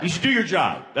You should do your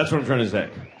job. That's what I'm trying to say.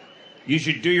 You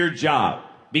should do your job.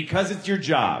 Because it's your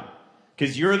job.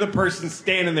 Because you're the person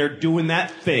standing there doing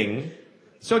that thing.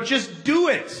 So just do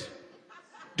it.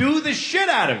 Do the shit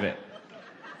out of it.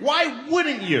 Why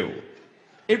wouldn't you?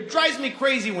 It drives me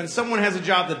crazy when someone has a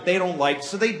job that they don't like,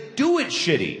 so they do it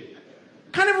shitty.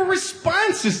 What kind of a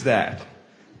response is that?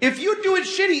 If you do it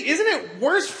shitty, isn't it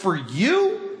worse for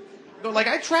you? Like,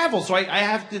 I travel, so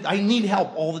I need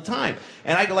help all the time.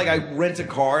 And I rent a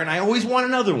car, and I always want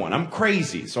another one. I'm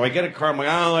crazy. So I get a car, I'm like,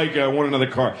 I want another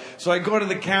car. So I go to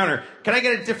the counter, can I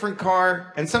get a different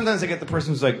car? And sometimes I get the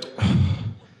person who's like,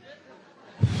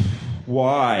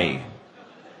 why?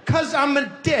 'Cause I'm a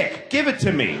dick. Give it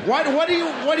to me. What do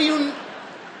you...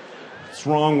 What's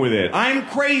wrong with it? I'm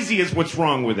crazy is what's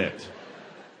wrong with it.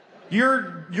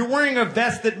 You're wearing a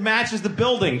vest that matches the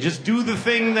building. Just do the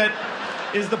thing that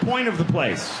is the point of the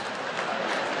place.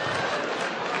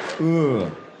 Ugh.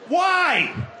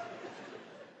 Why?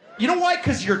 You know why?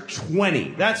 Because you're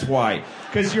 20. That's why.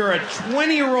 Because you're a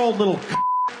 20-year-old little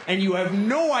and you have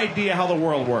no idea how the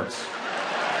world works.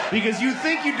 Because you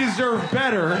think you deserve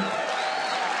better.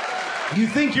 You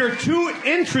think you're too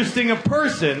interesting a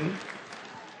person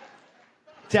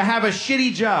to have a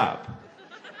shitty job.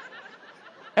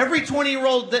 Every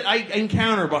 20-year-old that I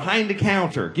encounter behind the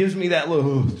counter gives me that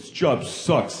little, this job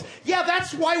sucks. Yeah,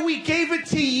 that's why we gave it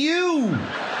to you.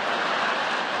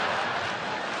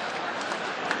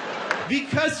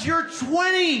 Because you're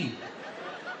 20.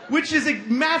 Which is a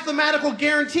mathematical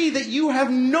guarantee that you have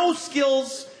no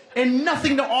skills and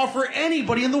nothing to offer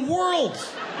anybody in the world.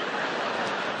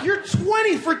 You're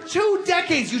 20. For 2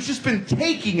 decades, you've just been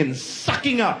taking and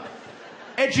sucking up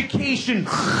education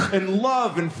and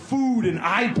love and food and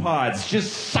iPods,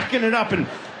 just sucking it up and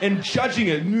judging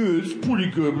it. It's pretty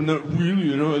good, but not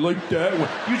really, I like that one.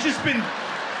 You've just been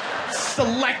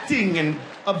selecting and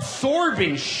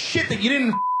absorbing shit that you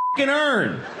didn't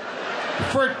earn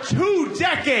for 2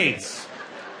 decades.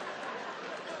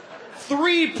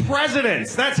 3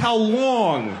 presidents, that's how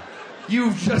long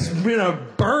you've just been a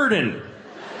burden.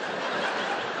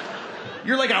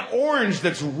 You're like an orange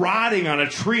that's rotting on a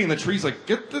tree, and the tree's like,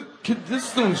 this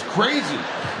thing's crazy.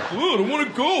 Oh, I don't want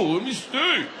to go. Let me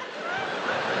stay.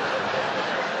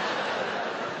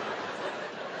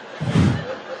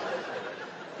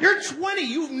 You're 20.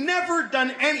 You've never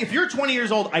done if you're 20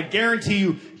 years old, I guarantee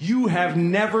you, you have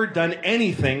never done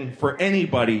anything for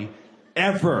anybody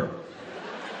ever.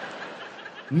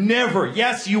 Never.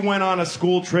 Yes, you went on a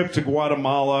school trip to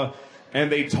Guatemala, and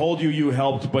they told you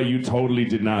helped, but you totally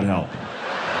did not help.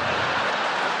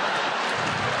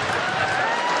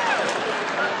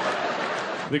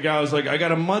 The guy was like, I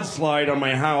got a mudslide on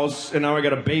my house, and now I got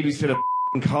to babysit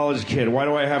a college kid. Why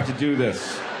do I have to do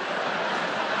this?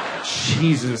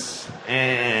 Jesus.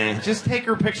 Just take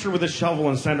her picture with a shovel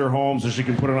and send her home so she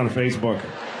can put it on Facebook.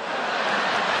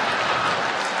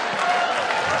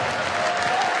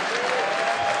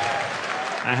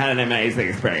 I had an amazing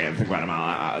experience in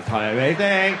Guatemala. It was totally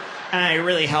amazing. And I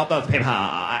really helped those people.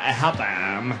 I helped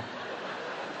them.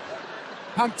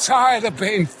 I'm tired of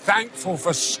being thankful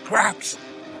for scraps.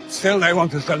 Still, they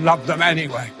want us to love them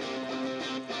anyway.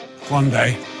 One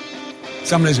day,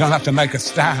 somebody's going to have to make a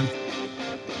stand.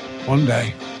 One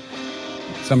day,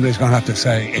 somebody's going to have to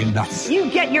say enough. You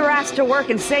get your ass to work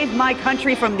and save my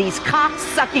country from these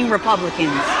cock-sucking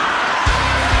Republicans.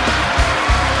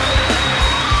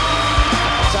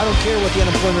 I don't care what the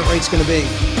unemployment rate's going to be.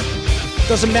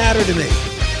 Doesn't matter to me.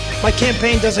 My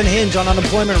campaign doesn't hinge on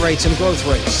unemployment rates and growth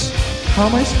rates. How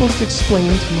am I supposed to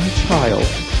explain to my child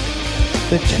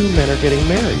that 2 men are getting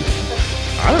married?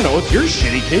 I don't know. It's your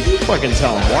shitty kid. You fucking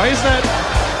tell him. Why is that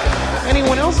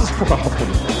anyone else's problem?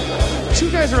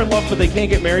 2 guys are in love, but they can't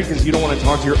get married because you don't want to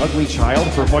talk to your ugly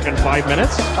child for fucking 5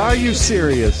 minutes? Are you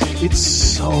serious? It's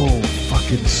so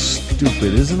fucking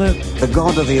stupid, isn't it? The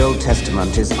God of the Old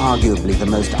Testament is arguably the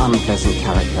most unpleasant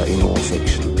character in all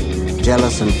fiction.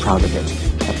 Jealous and proud of it.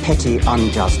 A petty,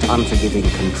 unjust, unforgiving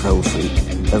control freak.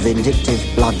 A vindictive,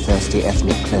 bloodthirsty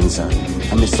ethnic cleanser.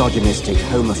 A misogynistic,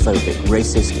 homophobic,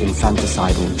 racist,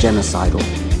 infanticidal, genocidal,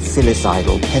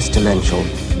 filicidal, pestilential,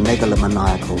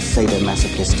 megalomaniacal,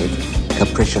 sadomasochistic,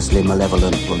 capriciously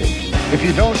malevolent bully. If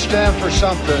you don't stand for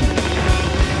something,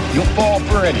 you'll fall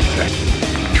for anything.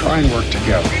 Try and work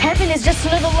together. Heaven is just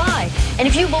another lie. And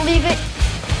if you believe it,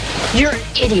 you're an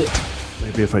idiot.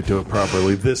 Maybe if I do it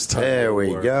properly this time. There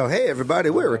we go. Hey, everybody,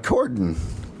 we're recording.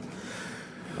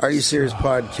 Are You Serious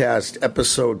Podcast,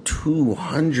 episode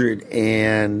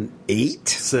 208?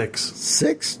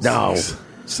 6. No.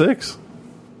 6.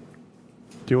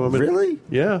 Do you want me Really?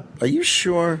 Yeah. Are you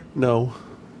sure? No.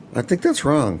 I think that's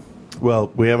wrong.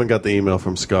 Well, we haven't got the email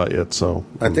from Scott yet, so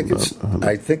I think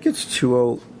it's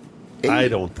 208. I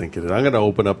don't think it is. I'm going to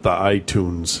open up the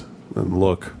iTunes and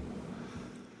look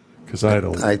because I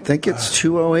don't. I think it's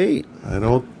 208.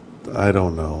 I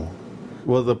don't know.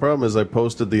 Well, the problem is I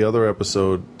posted the other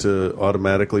episode to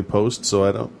automatically post, so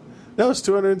I don't. No, it's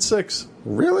 206.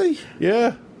 Really?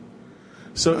 Yeah.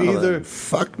 So either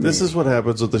fuck me. This is what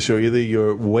happens with the show. Either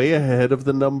you're way ahead of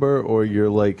the number, or you're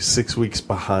like 6 weeks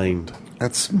behind.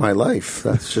 That's my life.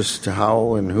 That's just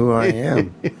how and who I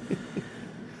am.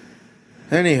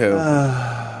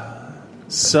 Anywho,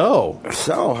 so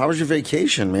how was your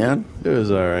vacation, man? It was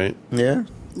all right. Yeah.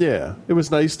 Yeah, it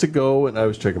was nice to go, and I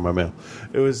was checking my mail.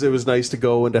 It was nice to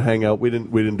go and to hang out. We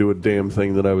didn't do a damn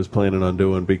thing that I was planning on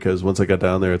doing, because once I got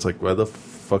down there, it's like, why the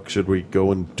fuck should we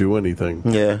go and do anything?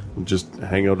 Yeah, and just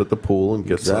hang out at the pool and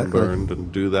get sunburned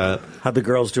and do that. How'd the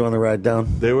girls do on the ride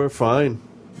down? They were fine.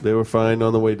 They were fine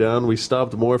on the way down. We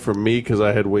stopped more for me because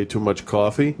I had way too much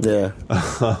coffee. Yeah.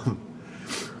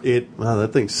 Wow,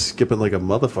 that thing's skipping like a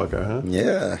motherfucker, huh?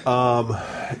 Yeah.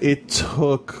 It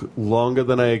took longer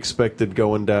than I expected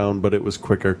going down, but it was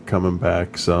quicker coming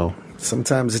back, so.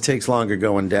 Sometimes it takes longer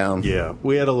going down. Yeah.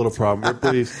 We had a little problem.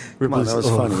 Ripley's, Come on, that was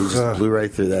funny. You just blew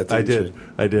right through that, I did.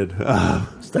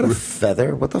 Is that a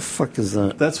feather? What the fuck is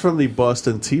that? That's from the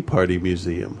Boston Tea Party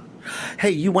Museum. Hey,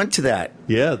 you went to that.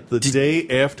 Yeah, the day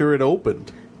after it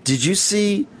opened. Did you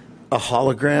see a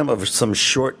hologram of some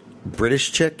short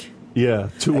British chick? Yeah,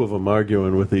 two of them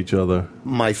arguing with each other.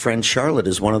 My friend Charlotte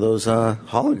is one of those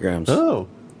holograms. Oh,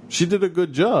 she did a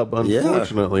good job.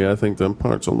 Unfortunately, I think that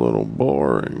part's a little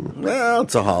boring. Well,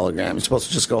 it's a hologram. You're supposed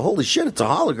to just go, holy shit, it's a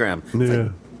hologram.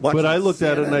 Yeah. Like, but I looked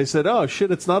at it and I said, oh, shit,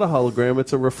 it's not a hologram.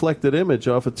 It's a reflected image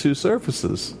off of two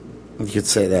surfaces. You could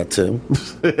say that, too.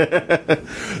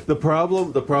 The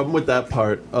problem with that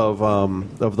part of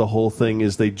the whole thing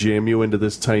is they jam you into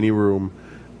this tiny room.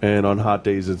 And on hot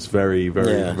days, it's very,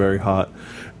 very, very hot,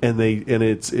 and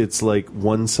it's like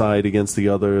one side against the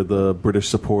other: the British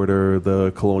supporter, the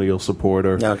colonial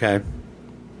supporter. Okay.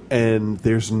 And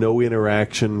there's no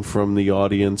interaction from the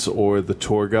audience or the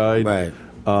tour guide. Right.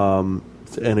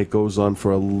 And it goes on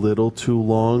for a little too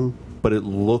long, but it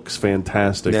looks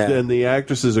fantastic. Yeah. And the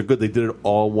actresses are good. They did it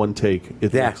all one take.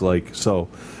 It looks like so.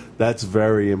 That's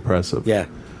very impressive. Yeah.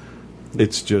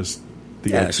 It's just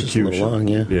the execution. It's just a little long,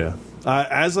 Yeah.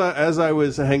 As I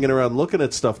was hanging around looking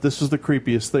at stuff, this was the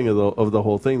creepiest thing of the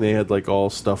whole thing. They had like all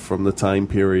stuff from the time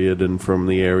period and from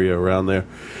the area around there,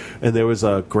 and there was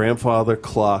a grandfather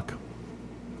clock,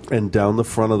 and down the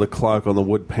front of the clock on the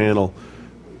wood panel,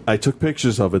 I took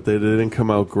pictures of it. They didn't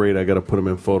come out great. I got to put them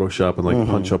in Photoshop and like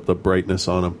punch up the brightness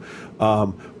on them.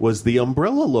 Was the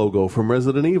umbrella logo from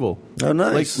Resident Evil? Oh,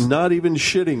 nice! Like not even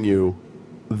shitting you,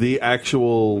 the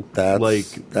actual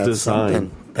that's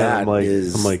design. Something. I'm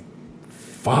like.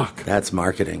 Fuck. That's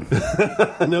marketing.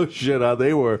 No shit.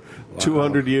 They were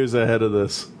 200 years ahead of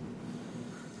this.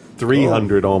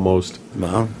 300 almost.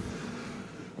 Wow.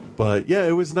 But yeah,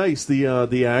 it was nice.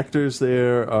 The actors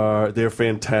there they're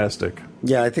fantastic.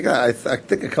 Yeah, I think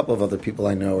a couple of other people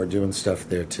I know are doing stuff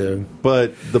there too.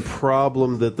 But the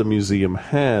problem that the museum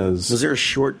has, was there a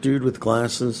short dude with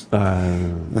glasses?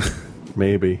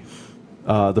 Maybe.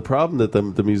 The problem that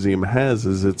the museum has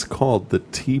is it's called the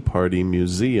Tea Party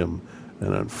Museum.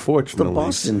 And unfortunately, the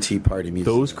Boston Tea Party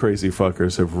Museum. Those crazy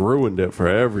fuckers have ruined it for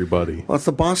everybody. Well, it's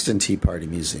the Boston Tea Party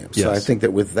Museum. So Yes. I think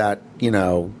that with that,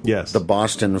 Yes. the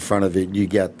Boston in front of it, you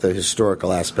get the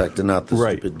historical aspect and not the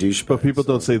stupid douchebag. But people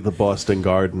don't say the Boston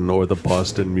Garden or the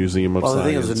Boston Museum of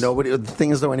Science. The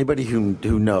thing is, though, anybody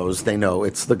who knows, they know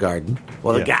it's the garden.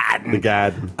 Well, the garden. The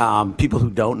garden. People who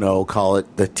don't know call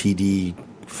it the TD,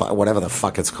 whatever the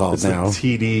fuck it's called It's now. the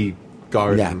TD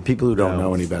Garden. Yeah, people who don't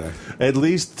know any better. At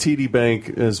least TD Bank,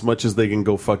 as much as they can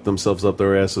go fuck themselves up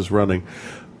their asses running,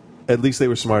 at least they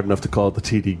were smart enough to call it the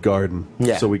TD Garden.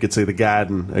 Yeah. So we could say the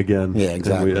garden again. Yeah,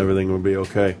 exactly. And everything would be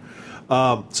okay.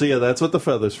 So yeah, that's what the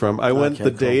feather's from. I went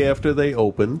the day after they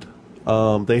opened.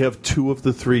 They have 2 of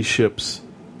the 3 ships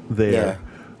there.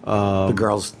 Yeah. The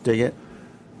girls dig it?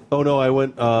 Oh no, I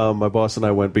went. My boss and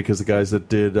I went because the guys that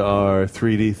did our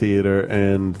 3D theater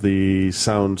and the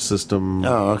sound system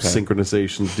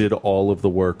synchronization did all of the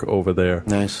work over there.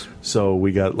 Nice. So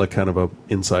we got like kind of a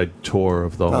inside tour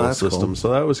of the whole system. Cool. So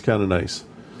that was kind of nice.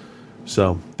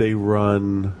 So they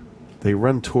run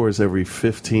tours every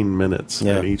 15 minutes,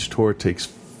 and each tour takes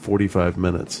 45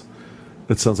 minutes.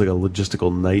 It sounds like a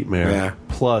logistical nightmare. Yeah.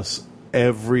 Plus,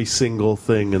 every single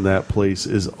thing in that place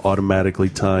is automatically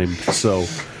timed. So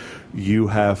you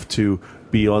have to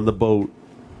be on the boat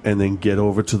and then get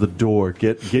over to the door.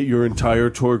 Get your entire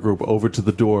tour group over to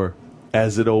the door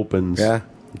as it opens. Yeah.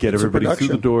 Get everybody through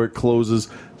the door. It closes.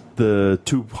 The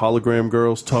 2 hologram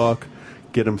girls talk.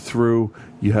 Get them through.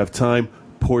 You have time.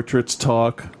 Portraits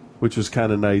talk, which was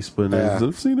kind of nice. But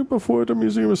I've seen it before at the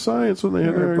Museum of Science when they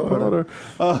had Harry Potter.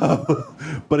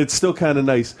 But it's still kind of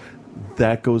nice.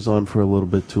 That goes on for a little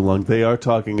bit too long. They are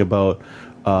talking about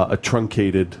a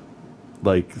truncated,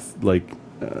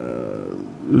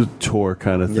 tour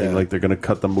kind of thing. Yeah. Like they're going to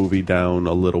cut the movie down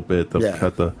a little bit. They'll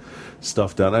cut the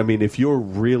stuff down. I mean, if you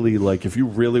really want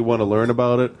to learn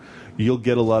about it, you'll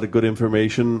get a lot of good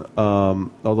information.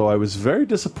 Although I was very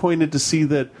disappointed to see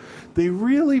that they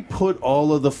really put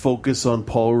all of the focus on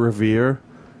Paul Revere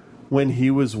when he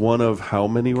was one of how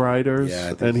many riders,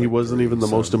 and he wasn't even the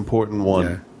most important one.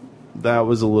 Yeah. That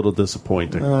was a little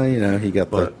disappointing. He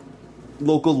got the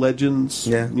local legends,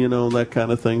 that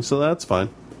kind of thing. So that's fine.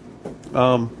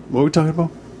 What were we talking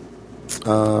about?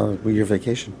 Your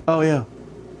vacation. Oh, yeah.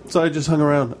 So I just hung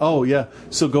around. Oh, yeah.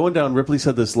 So going down, Ripley's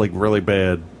had this, really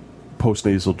bad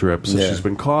post-nasal drip, so she's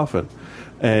been coughing.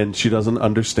 And she doesn't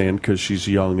understand because she's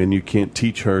young, and you can't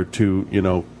teach her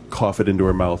to, cough it into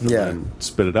her mouth and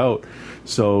spit it out.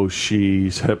 So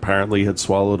she apparently had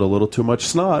swallowed a little too much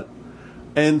snot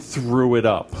and threw it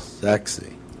up.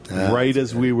 Sexy. Right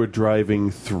as we were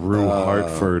driving through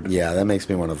Hartford. Yeah, that makes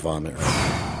me want to vomit.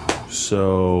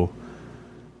 So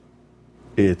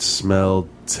it smelled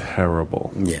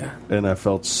terrible. Yeah. And I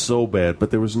felt so bad,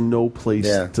 but there was no place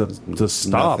to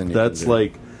stop. That's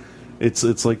like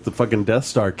it's like the fucking Death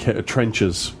Star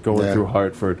trenches going through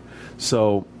Hartford.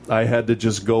 So I had to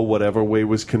just go whatever way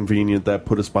was convenient. That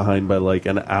put us behind by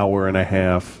an hour and a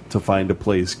half to find a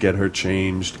place, get her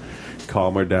changed,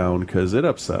 calm her down because it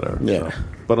upset her. Yeah. So.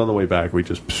 But on the way back, we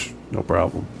just no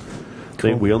problem.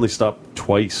 Cool. We only stopped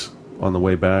twice on the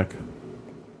way back.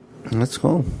 That's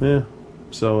cool. Yeah.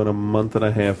 So in a month and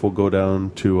a half, we'll go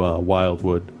down to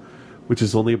Wildwood, which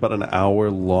is only about an hour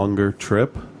longer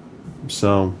trip.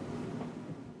 So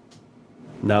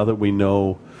now that we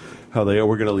know how they are,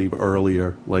 we're going to leave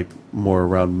earlier, more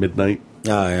around midnight.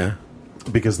 Oh, yeah.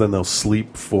 Because then they'll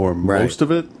sleep for most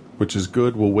of it, which is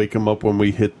good. We'll wake them up when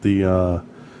we hit the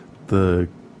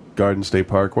Garden State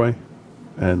Parkway,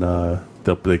 and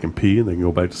they can pee and they can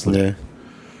go back to sleep. Yeah.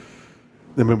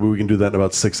 Then maybe we can do that in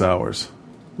about 6 hours.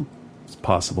 It's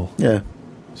possible. Yeah.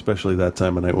 Especially that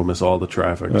time of night, we'll miss all the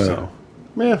traffic. So,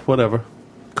 whatever.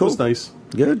 Cool. It was nice.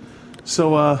 Good.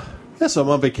 So, so I'm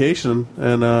on vacation,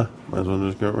 and might as well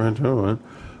just get right to it.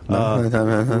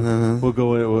 We'll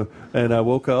go in, and I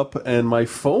woke up, and my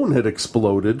phone had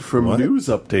exploded from news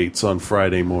updates on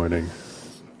Friday morning.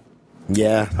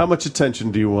 Yeah. How much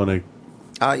attention do you want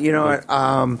to? You know what?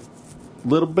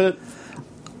 Little bit.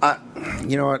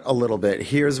 You know what? A little bit.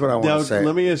 Here's what I want to say.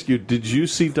 Let me ask you: did you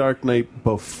see Dark Knight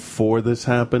before this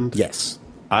happened? Yes.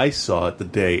 I saw it the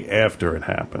day after it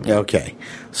happened. Okay,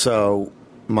 so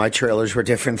my trailers were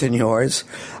different than yours.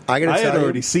 I had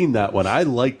already seen that one. I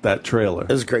liked that trailer. It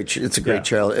was great. It's a great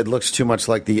trailer. It looks too much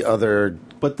like the other.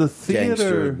 But the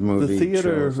theater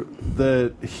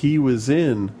that he was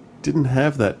in didn't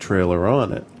have that trailer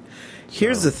on it.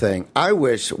 Here's the thing. I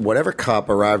wish whatever cop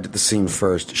arrived at the scene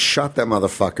first shot that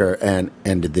motherfucker and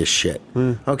ended this shit.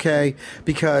 Okay?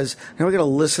 Because now we got to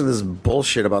listen to this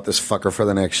bullshit about this fucker for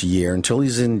the next year until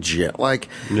he's in jail.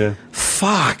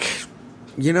 Fuck.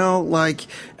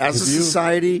 As a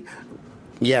society,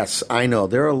 yes, I know.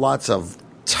 There are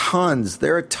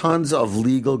tons of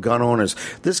legal gun owners.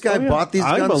 This guy bought these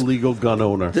guns. I'm a legal gun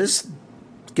owner. This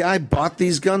guy bought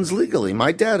these guns legally.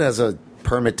 My dad has a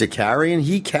permit to carry, and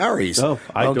he carries. Oh,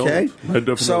 I don't.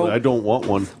 I don't want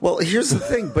one. Well, here's the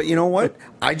thing. But you know what?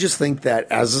 I just think that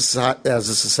as a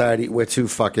society, we're too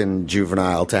fucking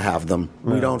juvenile to have them.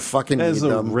 We don't fucking need them. As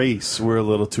a race, we're a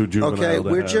little too juvenile. Okay,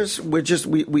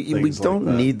 we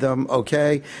don't need them.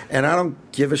 Okay, and I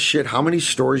don't give a shit how many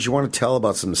stories you want to tell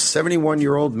about some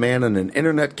 71-year-old man in an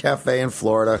internet cafe in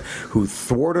Florida who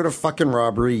thwarted a fucking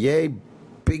robbery. Yay,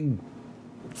 big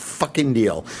fucking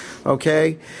deal.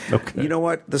 Okay? You know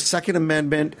what? The Second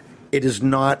Amendment, it is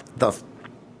not the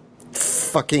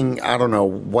fucking, I don't know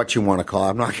what you want to call it.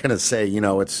 I'm not going to say,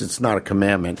 it's not a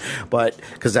commandment, but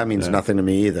because that means nothing to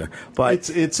me either. But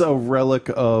it's a relic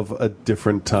of a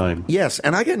different time. Yes,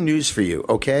 and I got news for you,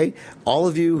 okay? All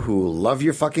of you who love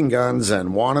your fucking guns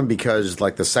and want them because,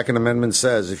 like the Second Amendment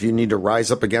says, if you need to rise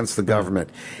up against the government,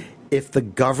 if the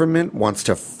government wants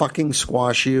to fucking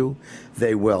squash you,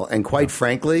 they will. And quite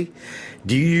frankly,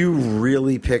 do you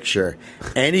really picture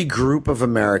any group of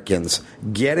Americans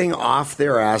getting off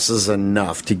their asses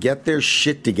enough to get their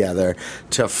shit together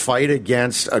to fight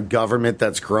against a government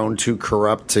that's grown too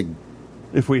corrupt to...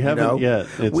 If we haven't yet,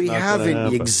 it's we not haven't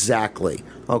happen. Exactly.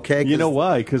 Okay, You know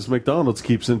why? Because McDonald's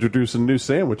keeps introducing new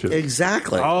sandwiches.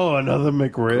 Exactly. Oh, another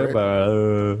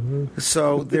McRib.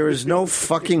 So there is no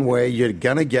fucking way you're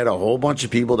gonna get a whole bunch of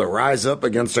people to rise up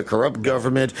against a corrupt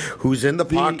government who's in the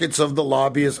pockets of the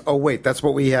lobbyists. Oh wait, that's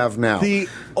what we have now. The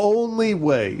only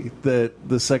way that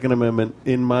the Second Amendment,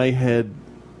 in my head,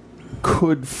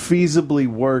 could feasibly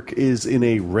work is in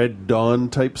a Red Dawn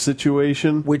type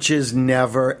situation, which is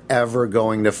never ever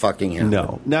going to fucking happen.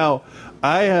 No. Now,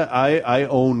 I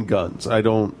own guns. I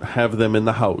don't have them in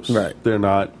the house. Right. They're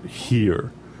not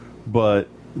here, but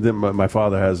then my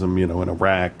father has them, in a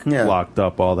rack, locked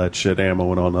up, all that shit,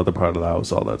 ammo in another part of the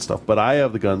house, all that stuff. But I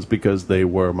have the guns because they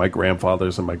were my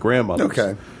grandfather's and my grandmother's.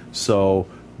 Okay. So,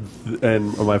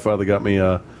 and my father got me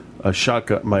a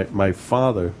shotgun. My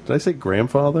father, did I say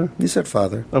grandfather? You said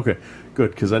father. Okay,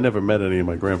 good, because I never met any of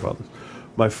my grandfathers.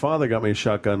 My father got me a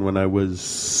shotgun when I was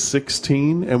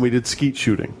 16, and we did skeet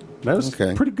shooting. I was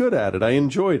pretty good at it. I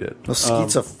enjoyed it. Well,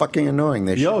 skeets are fucking annoying.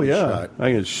 They should be shot.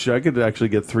 I could actually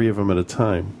get 3 of them at a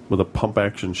time with a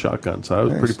pump-action shotgun, so I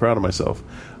was pretty proud of myself.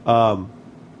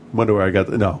 Wonder where I got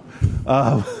no.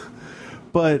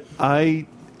 But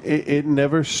it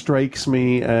never strikes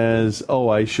me as,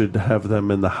 I should have them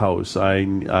in the house.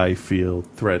 I feel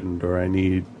threatened, or I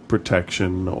need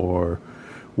protection, or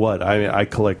what. I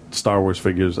collect Star Wars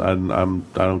figures. I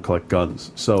don't collect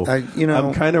guns. So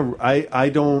I'm kind of I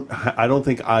don't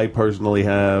think I personally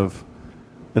have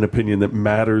an opinion that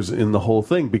matters in the whole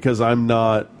thing, because I'm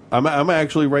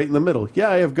actually right in the middle. Yeah,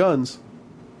 I have guns.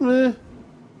 Meh.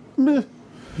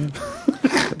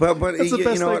 But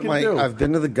you know what, Mike? I've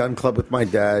been to the gun club with my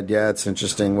dad. Yeah, it's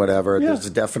interesting. Whatever. Yeah.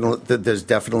 There's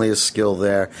definitely a skill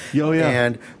there. Oh yeah.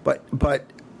 And but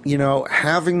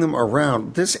having them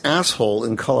around, this asshole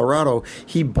in Colorado,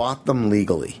 he bought them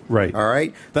legally. Right. All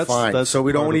right. That's fine. That's so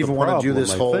we don't even want to do problem,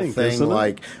 this whole thing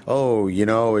like,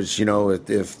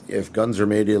 if guns are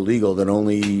made illegal, then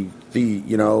only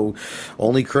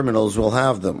criminals will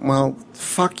have them. Well,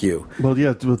 fuck you. Well,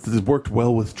 yeah, it worked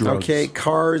well with drugs. Okay,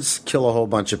 cars kill a whole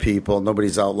bunch of people.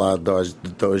 Nobody's outlawed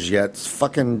those yet. It's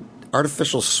fucking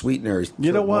artificial sweeteners.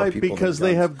 You know why? Because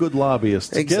they have good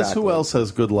lobbyists. Exactly. Guess who else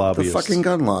has good lobbyists? The fucking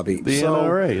gun lobby. The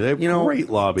NRA. They have great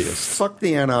lobbyists. Fuck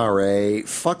the NRA.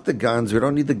 Fuck the guns. We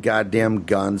don't need the goddamn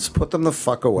guns. Put them the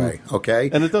fuck away, okay?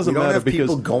 And it doesn't matter We don't have because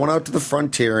people going out to the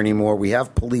frontier anymore. We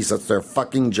have police. That's their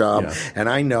fucking job. Yeah. And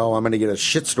I know I'm going to get a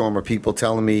shitstorm of people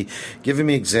giving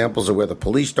me examples of where the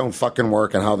police don't fucking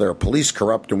work and how they're police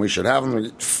corrupt and we should have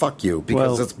them. Fuck you,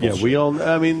 because that's bullshit.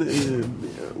 Yeah,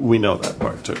 we know that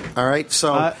part too. All right,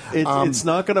 so it's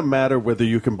not going to matter whether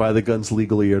you can buy the guns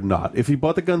legally or not. If you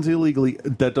bought the guns illegally,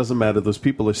 that doesn't matter. Those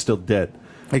people are still dead.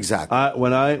 Exactly.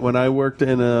 When I worked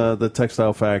in the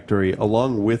textile factory,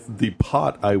 along with the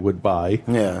pot I would buy,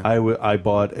 I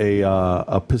bought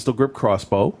a pistol grip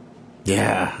crossbow.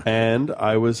 Yeah. And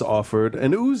I was offered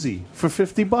an Uzi for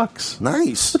 $50.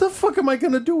 Nice. What the fuck am I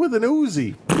going to do with an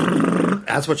Uzi?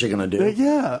 That's what you're going to do.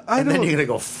 Yeah. Then you're going to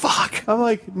go, fuck. I'm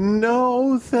like,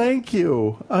 no, thank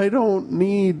you. I don't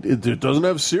need... It doesn't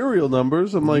have serial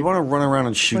numbers. I'm like... You want to run around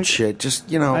and shoot shit,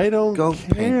 just, I don't go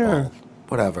care. Paintball.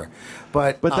 Whatever.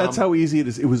 But that's how easy it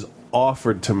is. It was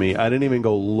offered to me. I didn't even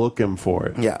go looking for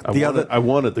it. Yeah. I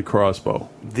wanted the crossbow.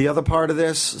 The other part of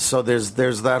this, so there's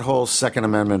that whole Second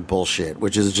Amendment bullshit,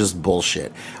 which is just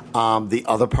bullshit. The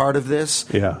other part of this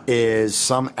is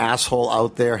some asshole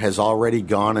out there has already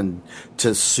gone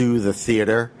to sue the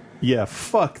theater. Yeah,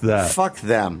 fuck that. Fuck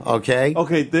them, okay?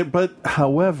 Okay, but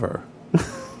however,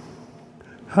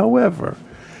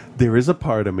 there is a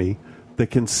part of me that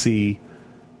can see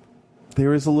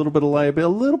there is a little bit of liability. A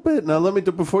little bit. Now,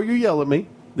 before you yell at me,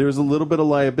 there is a little bit of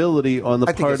liability on the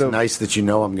part of... I think it's nice that you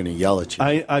know I'm going to yell at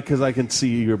you. Because I can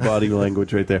see your body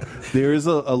language right there. There is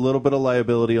a little bit of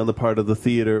liability on the part of the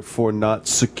theater for not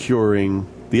securing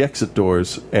the exit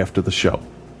doors after the show.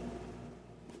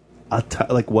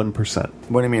 Like 1%.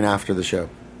 What do you mean after the show?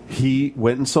 He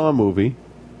went and saw a movie,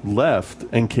 left,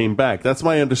 and came back. That's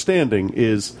my understanding,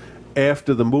 is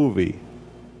after the movie...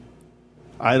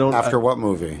 After what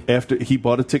movie? After he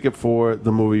bought a ticket for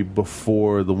the movie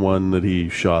before the one that he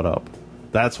shot up.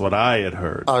 That's what I had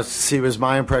heard. See, it was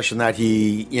my impression that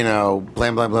he, blam,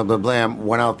 blam, blam, blam, blam,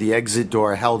 went out the exit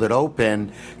door, held it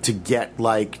open to get,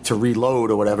 to reload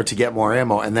or whatever, to get more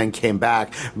ammo, and then came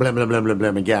back, blam, blam, blam, blam,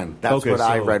 blam again. That's what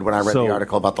I read when I read the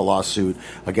article about the lawsuit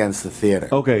against the theater.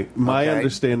 Okay, my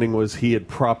understanding was he had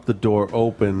propped the door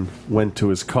open, went to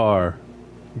his car,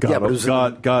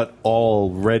 got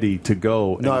all ready to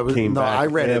go. Came back. I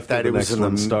read that it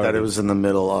was in the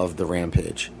middle of the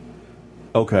rampage.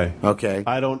 Okay. Okay.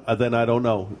 I don't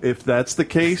know. If that's the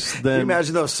case, then Can you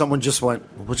imagine though if someone just went,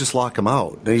 we'll just lock him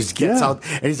out. And he gets out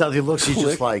and he's out, he looks, he's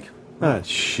just like,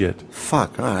 shit.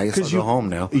 Fuck, I guess I'll go home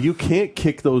now. You can't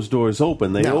kick those doors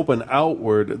open. They open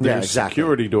outward. They're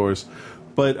security doors.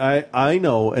 But I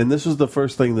know, and this was the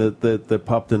first thing that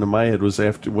popped into my head was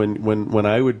after when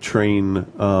I would train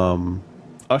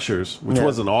ushers, which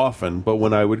wasn't often, but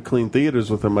when I would clean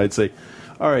theaters with them, I'd say,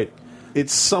 all right,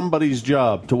 it's somebody's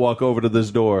job to walk over to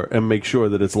this door and make sure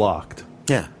that it's locked.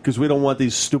 Yeah. Because we don't want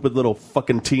these stupid little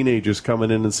fucking teenagers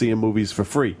coming in and seeing movies for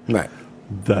free. Right.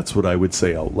 That's what I would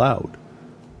say out loud.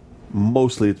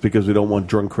 Mostly it's because we don't want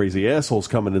drunk, crazy assholes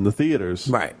coming in the theaters.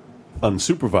 Right.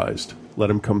 Unsupervised. Let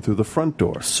them come through the front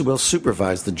door. So we'll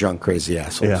supervise the drunk, crazy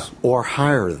assholes. Yeah. Or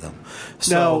hire them.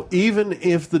 Now, even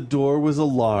if the door was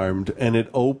alarmed and it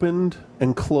opened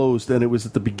and closed and it was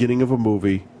at the beginning of a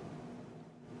movie,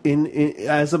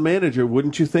 as a manager,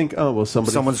 wouldn't you think, oh well,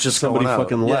 somebody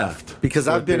fucking left because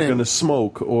I've been going to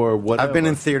smoke or whatever. I've been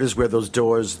in theaters where those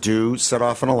doors do set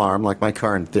off an alarm, like my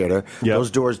current theater. Yep.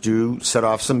 Those doors do set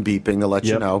off some beeping to let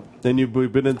you know. And you've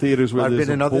been in theaters where there's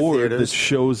a board that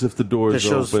shows if the door is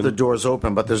open. That shows the door's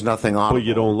open, but there's nothing on. But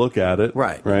you don't look at it,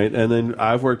 right? And then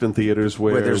I've worked in theaters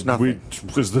where there's nothing.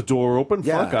 Is the door open?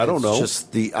 Yeah, Fuck, I don't know. It's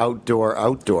just the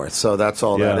outdoor. So that's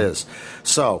all that is.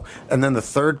 So, and then the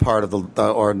third part of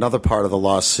another part of the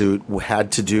lawsuit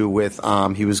had to do with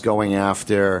he was going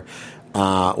after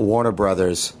Warner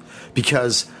Brothers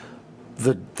because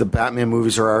the Batman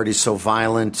movies are already so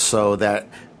violent, so that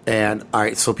all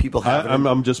right, so people have.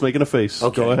 I'm just making a face.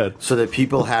 Okay. Go ahead. So that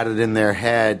people had it in their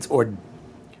heads, or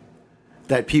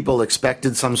that people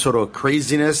expected some sort of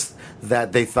craziness,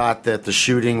 that they thought that the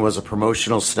shooting was a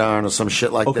promotional stunt or some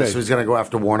shit like this. So he's going to go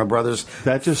after Warner Brothers.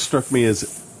 That just struck me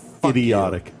as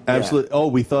idiotic. Absolutely. Yeah. Oh,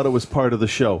 we thought it was part of the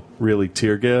show. Really?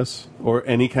 Tear gas? Or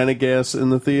any kind of gas in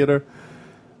the theater?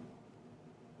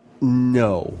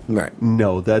 No. Right.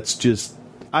 No, that's just...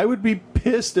 I would be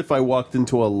pissed if I walked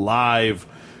into a live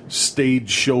stage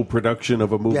show production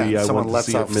of a movie I want to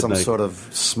see at midnight. Some sort of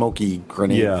smoky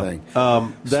grenade thing.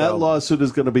 That lawsuit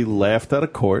is going to be laughed out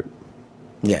of court.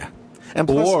 Yeah. And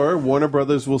plus, or Warner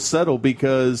Brothers will settle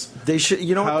because they should.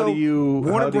 You know,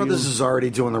 Warner Brothers is already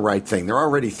doing the right thing. They're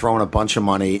already throwing a bunch of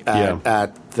money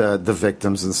at the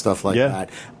victims and stuff like that.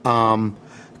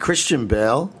 Christian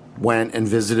Bale went and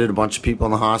visited a bunch of people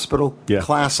in the hospital. Yeah.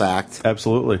 Class act.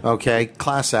 Absolutely. Okay.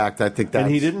 Class act. I think that's.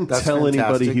 And he didn't tell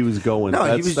anybody he was going.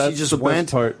 No, he just went.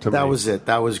 That was it.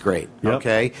 That was great. Yep.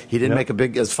 Okay. He didn't make a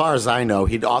big. As far as I know,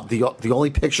 the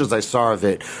only pictures I saw of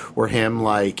it were him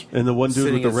and the one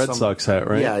dude with the Red Sox hat,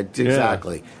 right? Yeah,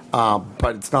 exactly.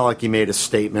 But it's not like he made a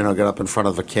statement or got up in front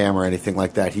of a camera or anything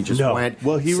like that. He just went.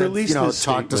 Well, he released his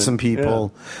talked to some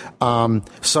people. Yeah.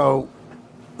 So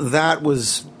that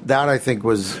I think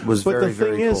was very, very cool. But the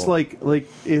thing is, like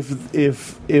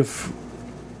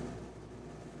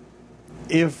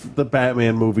if the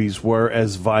Batman movies were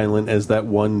as violent as that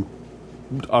one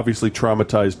obviously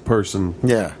traumatized person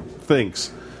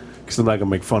thinks, because I'm not going to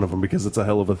make fun of him because it's a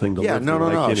hell of a thing to live through.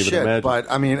 I can't even imagine.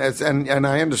 But I mean, and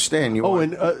I understand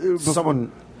you.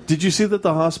 Someone. Did you see that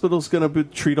the hospital's going to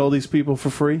treat all these people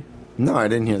for free? No, I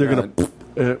didn't hear that. They're going to.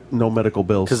 No medical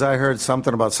bills. Because I heard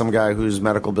something about some guy whose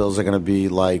medical bills are going to be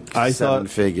seven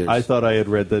figures. I thought I had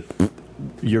read that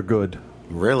you're good.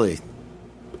 Really?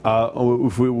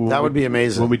 That would be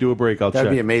amazing. When we do a break, I'll check.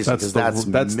 That'd be amazing because that's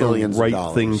millions the right of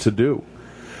dollars. thing to do.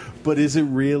 But is it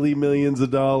really millions of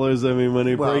dollars? I mean, when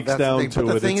it breaks down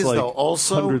to it, it's like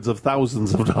hundreds of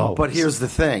thousands of dollars. But here's the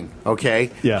thing,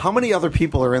 okay? Yeah. How many other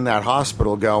people are in that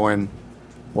hospital going,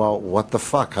 well, what the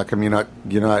fuck? How come you're not...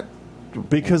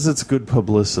 Because it's good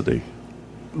publicity.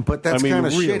 But that's kind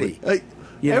of shitty.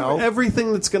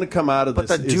 Everything that's going to come out of this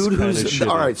is kind of shitty.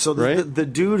 All right, so the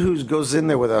dude who goes in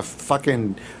there with a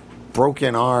fucking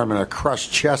broken arm and a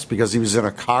crushed chest because he was in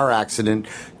a car accident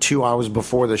 2 hours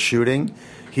before the shooting,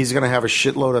 he's going to have a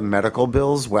shitload of medical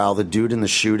bills while the dude in the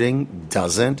shooting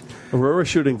doesn't. Aurora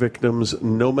shooting victims,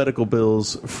 no medical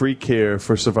bills, free care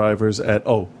for survivors at,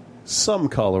 some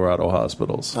Colorado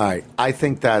hospitals. All right, I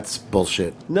think that's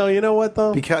bullshit. No, you know what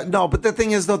though? But the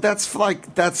thing is though,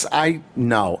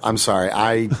 I'm sorry.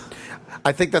 I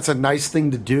think that's a nice thing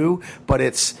to do, but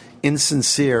it's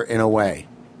insincere in a way.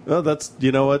 Well,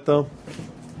 you know what though?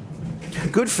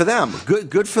 good for them.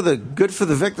 Good for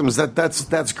the victims.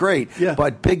 That's great. Yeah.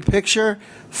 But big picture,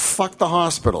 fuck the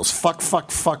hospitals.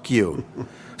 Fuck you.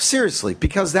 Seriously,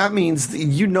 because that means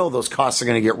those costs are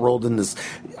going to get rolled in this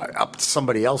up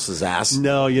somebody else's ass.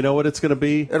 No, you know what it's going to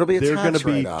be? It'll be a They're tax going to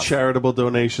be write-off. charitable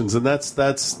donations, and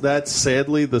that's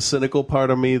sadly the cynical part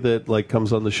of me that like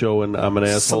comes on the show, and I'm an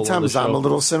asshole. Sometimes on the show. I'm a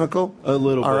little cynical. A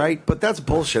little All bit. right, but that's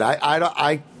bullshit.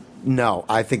 I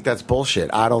think that's bullshit.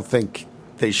 I don't think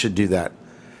they should do that.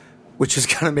 Which is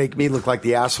going to make me look like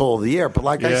the asshole of the year. But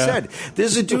like I said,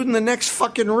 there's a dude in the next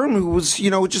fucking room who was,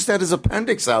 just had his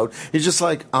appendix out. He's just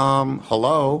like,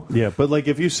 hello. Yeah, but like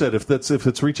if you said if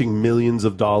it's reaching millions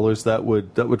of dollars, that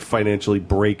would financially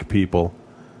break people.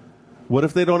 What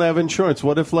if they don't have insurance?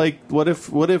 What if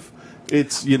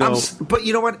it's But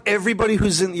you know what? Everybody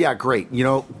who's in, great.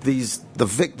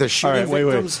 The shooting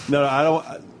victims. No, I don't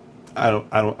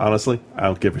honestly, I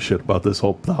don't give a shit about the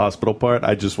hospital part.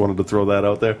 I just wanted to throw that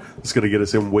out there. It's going to get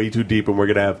us in way too deep, and we're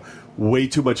going to have way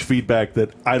too much feedback that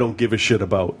I don't give a shit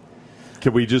about.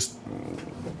 Can we just?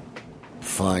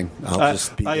 Fine, I'll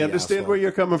just be. I the understand asshole. where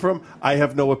you're coming from. I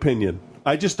have no opinion.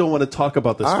 I just don't want to talk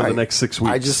about this for the next 6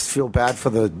 weeks. I just feel bad for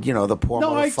the poor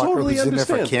No, I motherfucker totally who's in there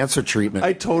understand. for cancer treatment.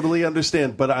 I totally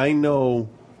understand, but I know.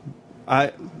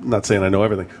 I'm not saying I know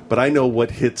everything, but I know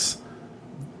what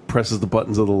presses the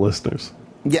buttons of the listeners.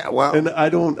 Yeah, well, and I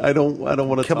don't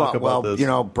want to come talk on, about well,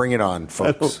 this. Bring it on,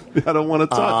 folks. I don't want to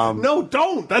talk. No,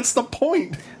 don't. That's the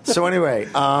point. So anyway,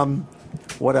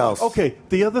 what else? Okay,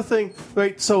 the other thing,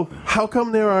 right? So how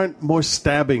come there aren't more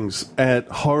stabbings at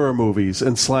horror movies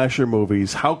and slasher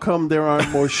movies? How come there aren't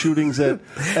more shootings at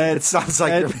It sounds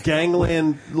like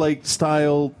gangland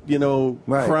style,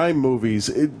 crime movies?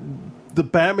 The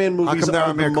Batman movies. How come there are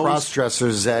aren't the more most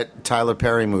cross-dressers at Tyler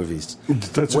Perry movies?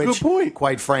 That's a good point.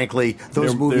 Quite frankly,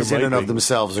 those movies there in and might of be.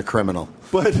 themselves are criminal.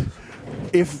 But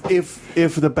if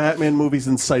the Batman movies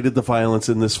incited the violence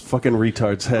in this fucking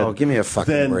retard's head, Oh, give me a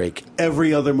fucking then break.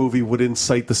 Every other movie would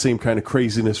incite the same kind of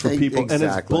craziness for people, and it's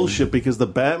Exactly. bullshit because the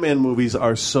Batman movies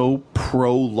are so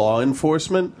pro law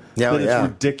enforcement that it's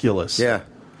ridiculous. Yeah.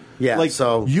 Yeah, like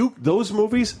so those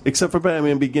movies, except for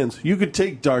Batman Begins, you could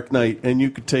take Dark Knight and you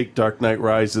could take Dark Knight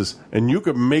Rises, and you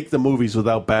could make the movies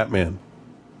without Batman,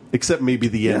 except maybe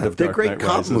the end of they're Dark great Knight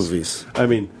cop Rises. movies. I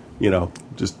mean,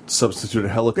 just substitute a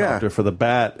helicopter for the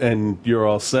Bat, and you're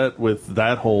all set with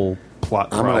that whole plot.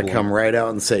 I'm going to come right out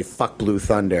and say fuck Blue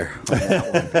Thunder on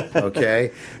that one.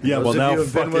 Okay? Yeah, Those well of now you who've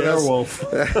fuck been with us-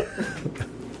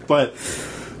 Airwolf.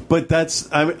 but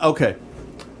that's okay.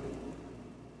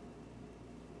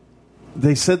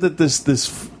 They said that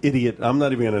this idiot, I'm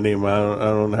not even going to name him. I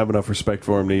don't have enough respect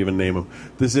for him to even name him.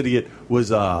 This idiot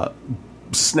was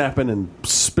snapping and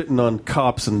spitting on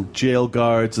cops and jail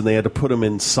guards, and they had to put him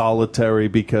in solitary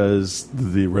because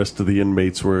the rest of the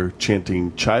inmates were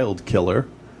chanting "child killer."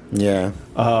 Yeah.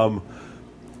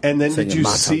 And then Singing did you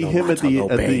Mato see no, him at Mato the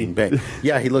no, bang, bang.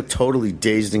 Yeah, he looked totally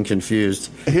dazed and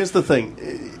confused. Here's the thing.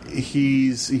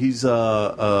 He's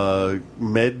a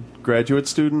med graduate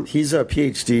student. He's a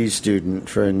PhD student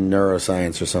for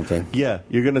neuroscience or something. Yeah,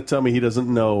 you're going to tell me he doesn't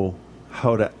know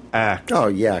how to act. Oh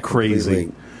yeah,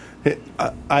 crazy. completely.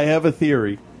 I have a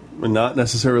theory, not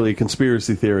necessarily a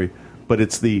conspiracy theory, but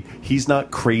it's the he's not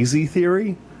crazy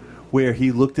theory, where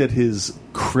he looked at his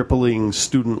crippling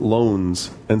student loans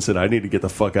and said, "I need to get the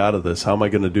fuck out of this. How am I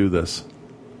going to do this?"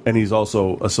 And he's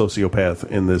also a sociopath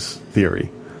in this theory.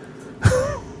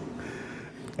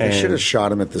 They should have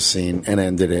shot him at the scene and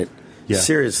ended it. Yeah.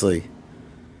 Seriously.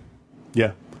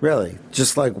 Yeah. Really?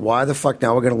 Just like, why the fuck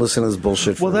now we're going to listen to this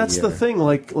bullshit for Well, a that's year? the thing.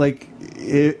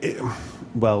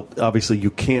 Well, obviously you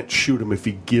can't shoot him if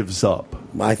he gives up.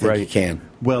 I think right? you can.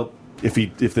 Well,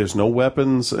 if there's no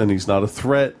weapons and he's not a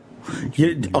threat,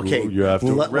 Okay, you have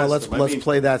to arrest let's him. I mean,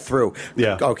 play that through.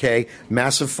 Yeah. Okay,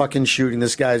 massive fucking shooting.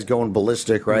 This guy's going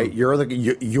ballistic, right? You're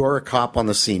a cop on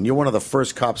the scene. You're one of the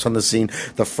first cops on the scene,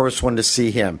 the first one to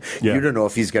see him. Yeah. You don't know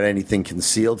if he's got anything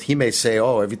concealed. He may say,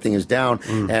 "Oh, everything is down,"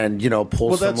 and pull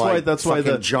well, some that's why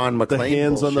the John McClane the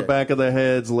hands on the bullshit. back of their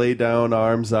heads, lay down,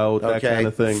 arms out, that Okay, kind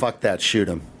of thing. fuck that. Shoot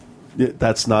him.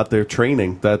 That's not their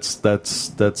training. That's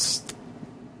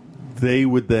they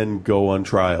would then go on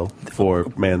trial for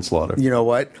manslaughter. You know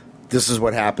what? This is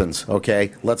what happens,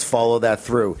 okay? Let's follow that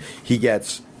through. He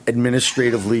gets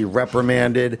administratively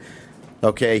reprimanded,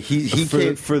 okay? He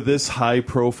came for this high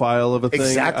profile of a thing.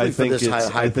 exactly I for think this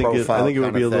high profile. I think it would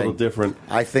kind be a of little thing. different.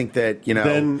 I think that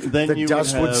Then the you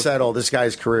dust would have- settle. This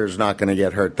guy's career is not going to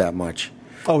get hurt that much.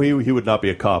 Oh, he would not be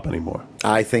a cop anymore.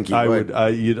 I think he would.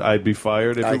 I'd be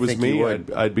fired if I it was think he me.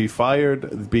 would. I'd be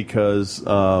fired because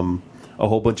a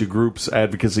whole bunch of groups,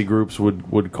 advocacy groups,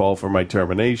 would call for my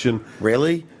termination.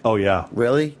 Really? Oh yeah.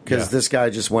 Really? Because this guy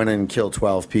just went in and killed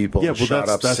 12 people and shot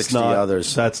up 60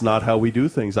 others. That's not how we do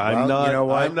things. I'm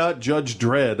not Judge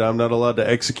Dredd. I'm not allowed to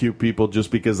execute people just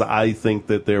because I think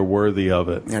that they're worthy of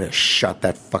it. I'd have shot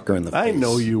that fucker in the face. I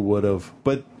know you would have,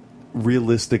 but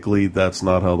realistically, that's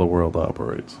not how the world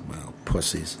operates. Well,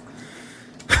 pussies.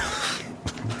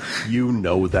 You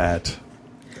know that.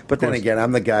 But then again,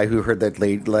 I'm the guy who heard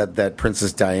that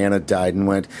Princess Diana died and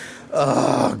went,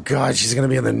 oh, God, she's going to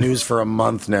be in the news for a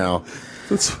month now.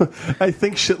 I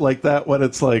think shit like that when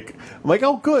it's like, I'm like,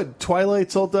 oh, good,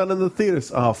 Twilight's all done in the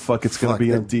theaters. Oh, fuck, it's going to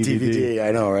be on DVD.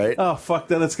 I know, right? Oh, fuck,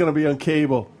 then it's going to be on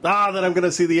cable. Then I'm going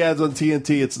to see the ads on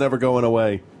TNT. It's never going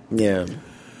away. Yeah.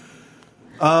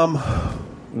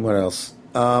 What else?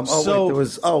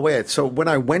 So when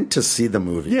I went to see the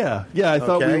movie, I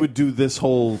thought we would do this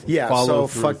whole so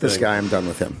fuck this guy. I'm done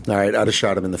with him. All right, I'd have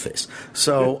shot him in the face.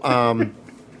 So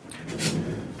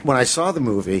when I saw the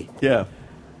movie,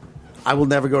 I will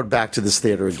never go back to this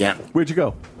theater again. Where'd you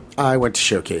go? I went to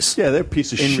Showcase. Yeah, they're a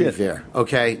piece of in shit. Revere.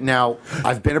 Okay, now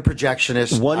I've been a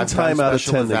projectionist. One time out of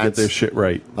 10, they get their shit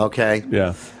right. Okay,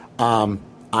 yeah.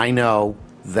 I know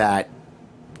that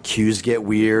cues get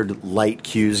weird, light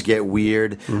cues get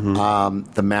weird.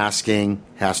 Mm-hmm. The masking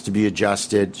has to be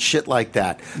adjusted, shit like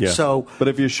that. Yeah. So, but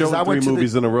if you're showing 3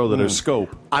 movies in a row that are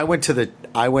scope, I went to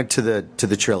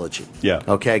the trilogy. Yeah.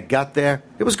 Okay, got there.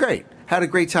 It was great. Had a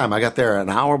great time. I got there an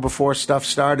hour before stuff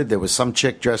started. There was some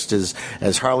chick dressed as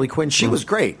Harley Quinn. She was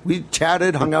great. We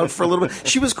chatted, hung out for a little bit.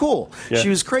 She was cool. Yeah. She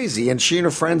was crazy. And she and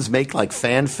her friends make like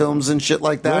fan films and shit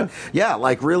like that. Yeah,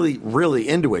 like really, really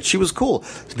into it. She was cool.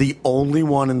 The only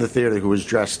one in the theater who was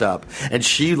dressed up. And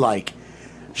she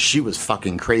was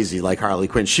fucking crazy like Harley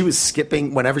Quinn. She was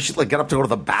skipping whenever she got up to go to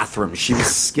the bathroom. She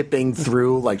was skipping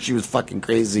through like she was fucking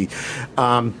crazy.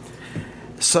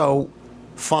 So...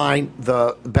 Fine,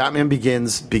 the Batman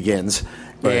Begins,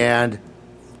 right. And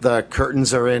the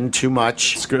curtains are in too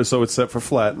much. So it's set for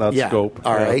flat, not scope.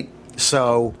 All right.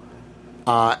 So,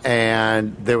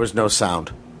 and there was no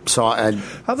sound. So, and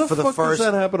how the fuck does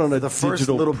that happen on a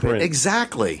digital print? Bit,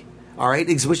 exactly. All right,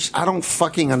 which I don't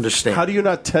fucking understand. How do you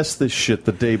not test this shit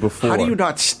the day before? How do you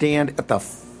not stand at the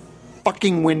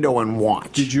fucking window and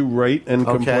watch? Did you write and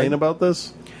complain about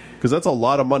this? Because that's a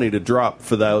lot of money to drop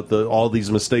for all these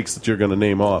mistakes that you're going to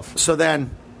name off. So then,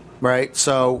 right,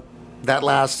 so that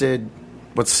lasted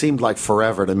what seemed like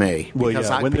forever to me. Well,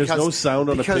 when there's no sound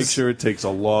on a picture, it takes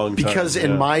a long time. Because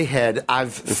in my head,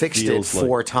 I've fixed it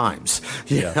 4 times,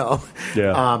 you know?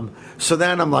 Yeah. So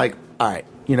then I'm like, all right,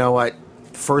 you know what?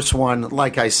 First one,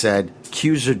 like I said,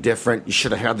 cues are different. You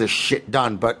should have had this shit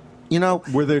done. But, you know...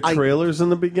 Were there trailers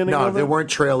in the beginning of it? No, there weren't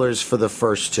trailers for the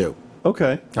first 2.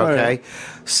 Okay. Okay. Right.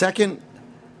 Second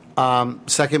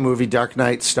movie, Dark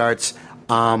Knight, starts.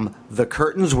 The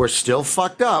curtains were still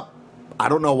fucked up. I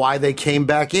don't know why they came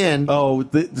back in. Oh,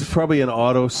 it's probably an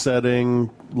auto setting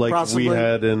like Possibly. We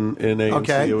had in AMC.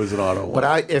 Okay. It was an auto one.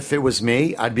 But if it was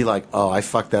me, I'd be like, oh, I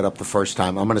fucked that up the first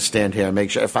time. I'm going to stand here and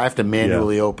make sure. If I have to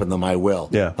manually open them, I will.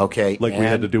 Yeah. Okay. Like we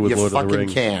had to do with Lord of the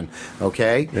Rings. You fucking can.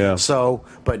 Okay. Yeah. So,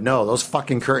 but no, those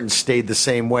fucking curtains stayed the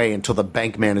same way until the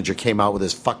bank manager came out with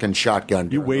his fucking shotgun.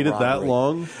 You waited that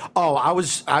long? Oh, I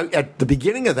was at the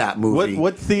beginning of that movie.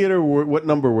 What theater? What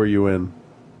number were you in?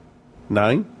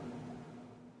 9?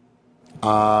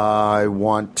 I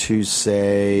want to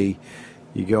say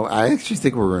I actually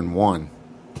think we were in 1.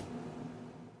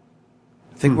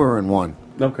 I think we were in 1.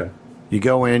 Okay. You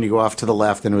go in, you go off to the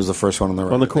left, and it was the first one on the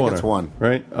right. On the corner. I think it's 1.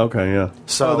 Right? Okay, yeah.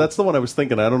 So that's the one I was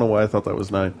thinking. I don't know why I thought that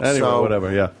was 9. Anyway,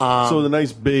 whatever, yeah. So the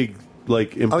nice big,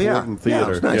 important theater. Yeah, it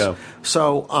was nice. Yeah.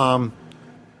 So,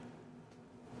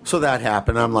 so that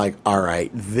happened. I'm like, all right,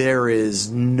 there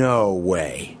is no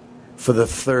way for the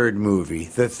third movie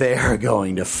that they are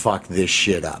going to fuck this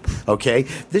shit up. Okay?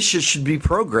 This shit should be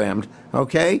programmed.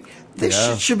 Okay? This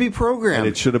shit should be programmed. And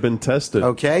it should have been tested.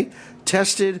 Okay?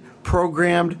 Tested,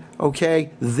 programmed.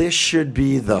 Okay? This should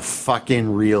be the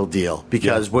fucking real deal.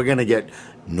 Because we're going to get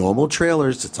normal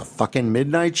trailers. It's a fucking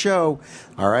midnight show.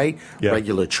 All right? Yeah.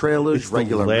 Regular trailers, it's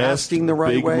regular masking the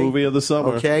right big way. Movie of the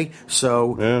summer. Okay?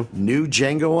 So, new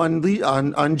Django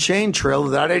Unchained trailer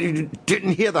that I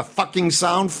didn't hear the fucking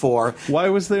sound for. Why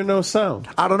was there no sound?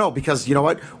 I don't know, because you know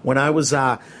what? When I was,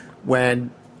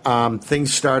 when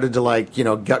things started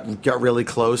to got really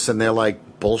close and they're like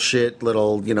bullshit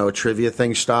little, trivia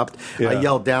thing stopped. Yeah. I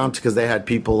yelled down because they had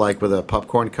people like with a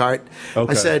popcorn cart. Okay.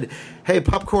 I said, "Hey,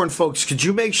 popcorn folks, could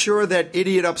you make sure that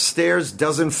idiot upstairs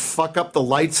doesn't fuck up the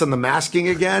lights and the masking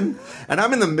again?" And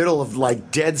I'm in the middle of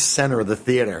like dead center of the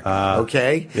theater.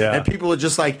 Okay? Yeah. And people are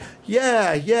just like,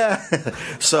 yeah.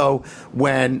 So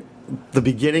when the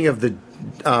beginning of the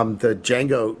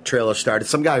Django trailer started,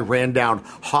 some guy ran down,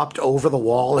 hopped over the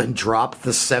wall, and dropped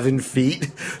the 7 feet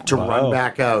to run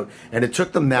back out. And it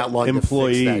took them that long to fix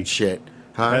that shit.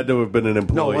 Huh? Had to have been an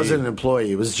employee. No, it wasn't an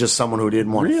employee. It was just someone who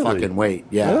didn't want to fucking wait.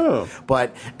 Yeah. Oh.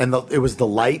 But, it was the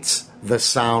lights, the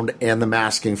sound, and the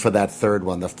masking for that third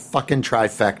one. The fucking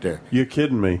trifecta. You're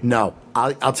kidding me. No.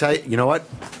 I'll tell you, you know what?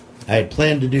 I had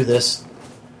planned to do this.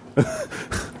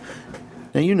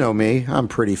 Now, you know me. I'm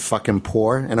pretty fucking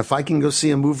poor. And if I can go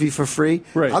see a movie for free,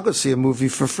 I'll go see a movie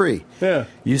for free. Yeah.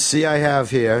 You see, I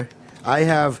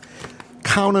have,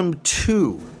 count them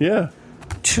 2. Yeah.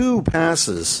 2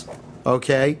 passes,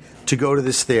 okay, to go to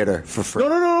this theater for free. No,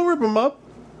 don't rip them up.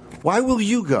 Why will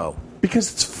you go?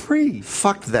 Because it's free.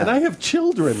 Fuck them. And I have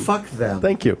children. Fuck them.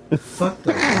 Thank you. Fuck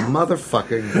them,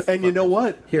 motherfucking. And you know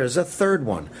what? Here's a third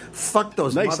one. Fuck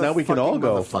those nice. Now we can all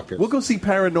go. Motherfuckers. We'll go see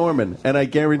Paranorman, and I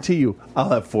guarantee you, I'll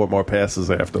have 4 more passes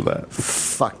after that.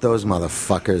 Fuck those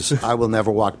motherfuckers. I will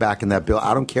never walk back in that building.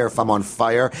 I don't care if I'm on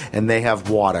fire and they have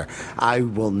water. I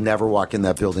will never walk in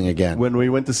that building again. When we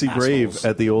went to see Assholes. Brave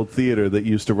at the old theater that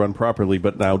used to run properly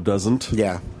but now doesn't,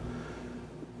 yeah,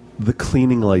 the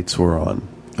cleaning lights were on.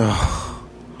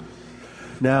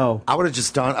 Now, I would have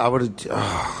just done.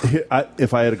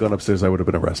 if I had gone upstairs, I would have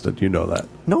been arrested. You know that.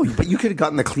 No, but you could have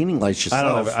gotten the cleaning lights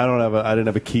yourself. I didn't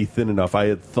have a key thin enough. I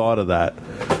had thought of that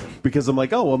because I'm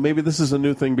like, oh well, maybe this is a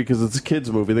new thing because it's a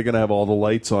kids movie. They're going to have all the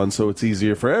lights on, so it's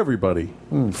easier for everybody.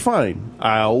 Fine,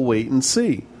 I'll wait and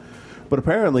see. But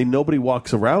apparently, nobody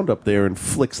walks around up there and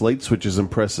flicks light switches and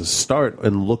presses start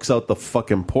and looks out the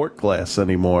fucking port glass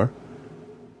anymore.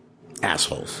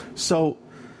 Assholes. So.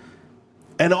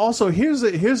 And also, here's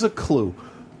a clue.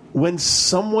 When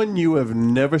someone you have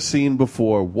never seen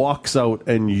before walks out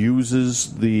and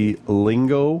uses the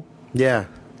lingo,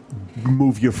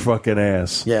 move your fucking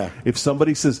ass. Yeah. If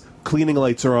somebody says, cleaning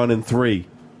lights are on in 3,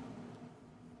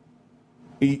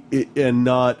 and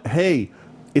not, hey,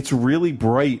 it's really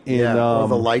bright in... all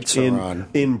the lights are on.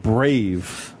 In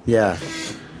Brave. Yeah.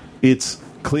 It's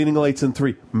cleaning lights in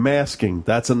 3. Masking,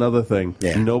 that's another thing.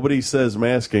 Yeah. Nobody says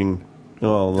masking...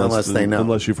 Well, unless they know.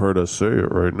 Unless you've heard us say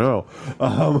it right now.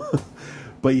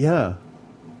 But yeah,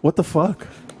 what the fuck?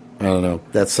 I don't know.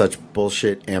 That's such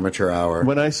bullshit amateur hour.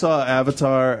 When I saw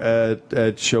Avatar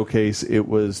at Showcase,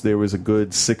 there was a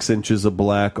good 6 inches of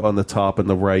black on the top and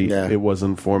the right. Yeah. It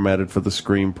wasn't formatted for the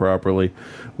screen properly.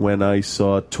 When I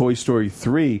saw Toy Story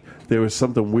 3, there was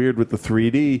something weird with the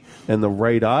 3D, and the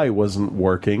right eye wasn't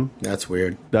working. That's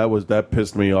weird. That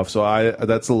pissed me off. So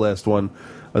that's the last one.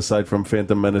 Aside from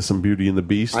Phantom Menace and Beauty and the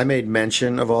Beast. I made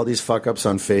mention of all these fuck-ups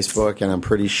on Facebook, and I'm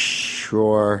pretty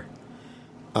sure...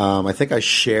 I think I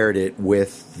shared it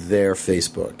with their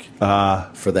Facebook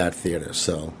for that theater,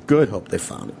 so... Good. I hope they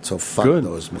found it. So fuck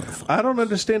those motherfuckers. I don't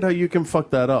understand how you can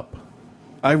fuck that up.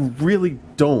 I really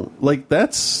don't. Like,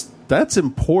 that's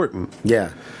important.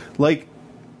 Yeah. Like,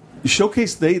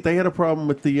 Showcase, they had a problem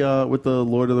with the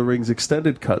Lord of the Rings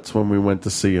extended cuts when we went to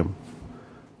see them.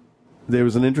 There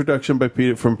was an introduction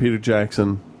from Peter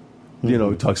Jackson. You know,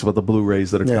 he talks about the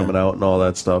Blu-rays that are coming out and all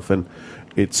that stuff. And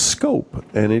it's scope.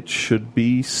 And it should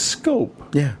be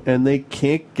scope. Yeah. And they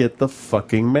can't get the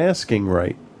fucking masking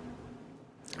right.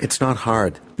 It's not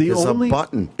hard. It's a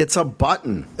button. It's a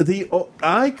button.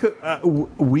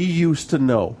 We used to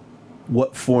know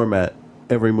what format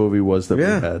every movie was that we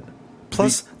had.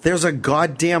 Plus, there's a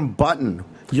goddamn button.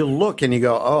 You look and you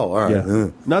go, oh, all right.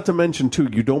 Yeah. Not to mention, too,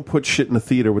 you don't put shit in the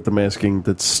theater with the masking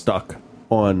that's stuck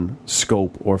on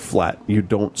scope or flat. You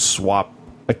don't swap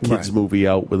a kid's movie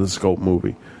out with a scope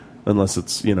movie unless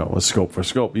it's, a scope for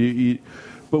scope.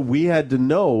 But we had to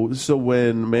know, so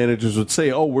when managers would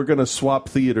say, oh, we're going to swap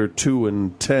theater 2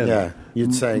 and 10. Yeah,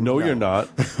 you'd say, no, you're not.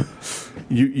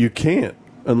 You can't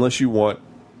unless you want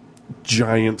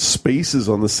giant spaces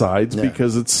on the sides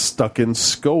because it's stuck in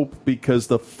scope because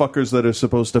the fuckers that are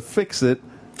supposed to fix it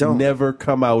never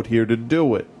come out here to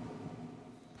do it.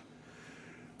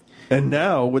 And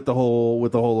now with the whole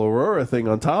Aurora thing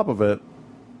on top of it,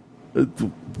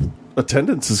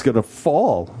 attendance is going to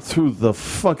fall through the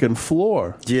fucking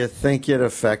floor. Do you think it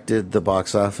affected the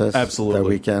box office absolutely that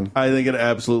weekend? I think it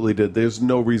absolutely did. There's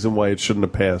no reason why it shouldn't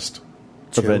have passed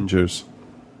Avengers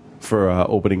for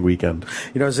opening weekend.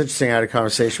 It's interesting. I had a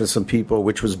conversation with some people,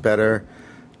 which was better,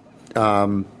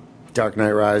 Dark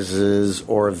Knight Rises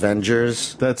or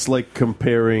Avengers. That's like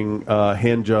comparing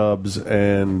hand jobs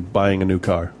and buying a new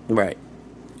car. Right.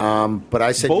 But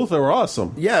I said both are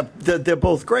awesome. Yeah, they're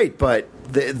both great, but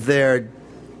they're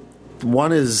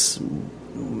one is.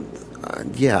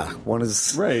 One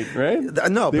is right.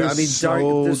 No, but I mean,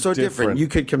 they're so different. You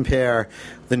could compare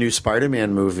the new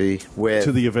Spider-Man movie with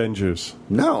to the Avengers.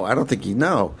 No, I don't think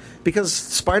because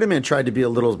Spider-Man tried to be a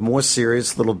little more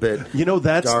serious, a little bit.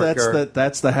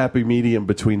 That's the happy medium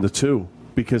between the two,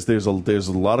 because there's a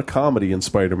lot of comedy in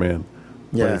Spider-Man,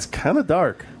 but it's kind of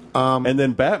dark. And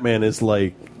then Batman is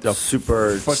like a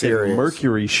super fucking serious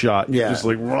Mercury shot. You're just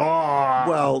like raw.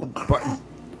 Well, but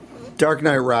Dark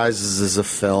Knight Rises is a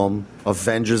film.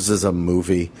 Avengers is a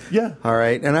movie. Yeah. All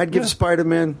right. And I'd give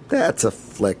Spider-Man, that's a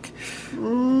flick.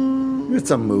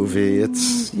 It's a movie.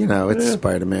 It's, it's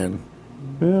Spider-Man.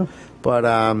 Yeah. But,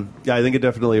 yeah, I think it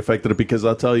definitely affected it, because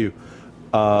I'll tell you,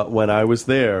 when I was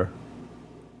there,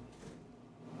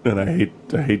 and I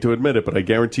hate to admit it, but I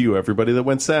guarantee you, everybody that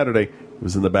went Saturday, it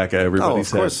was in the back of everybody's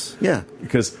head. Oh, of course. Yeah.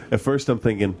 Because at first I'm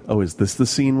thinking, is this the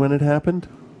scene when it happened?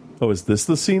 Oh, is this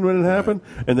the scene when it happened?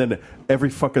 And then every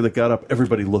fucker that got up,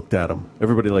 everybody looked at him.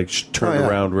 Everybody turned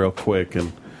around real quick,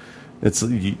 and it's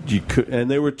you could. And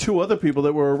there were two other people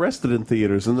that were arrested in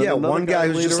theaters. And then one guy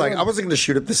was just like, I wasn't going to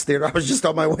shoot at this theater. I was just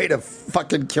on my way to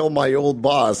fucking kill my old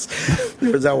boss.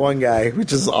 There was that one guy,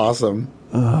 which is awesome.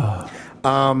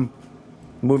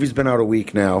 Movie's been out a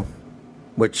week now,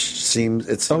 which seems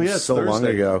so Thursday. long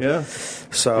ago. Yeah,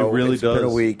 so it really it's does. been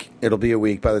a week. It'll be a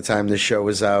week by the time this show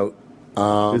is out.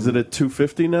 Is it at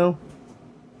 250 now?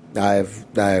 I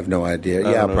have no idea.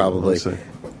 Yeah, probably.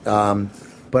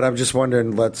 But I'm just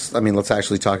wondering. Let's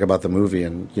actually talk about the movie,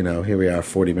 and here we are,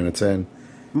 40 minutes in.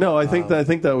 No, I think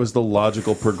that was the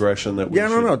logical progression that we. Yeah,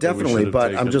 no, definitely. But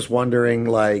taken. I'm just wondering,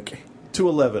 like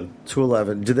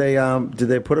 211. Did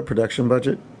they put a production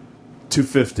budget?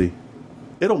 250.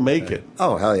 It'll make it.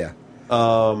 Oh hell yeah.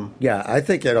 Yeah, I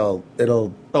think it'll.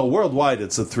 Oh, worldwide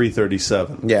it's a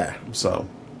 337. Yeah. So.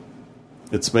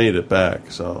 It's made it back,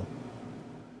 so,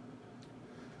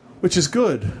 which is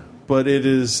good, but it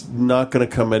is not going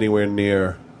to come anywhere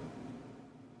near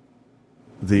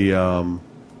the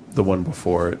one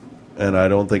before it, and I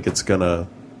don't think it's gonna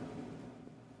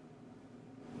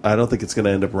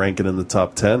end up ranking in the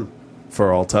top 10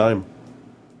 for all time.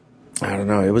 I don't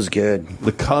know. It was good.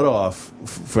 The cutoff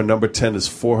for number 10 is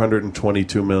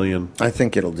 422 million. I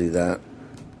think it'll do that.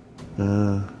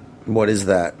 What is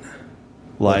that?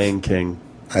 Lion King.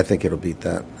 I think it'll beat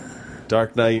that.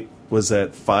 Dark Knight was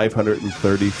at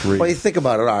 533. Well, you think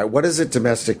about it. All right, what is it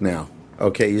domestic now?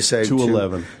 Okay, you say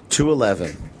 211.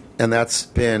 211, and that's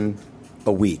been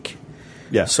a week.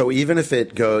 Yeah. So even if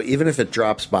it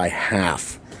drops by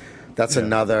half, that's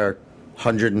another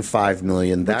 105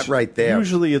 million. That right there.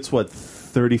 Usually it's what,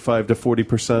 35 to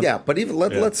 40%. Yeah, but even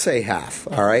let's say half.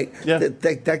 All right. Yeah.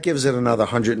 That gives it another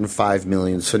 105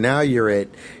 million. So now you're at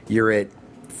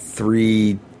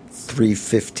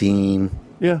 315.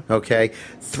 Yeah. Okay.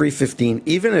 315.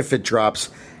 Even if it drops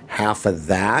half of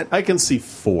that, I can see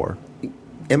 4.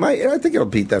 I think it'll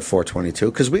beat that 422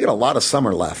 because we got a lot of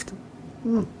summer left.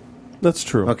 That's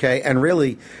true. Okay, and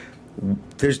really,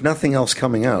 there's nothing else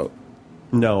coming out.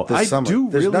 No, this summer. Do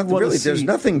there's really want to see. There's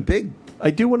nothing big.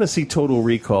 I do want to see Total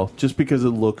Recall just because it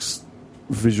looks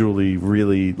visually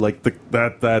really like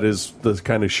that is the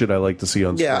kind of shit I like to see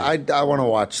on screen. Yeah, I want to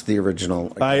watch the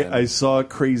original again. I saw a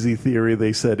crazy theory.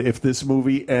 They said if this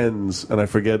movie ends, and I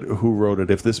forget who wrote it,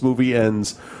 if this movie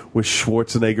ends with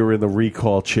Schwarzenegger in the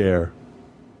recall chair,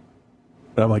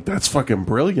 and I'm like, that's fucking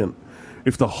brilliant.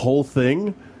 If the whole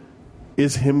thing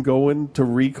is him going to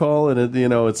recall, and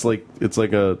it's like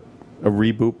a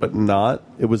reboot, but not.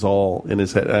 It was all in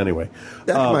his head. Anyway,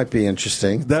 that might be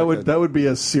interesting. That would be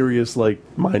a serious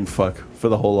mind fuck for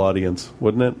the whole audience,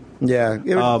 wouldn't it? Yeah.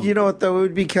 You know what though? It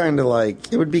would be kind of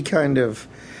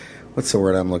what's the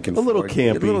word I'm looking for? A little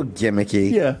campy, a little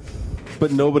gimmicky. Yeah,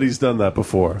 but nobody's done that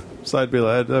before, so I'd be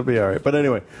like, that'd be all right. But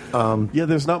anyway, yeah,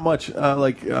 there's not much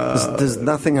there's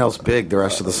nothing else big the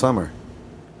rest of the summer.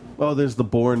 Oh, there's the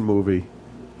Bourne movie.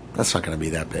 That's not going to be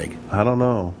that big. I don't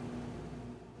know.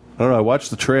 I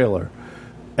watched the trailer,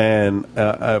 and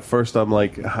at first I'm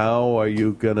like, "How are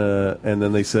you gonna?" And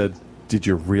then they said, "Did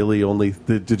you really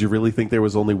think there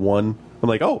was only one?" I'm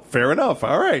like, "Oh, fair enough.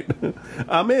 All right,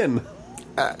 I'm in."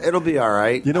 It'll be all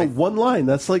right. One line.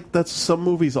 That's some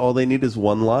movies. All they need is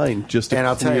one line just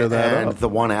to clear that up. The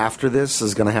one after this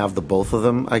is going to have the both of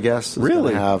them. I guess. It's really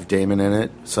going to have Damon in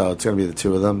it, so it's going to be the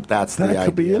two of them. That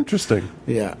could be interesting.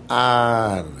 Yeah,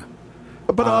 I don't know.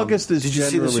 But August is. Did you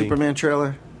see the Superman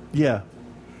trailer? Yeah.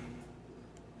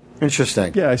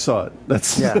 Interesting. Yeah, I saw it.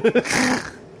 That's Yeah.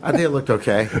 I think it looked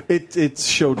okay. It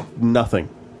showed nothing,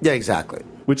 Yeah, exactly.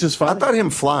 which is fine. I thought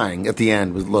him flying at the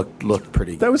end looked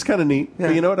pretty good. that was kind of neat. Yeah.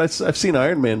 But you know what? I've seen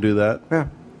Iron Man do that. Yeah.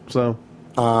 So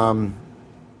Did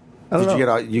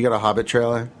you get a Hobbit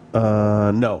trailer?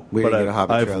 no, We but didn't get a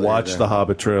Hobbit I've trailer watched either. the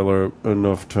Hobbit trailer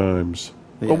enough times.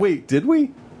 Yeah. Oh wait, did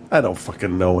we? I don't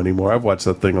fucking know anymore. I've watched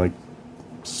that thing like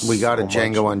We got so a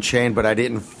Django much. Unchained, but I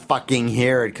didn't fucking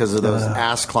hear it because of those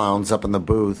ass clowns up in the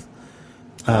booth.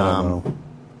 I don't know.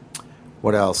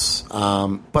 What else?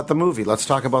 But the movie. Let's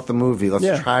talk about the movie. Let's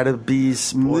Yeah. try to be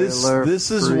spoiler.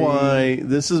 This is why.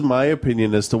 This is my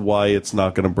opinion as to why it's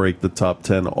not going to break the top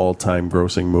 10 all-time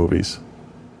grossing movies.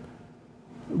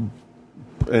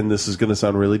 And this is going to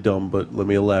sound really dumb, but let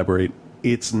me elaborate.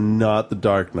 It's not The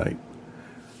Dark Knight.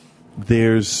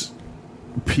 There's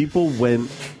people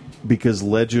went because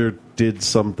Ledger did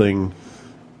something.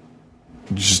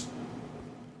 Just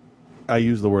I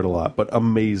use the word a lot, but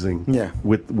amazing. Yeah.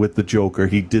 With the Joker,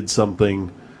 he did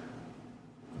something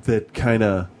that kind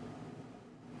of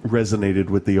resonated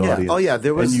with the audience. Oh, yeah,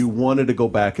 there was- and you wanted to go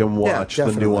back and watch the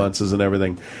definitely. nuances and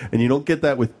everything. And you don't get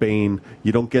that with Bane.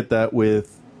 You don't get that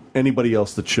with anybody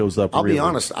else that shows up. I'll really. be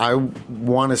honest. I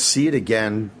want to see it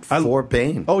again for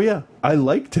Bane. Oh yeah, I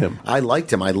liked him. I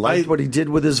liked him. I liked what he did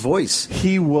with his voice.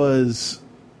 He was.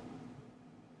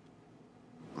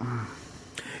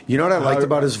 You know what I liked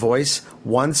about his voice?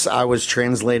 Once I was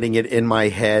translating it in my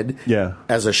head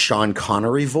as a Sean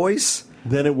Connery voice.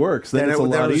 Then it works. Then it's a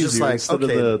lot was easier just like, instead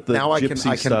okay, of the now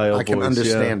gypsy style I can voice.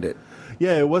 understand it.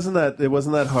 Yeah, it wasn't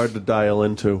that hard to dial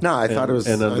into. No, I thought it was.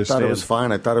 and I understand. thought it was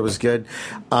fine. I thought it was good.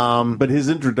 But his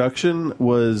introduction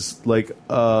was like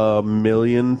a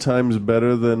million times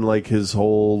better than like his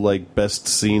whole like best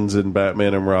scenes in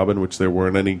Batman and Robin, which there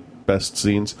weren't any best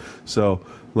scenes. So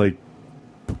like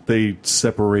they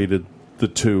separated the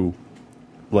two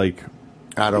like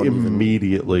I don't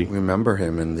immediately remember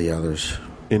him in the others.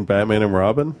 In Batman and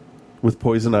Robin with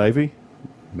Poison Ivy.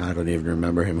 I don't even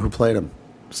remember him. Who played him?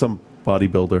 Some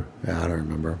bodybuilder. Yeah, I don't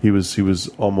remember. He was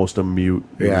almost a mute.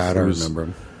 I don't remember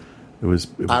him. It was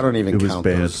I don't even it was count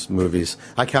bad. those movies.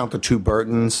 I count the two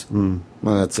Burtons. Well,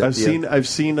 that's it. I've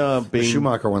seen the Bane.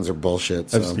 Schumacher ones are bullshit.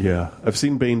 So. I've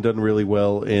seen Bane done really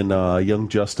well in Young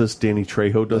Justice. Danny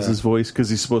Trejo does his voice because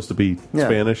he's supposed to be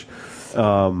Spanish.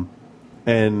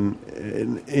 And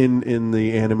in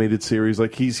the animated series,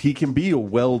 like he can be a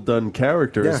well done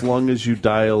character as long as you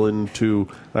dial into.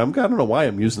 I don't know why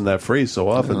I'm using that phrase so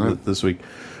often this week,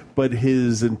 but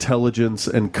his intelligence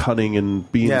and cunning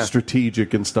and being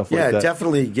strategic and stuff like that. Yeah, it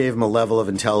definitely gave him a level of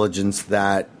intelligence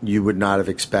that you would not have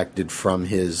expected from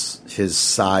his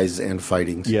size and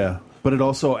fighting. Yeah, but it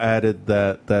also added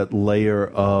that layer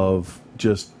of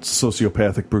just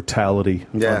sociopathic brutality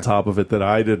on top of it that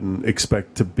I didn't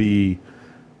expect to be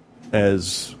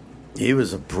as he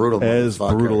was a brutal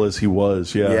as he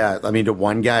was. Yeah, I mean, to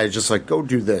one guy, it's just like, go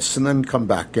do this and then come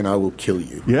back and I will kill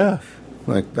you. Yeah,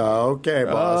 like okay,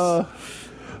 boss.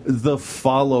 The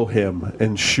follow him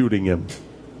and shooting him,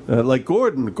 like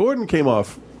Gordon came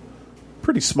off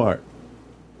pretty smart.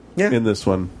 In this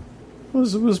one, it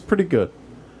was pretty good.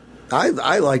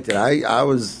 I liked it. I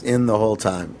was in the whole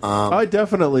time. I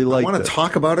definitely liked it. I want to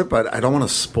talk about it, but I don't want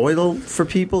to spoil for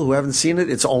people who haven't seen it.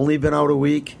 It's only been out a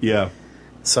week. Yeah.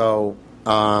 So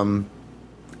I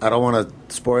don't want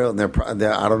to spoil it. And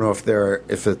I don't know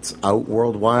if it's out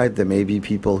worldwide. There may be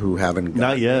people who haven't got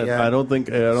Not yet. it yet. I don't think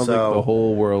the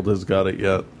whole world has got it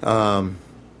yet.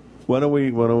 Why don't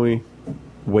we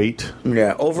wait?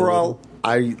 Yeah. Overall,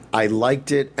 I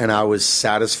liked it, and I was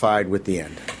satisfied with the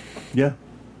end. Yeah.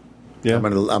 Yeah. I'm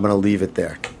gonna leave it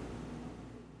there.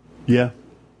 Yeah.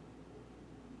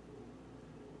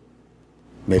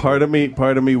 Maybe. Part of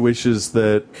me wishes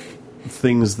that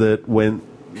things that went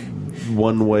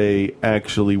one way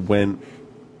actually went.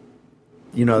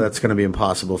 You know that's going to be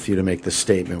impossible for you to make the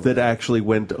statement. That actually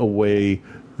went a way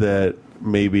that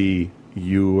maybe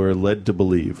you were led to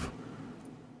believe.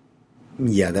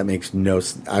 Yeah, that makes no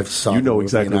sense. I've saw You know the movie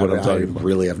exactly and what I'm talking about. I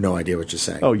really have no idea what you're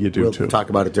saying. Oh, you do we'll too. Talk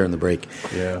about it during the break.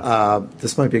 Yeah.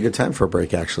 This might be a good time for a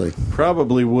break, actually.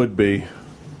 Probably would be.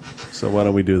 So why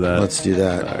don't we do that? Let's do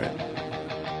that. All right.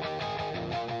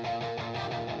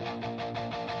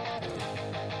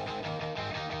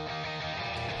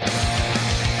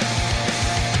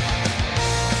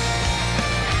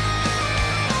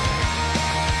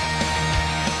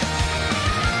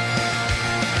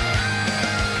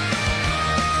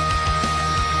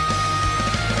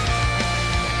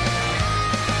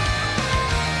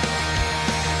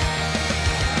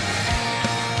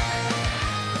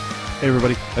 Hey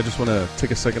everybody, I just want to take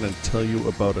a second and tell you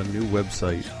about a new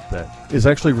website that is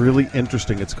actually really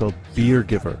interesting. It's called Beer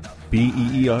Giver,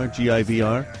 BeerGivr.com.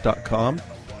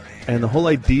 And the whole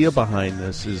idea behind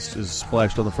this is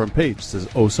splashed on the front page. It says,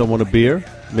 owe someone a beer,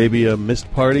 maybe a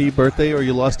missed party, birthday, or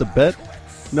you lost a bet?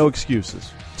 No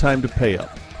excuses. Time to pay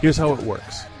up. Here's how it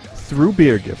works. Through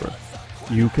Beer Giver,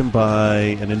 you can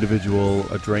buy an individual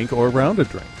a drink or a round of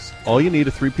drinks. All you need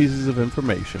are 3 pieces of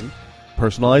information: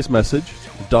 personalized message,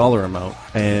 dollar amount,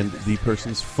 and the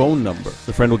person's phone number.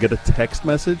 The friend will get a text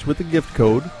message with a gift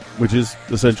code, which is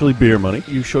essentially beer money.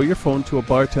 You show your phone to a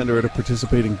bartender at a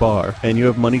participating bar, and you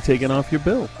have money taken off your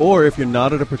bill. Or if you're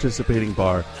not at a participating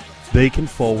bar, they can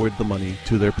forward the money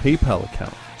to their PayPal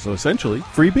account. So essentially,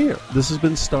 free beer. This has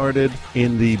been started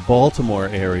in the Baltimore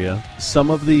area. Some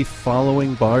of the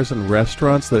following bars and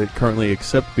restaurants that currently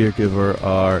accept Beer Giver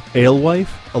are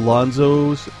Alewife,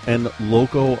 Alonzo's, and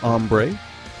Loco Hombre,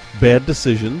 Bad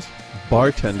Decisions,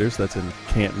 Bartenders, that's in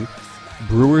Canton,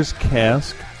 Brewer's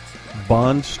Cask,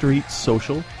 Bond Street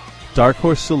Social, Dark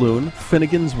Horse Saloon,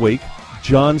 Finnegan's Wake,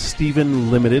 John Stephen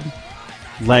Limited,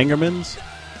 Langerman's,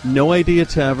 No Idea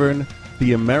Tavern,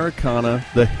 The Americana,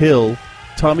 The Hill,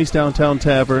 Tommy's Downtown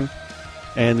Tavern,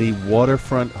 and the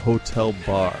Waterfront Hotel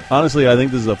Bar. Honestly, I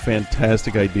think this is a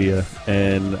fantastic idea,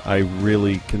 and I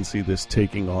really can see this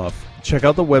taking off. Check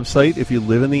out the website if you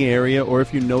live in the area or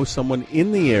if you know someone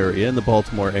in the area, in the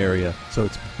Baltimore area. So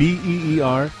it's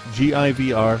BeerGivr.com,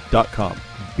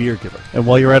 Beer Giver. And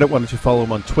while you're at it, why don't you follow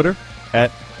them on Twitter,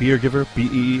 at Beer Giver,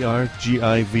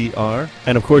 BeerGivr.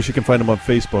 And of course, you can find them on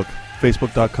Facebook,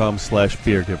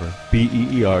 Facebook.com/Beer Giver,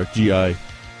 BeerGivr.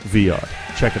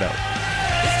 Check it out.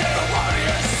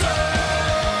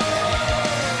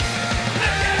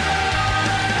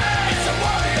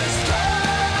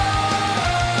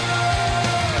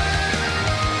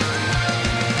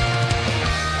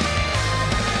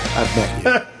 I've met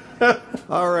you.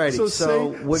 Alrighty, so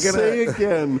we're gonna say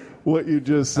again what you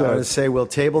just said. I'm gonna say we'll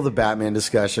table the Batman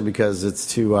discussion because it's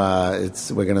too.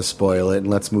 We're gonna spoil it, and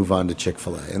let's move on to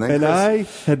Chick-fil-A. And I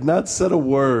had not said a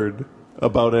word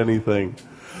about anything.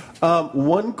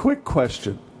 One quick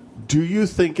question: do you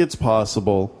think it's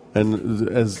possible, and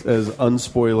as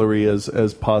unspoilery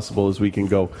as possible as we can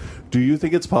go, do you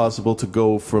think it's possible to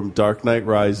go from Dark Knight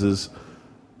Rises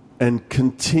and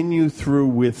continue through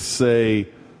with, say,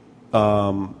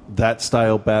 that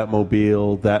style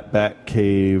Batmobile, that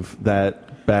Batcave,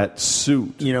 that Bat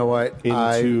suit? You know what?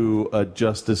 Into a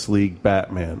Justice League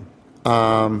Batman?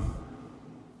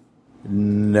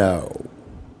 No.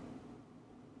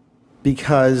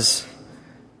 Because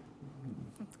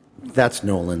that's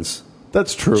Nolan's.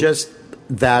 That's true. Just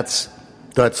that's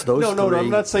those three. No, I'm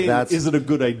not saying is it a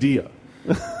good idea.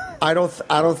 I don't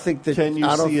think that can you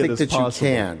I don't see think it that as you possible?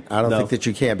 can. I don't think that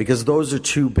you can because those are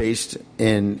two based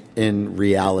in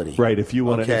reality. Right. If you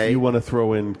want to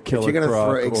throw in Killer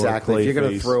Croc, exactly. If you're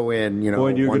going to throw in, or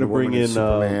you're going to bring in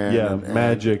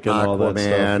Magic and all that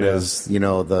stuff, as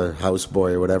the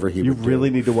houseboy or whatever he. You would really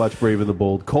do. need to watch Brave and the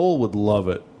Bold. Cole would love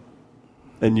it.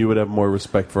 And you would have more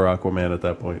respect for Aquaman at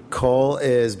that point. Cole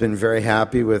has been very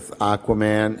happy with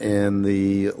Aquaman in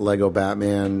the Lego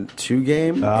Batman 2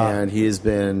 game, and he has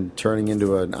been turning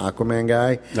into an Aquaman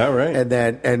guy. All right.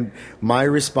 And my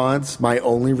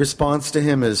only response to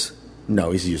him is,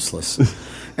 no, he's useless.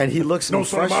 And he looks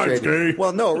frustrated.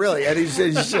 Well, no, really. And he's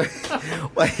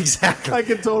well, exactly. I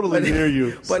can totally hear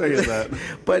you saying that.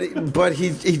 But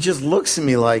he just looks at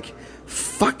me like,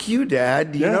 fuck you,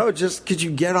 Dad. You know, just could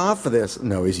you get off of this?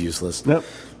 No, he's useless. Yep.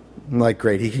 I'm like,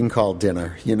 great, he can call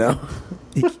dinner, he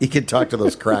can talk to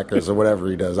those crackers or whatever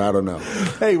he does. I don't know.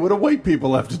 Hey, what do white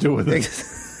people have to do with it?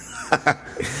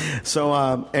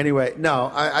 So anyway,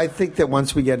 no, I think that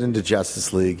once we get into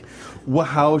Justice League, well,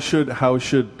 how should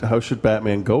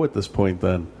Batman go at this point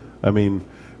then? I mean,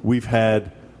 we've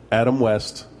had Adam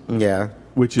West. Yeah.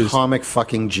 Which is comic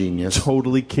fucking genius.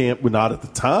 Totally camp, well, not at the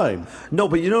time. No,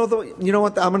 but you know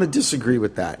what? I'm going to disagree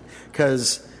with that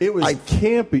because it was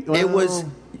campy. Well, it was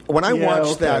when I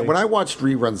watched that. When I watched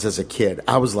reruns as a kid,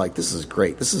 I was like, "This is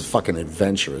great. This is fucking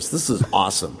adventurous. This is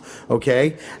awesome."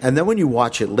 Okay, and then when you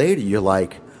watch it later, you're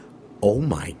like, "Oh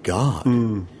my god,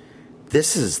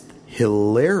 this is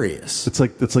hilarious." It's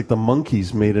like the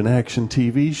Monkees made an action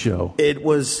TV show.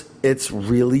 It's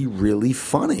really, really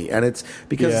funny, and it's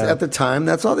because at the time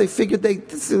that's all they figured.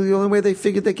 That's the only way they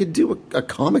figured they could do a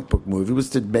comic book movie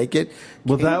was to make it.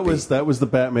 Well, campy. that was the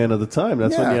Batman of the time.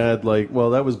 That's when you had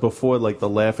that was before the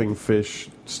Laughing Fish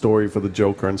story for the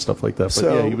Joker and stuff like that. But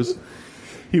So-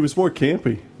 he was more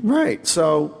campy, right?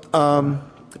 So,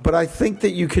 but I think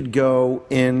that you could go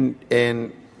in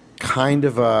kind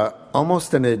of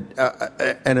almost an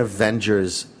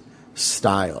Avengers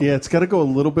style. Yeah, it's got to go a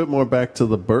little bit more back to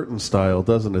the Burton style,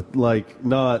 doesn't it? Like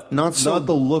not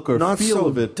the look or not feel so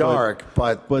of it, dark,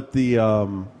 but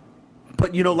the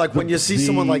but you know, like when you see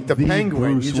someone like the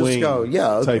Penguin, Bruce you just Wayne go,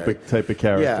 yeah, okay. type of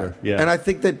character. Yeah. And I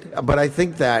think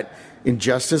that in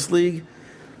Justice League,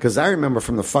 because I remember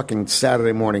from the fucking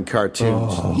Saturday morning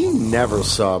cartoons, you never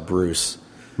saw Bruce.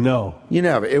 No, you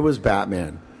never. It was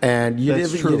Batman. And you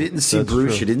didn't see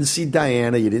Bruce, you didn't see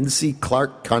Diana, you didn't see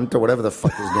Clark Kent or whatever the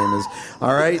fuck his name is.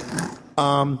 All right?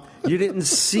 You didn't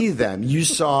see them. You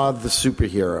saw the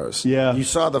superheroes. Yeah. You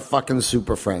saw the fucking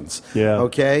Super Friends. Yeah.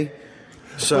 Okay?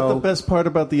 So but the best part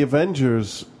about the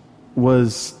Avengers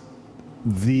was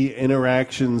the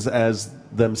interactions as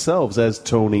themselves, as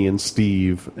Tony and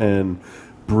Steve and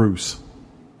Bruce.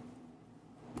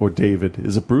 Or David.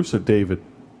 Is it Bruce or David?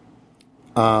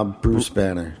 Bruce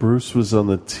Banner. Bruce was on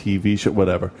the TV show,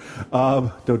 whatever.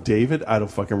 No, David? I don't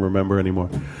fucking remember anymore.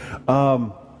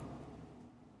 But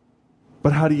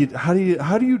how do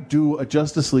you do a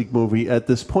Justice League movie at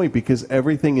this point? Because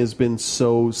everything has been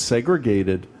so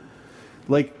segregated.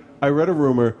 Like, I read a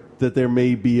rumor that there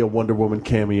may be a Wonder Woman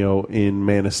cameo in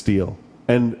Man of Steel.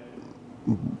 And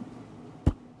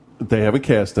they haven't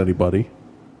cast anybody.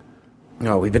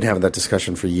 No, we've been having that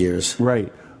discussion for years.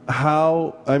 Right.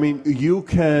 The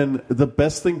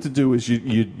best thing to do is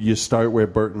you start where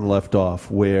Burton left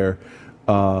off, where,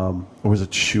 or was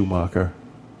it Schumacher?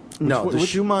 No, the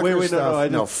Schumacher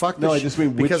stuff. Fuck the I just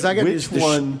mean, which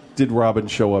one did Robin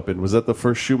show up in? Was that the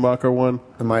first Schumacher one?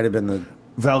 It might have been the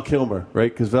Val Kilmer,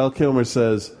 right? Because Val Kilmer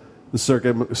says the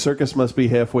circus must be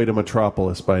halfway to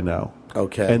Metropolis by now.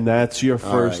 Okay. And that's your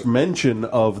first mention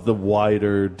of the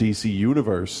wider DC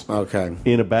universe. Okay.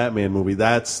 In a Batman movie.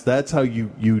 That's how you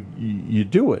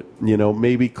do it. You know,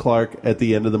 maybe Clark at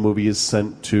the end of the movie is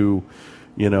sent to,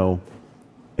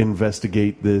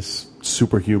 investigate this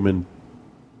superhuman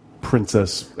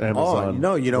Princess Amazon. Oh,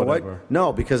 no, you know whatever. what?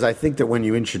 No, because I think that when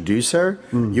you introduce her,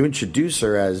 you introduce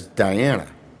her as Diana.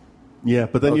 Yeah,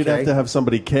 but then you'd have to have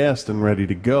somebody cast and ready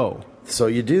to go. So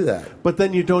you do that. But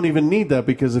then you don't even need that,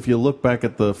 because if you look back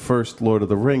at the first Lord of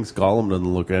the Rings, Gollum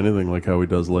doesn't look anything like how he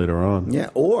does later on. Yeah,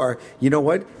 or, you know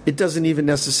what? It doesn't even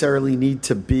necessarily need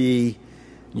to be,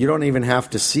 you don't even have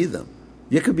to see them.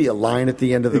 It could be a line at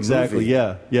the end of the movie. Exactly,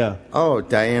 yeah. Oh,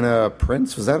 Diana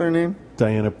Prince, was that her name?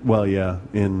 Diana, well, yeah,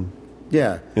 in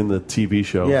the TV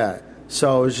show. Yeah.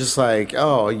 So it's just like,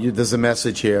 there's a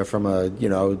message here from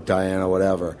Diana,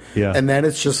 whatever. Yeah. And then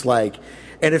it's just like,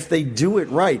 and if they do it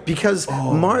right, because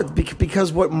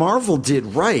because what Marvel did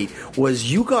right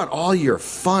was you got all your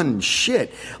fun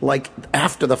shit like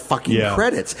after the fucking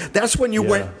credits. That's when you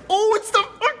went, it's the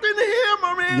fucking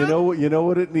hammer, man. You know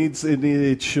what it needs?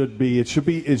 It should be.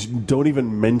 Don't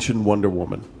even mention Wonder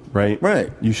Woman.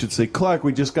 Right. You should say, Clark,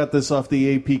 we just got this off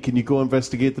the AP. Can you go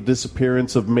investigate the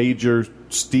disappearance of Major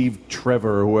Steve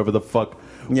Trevor, or whoever the fuck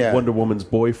Wonder Woman's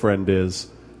boyfriend is?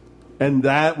 And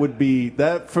that would be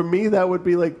that for me. That would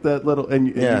be like that little, and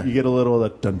you get a little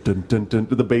of that dun dun dun dun,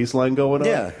 the bass line going on,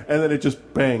 and then it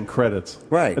just bang credits,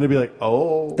 right? And it'd be like,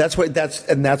 that's what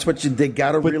they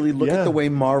got to really look at the way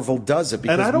Marvel does it,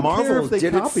 because and I don't Marvel care if they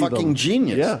did it fucking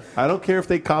genius. Yeah, I don't care if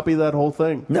they copy that whole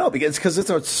thing. No, because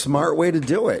it's a smart way to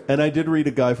do it. And I did read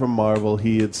a guy from Marvel.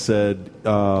 He had said.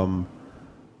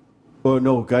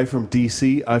 A guy from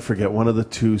DC, I forget, one of the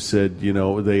two said,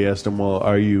 they asked him, well,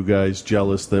 are you guys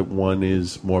jealous that one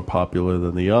is more popular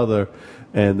than the other?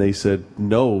 And they said,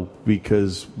 no,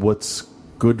 because what's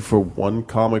good for one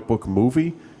comic book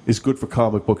movie is good for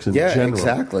comic books in general. Yeah,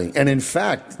 exactly. And in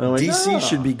fact, DC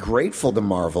should be grateful to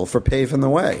Marvel for paving the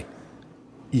way.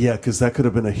 Yeah, because that could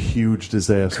have been a huge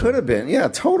disaster. Could have been, yeah,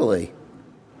 totally.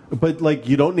 But,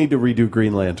 you don't need to redo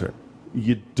Green Lantern.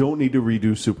 You don't need to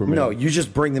redo Superman. No, you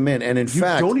just bring them in, and in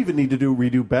fact, you don't even need to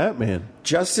redo Batman.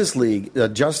 Justice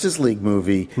League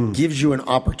movie gives you an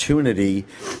opportunity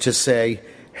to say,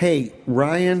 "Hey,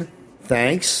 Ryan,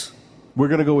 thanks. We're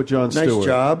going to go with Jon Stewart. Nice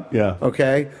job. Yeah,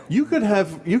 okay. You could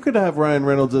have Ryan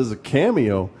Reynolds as a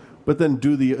cameo, but then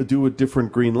do a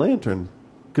different Green Lantern,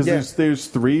 because there's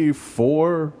 3,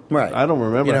 4. Right. I don't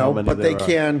remember how many. But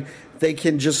they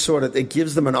can just sort of, it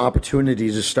gives them an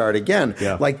opportunity to start again.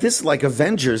 Yeah. Like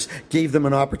Avengers gave them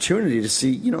an opportunity to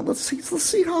see, let's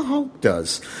see how Hulk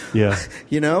does. Yeah.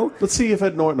 Let's see if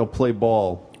Ed Norton will play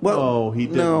ball. Well, he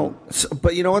didn't. No,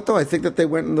 but you know what though? I think that they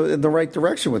went in the right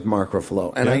direction with Mark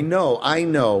Ruffalo, and I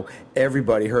know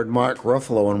everybody heard Mark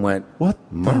Ruffalo and went, "What,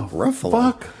 Mark Ruffalo?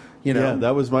 Fuck." Yeah,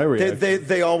 that was my reaction.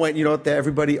 They all went,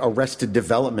 everybody Arrested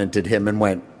Developmented him and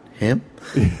went, him?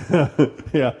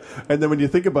 Yeah. And then when you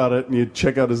think about it and you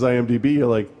check out his IMDb, you're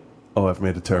like, oh, I've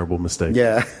made a terrible mistake.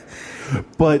 Yeah.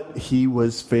 But he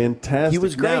was fantastic. He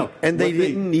was great. Now, and they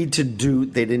didn't need to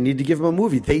give him a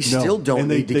movie. They still don't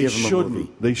need to give him a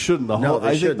movie. They shouldn't.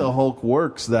 I think the Hulk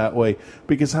works that way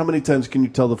because how many times can you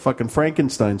tell the fucking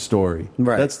Frankenstein story?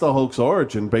 Right. That's the Hulk's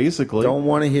origin, basically. Don't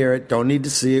want to hear it. Don't need to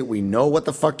see it. We know what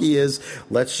the fuck he is.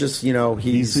 Let's just,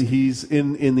 he's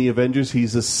in the Avengers.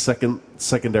 He's a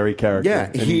secondary character. Yeah,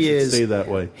 and he should is. Stay that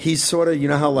way. He's sort of,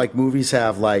 how like movies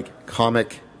have like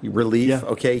comic relief. Yeah.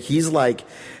 Okay, he's like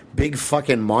big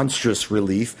fucking monstrous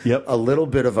relief. Yep. A little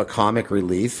bit of a comic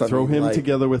relief. Throw him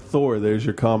together with Thor. There's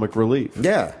your comic relief.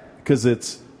 Yeah, because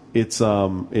it's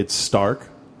Stark,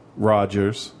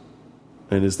 Rogers,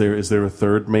 and is there a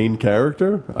third main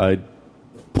character?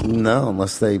 No,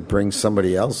 unless they bring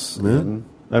somebody else in.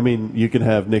 I mean, you can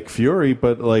have Nick Fury,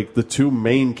 but like the two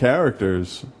main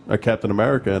characters are Captain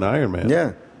America and Iron Man.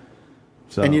 Yeah.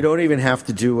 So. And you don't even have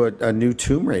to do a new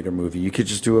Tomb Raider movie. You could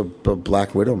just do a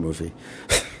Black Widow movie.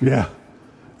 Yeah.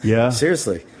 Yeah.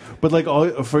 Seriously. But like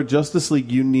for Justice League,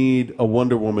 you need a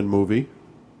Wonder Woman movie.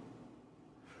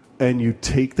 And you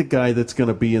take the guy that's going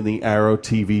to be in the Arrow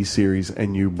TV series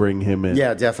and you bring him in.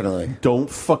 Yeah, definitely. Don't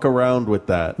fuck around with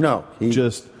that. No. He's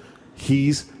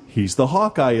the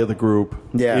Hawkeye of the group.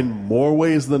 Yeah. In more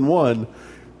ways than one.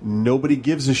 Nobody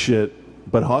gives a shit.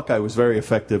 But Hawkeye was very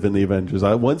effective in the Avengers.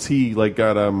 Once he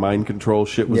got a mind control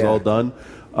shit was all done,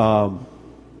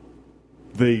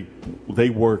 they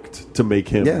worked to make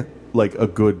him like a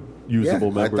good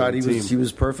usable member. I thought of the team. he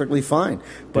was perfectly fine.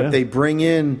 But they bring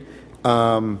in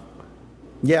bring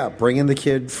in the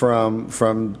kid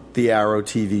from the Arrow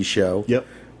TV show. Yep.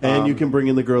 And you can bring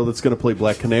in the girl that's going to play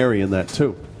Black Canary in that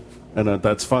too. And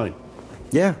that's fine.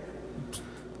 Yeah.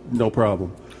 No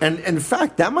problem. And in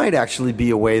fact, that might actually be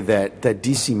a way that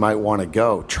DC might want to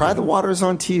go. Try the waters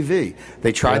on TV.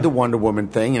 They tried the Wonder Woman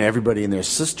thing, and everybody and their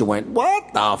sister went,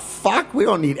 "What the fuck? We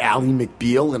don't need Ally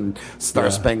McBeal and Star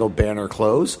Spangled Banner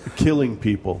clothes." Killing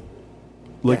people.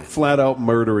 Flat out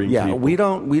murdering people. We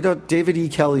don't. David E.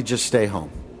 Kelly, just stay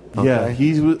home. Okay? Yeah,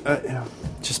 he's...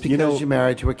 just because you're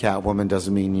married to a Catwoman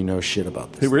doesn't mean you know shit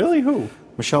about this. Really? Who?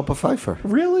 Michelle Pfeiffer.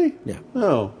 Really? Yeah.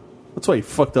 Oh. That's why he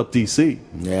fucked up DC.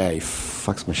 Yeah, he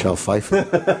fucks Michelle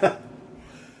Pfeiffer.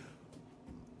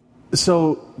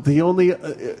 So the only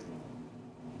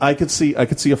I could see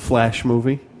a Flash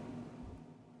movie.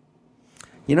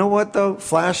 You know what though?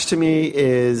 Flash to me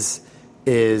is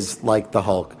like the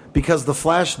Hulk because the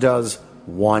Flash does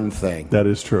one thing. That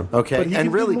is true. Okay, but he and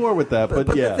can really do more with that. But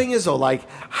the thing is though,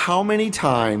 how many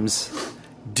times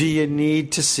do you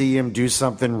need to see him do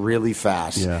something really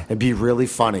fast and be really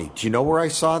funny? Do you know where I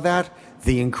saw that?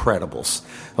 The Incredibles.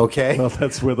 Okay? Well,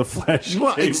 that's where the Flash came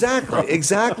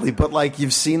Exactly. But,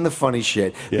 you've seen the funny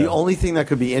shit. Yeah. The only thing that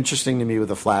could be interesting to me with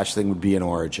the Flash thing would be an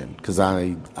origin. Because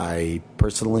I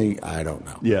personally, I don't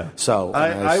know. Yeah. So, I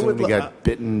assume he got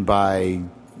bitten by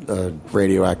a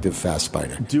radioactive fast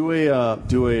spider. Do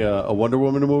a Wonder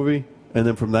Woman movie, and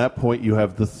then from that point, you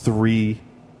have the three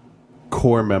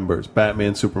core members,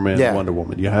 Batman, Superman, and Wonder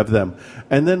Woman. You have them.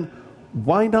 And then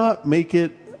why not make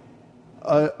it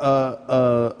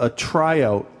a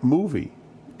tryout movie?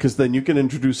 Because then you can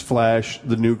introduce Flash,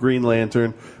 the new Green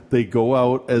Lantern. They go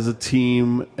out as a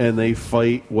team and they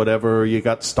fight whatever. You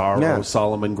got Starro,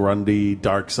 Solomon Grundy,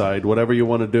 Darkseid, whatever you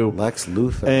want to do. Lex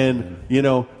Luthor. And,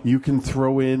 you can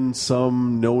throw in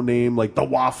some no-name like the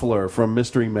Waffler from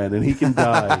Mystery Men, and he can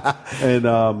die.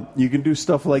 And you can do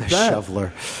stuff like that.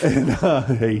 Shoveler. And,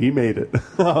 hey, he made it.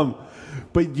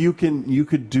 But you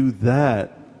could do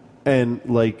that, and,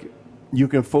 you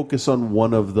can focus on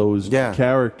one of those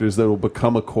characters that will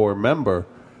become a core member.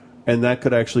 And that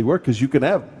could actually work because you can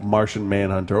have Martian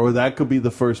Manhunter, or that could be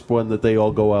the first one that they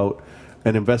all go out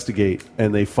and investigate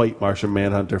and they fight Martian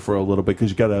Manhunter for a little bit because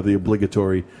you got to have the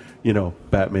obligatory,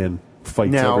 Batman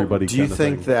fights everybody. Do you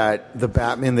think that the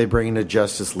Batman they bring into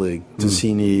Justice League, does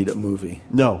he need a movie?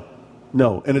 No,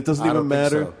 and it doesn't even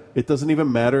matter. So. It doesn't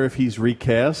even matter if he's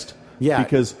recast. Yeah,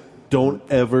 because don't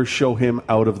ever show him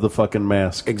out of the fucking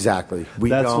mask. Exactly.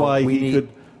 That's why he could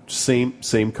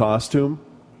same costume.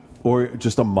 Or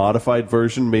just a modified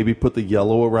version, maybe put the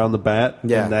yellow around the bat,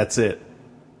 and that's it.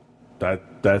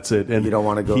 That's it. And you don't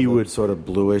want to go sort of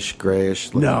bluish, grayish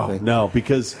thing? No,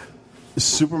 because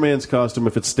Superman's costume,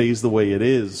 if it stays the way it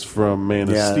is from Man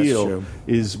of Steel,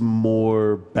 is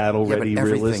more battle-ready,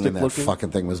 realistic in that looking.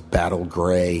 Fucking thing was battle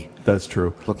gray. That's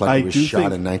true. Looked like it was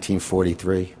shot in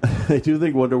 1943. I do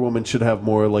think Wonder Woman should have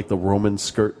more like the Roman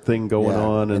skirt thing going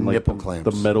on, and like nipple clamps.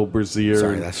 The metal brassiere.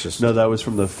 Sorry, that's just that was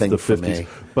from the 50s.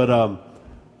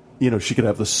 But she could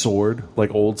have the sword,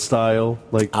 like old style.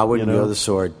 Like I wouldn't go the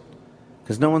sword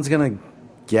because no one's gonna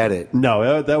get it.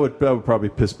 No, that would probably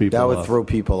piss people That off. would throw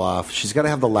people off. She's got to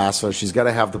have the lasso. She's got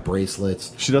to have the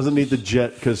bracelets. She doesn't need the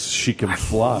jet because she can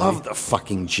fly. Love the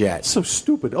fucking jet. So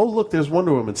stupid. Oh, look, there's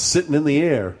Wonder Woman sitting in the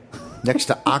air. Next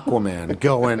to Aquaman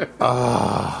going,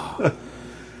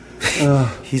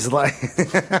 he's like...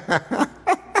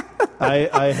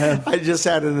 I just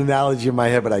had an analogy in my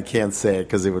head, but I can't say it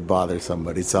because it would bother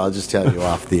somebody, so I'll just tell you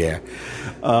off the air.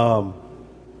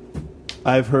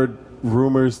 I've heard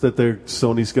rumors that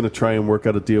Sony's going to try and work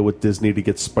out a deal with Disney to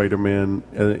get Spider-Man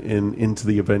into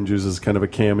the Avengers as kind of a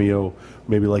cameo,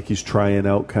 maybe like he's trying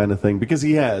out kind of thing, because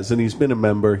he has, and he's been a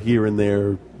member here and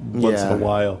there once in a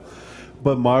while.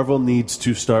 But Marvel needs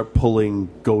to start pulling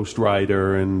Ghost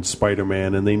Rider and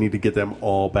Spider-Man, and they need to get them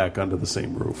all back under the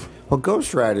same roof. Well,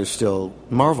 Ghost Rider still...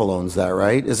 Marvel owns that,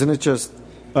 right? Isn't it just...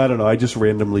 I don't know. I just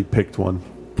randomly picked one.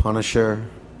 Punisher.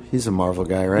 He's a Marvel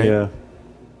guy, right? Yeah.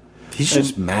 He's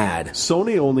just mad.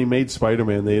 Sony only made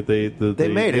Spider-Man. They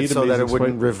made it so that it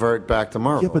wouldn't revert back to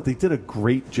Marvel. Yeah, but they did a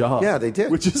great job. Yeah, they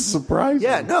did. Which is surprising.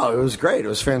 Yeah, no, it was great. It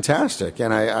was fantastic.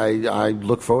 And I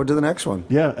look forward to the next one.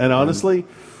 Yeah, and honestly...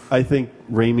 I think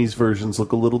Raimi's versions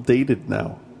look a little dated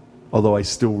now, although I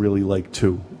still really like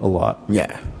 2 a lot.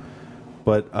 Yeah.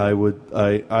 But I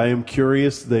am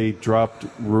curious. They dropped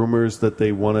rumors that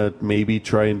they want to maybe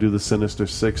try and do the Sinister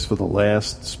Six for the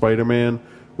last Spider-Man,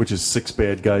 which is 6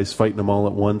 bad guys fighting them all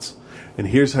at once. And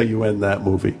here's how you end that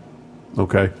movie.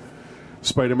 Okay?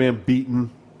 Spider-Man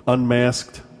beaten,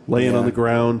 unmasked, laying on the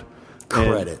ground.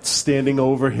 Credits. Standing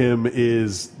over him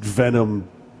is Venom,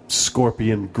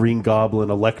 Scorpion, Green Goblin,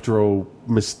 Electro,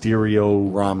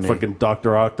 Mysterio, Romney, fucking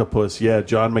Dr. Octopus. Yeah,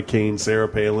 John McCain, Sarah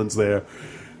Palin's there.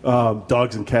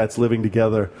 Dogs and cats living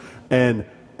together. And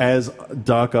as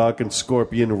Doc Ock and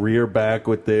Scorpion rear back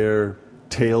with their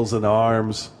tails and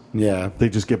arms, they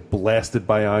just get blasted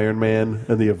by Iron Man,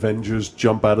 and the Avengers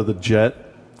jump out of the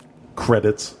jet.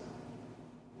 Credits.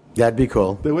 That'd be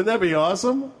cool. Wouldn't that be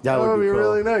awesome? That would be cool.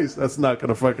 Really nice. That's not going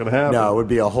to fucking happen. No, it would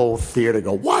be a whole theater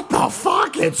go, what the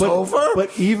fuck? It's over?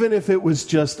 But even if it was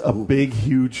just a big,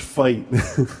 huge fight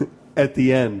at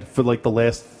the end for like the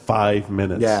last 5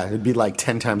 minutes. Yeah, it'd be like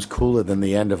 10 times cooler than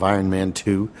the end of Iron Man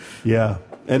 2. Yeah.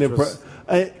 And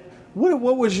what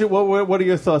are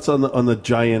your thoughts on the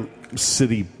giant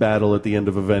city battle at the end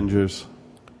of Avengers?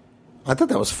 I thought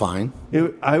that was fine.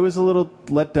 I was a little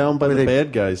let down by the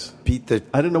bad guys. I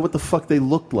didn't know what the fuck they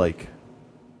looked like.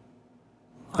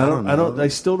 I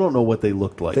still don't know what they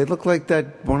looked like. They look like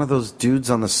that one of those dudes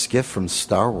on the skiff from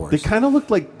Star Wars. They kind of looked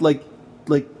like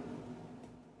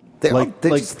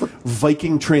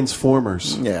Viking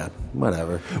Transformers. Yeah,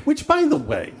 whatever. Which, by the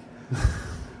way,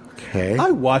 okay,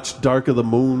 I watched Dark of the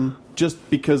Moon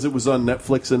just because it was on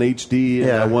Netflix in HD,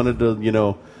 and I wanted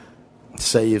to,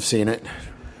 say you've seen it.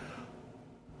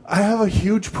 I have a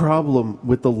huge problem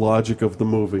with the logic of the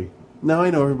movie. Now I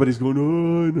know everybody's going,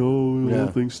 oh, I know, the whole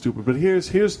thing's stupid. But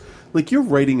here's like you're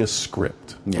writing a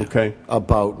script, okay?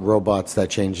 About robots that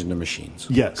change into machines.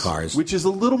 Yes. Cars. Which is a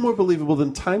little more believable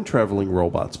than time-traveling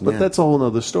robots, but that's a whole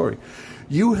other story.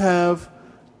 You have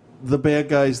the bad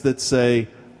guys that say,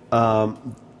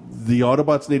 the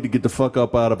Autobots need to get the fuck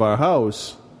up out of our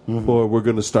house, or we're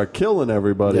going to start killing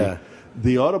everybody. Yeah.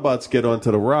 The Autobots get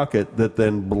onto the rocket that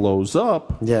then blows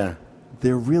up. Yeah.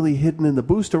 They're really hidden in the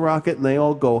booster rocket, and they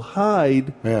all go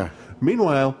hide. Yeah.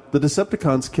 Meanwhile, the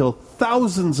Decepticons kill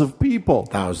thousands of people.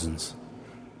 Thousands.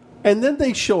 And then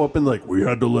they show up and we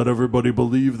had to let everybody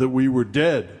believe that we were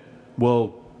dead.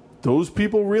 Well, those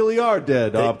people really are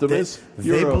dead, Optimus.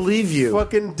 They believe you.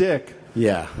 Fucking dick.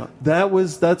 Yeah.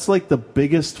 That's like the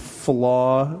biggest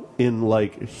flaw in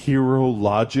hero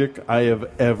logic I have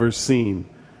ever seen.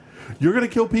 You're going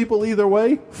to kill people either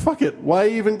way? Fuck it. Why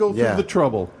even go through the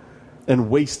trouble and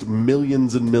waste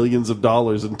millions and millions of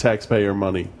dollars in taxpayer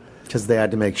money? Because they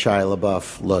had to make Shia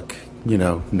LaBeouf look,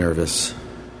 nervous.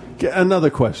 Another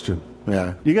question.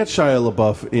 Yeah. You got Shia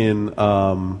LaBeouf in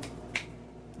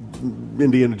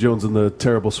Indiana Jones and the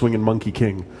Terrible Swinging Monkey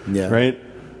King. Yeah. Right?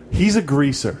 He's a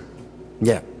greaser.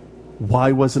 Yeah.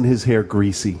 Why wasn't his hair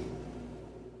greasy?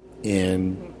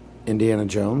 In Indiana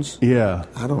Jones? Yeah.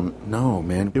 I don't know,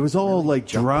 man. It was all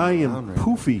dry and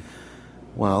poofy.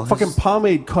 Well, fucking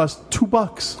pomade cost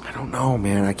 $2. I don't know,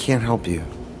 man. I can't help you.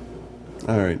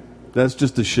 All right. That's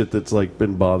just the shit that's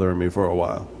been bothering me for a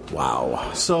while.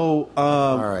 Wow. So,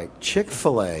 all right.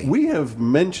 Chick-fil-A. We have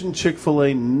mentioned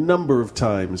Chick-fil-A a number of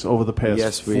times over the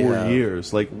past 4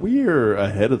 years. We're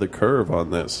ahead of the curve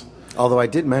on this. Although I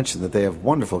did mention that they have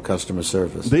wonderful customer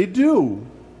service. They do.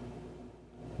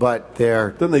 But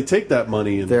then they take that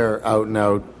money and they're out and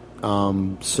out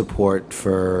support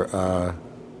for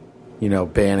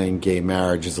banning gay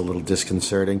marriage is a little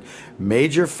disconcerting.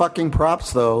 Major fucking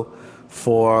props, though,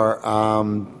 for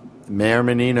Mayor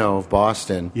Menino of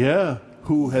Boston. Yeah,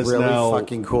 who has really now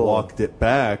fucking cool. walked it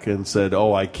back and said,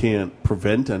 "Oh, I can't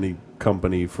prevent any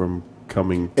company from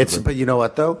coming." But you know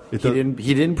what though? He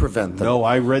didn't prevent them. No,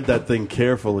 I read that thing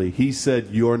carefully. He said,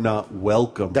 "You're not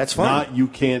welcome." That's fine. Not you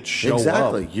can't show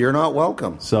exactly. up. You're not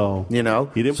welcome. So he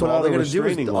didn't put out a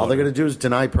restraining order. All they're going to do is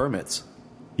deny permits.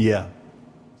 Yeah.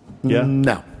 Yeah.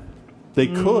 No. They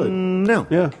could. No.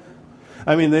 Yeah.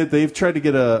 I mean, they've tried to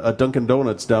get a Dunkin'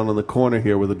 Donuts down on the corner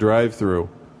here with a drive-through.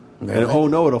 Really? And, oh,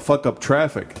 no, it'll fuck up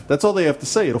traffic. That's all they have to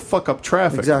say. It'll fuck up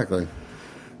traffic. Exactly.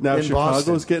 Now In Chicago's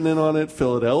Boston. getting in on it.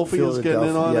 Philadelphia's getting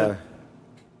in on it.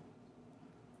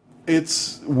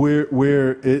 It's where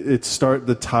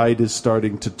the tide is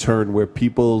starting to turn, where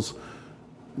people's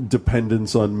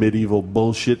dependence on medieval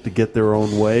bullshit to get their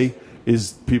own way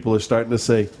is people are starting to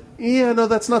say, yeah, no,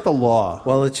 that's not the law.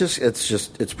 Well,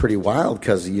 it's pretty wild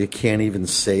because you can't even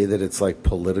say that it's like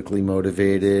politically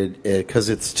motivated because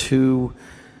it's too.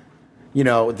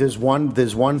 There's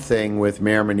one thing with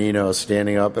Mayor Menino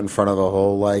standing up in front of the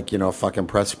whole fucking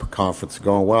press conference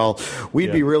going, well,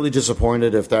 we'd be really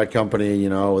disappointed if that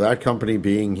company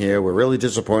being here, we're really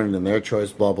disappointed in their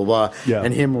choice, blah, blah, blah. Yeah.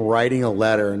 And him writing a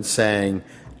letter and saying,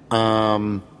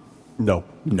 no.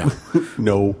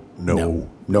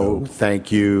 No,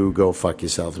 thank you. Go fuck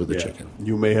yourselves with the chicken.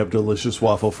 You may have delicious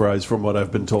waffle fries from what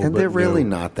I've been told. And but they're really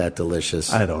no. not that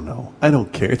delicious. I don't know. I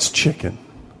don't care. It's chicken.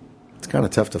 It's kind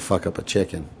of tough to fuck up a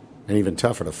chicken. And even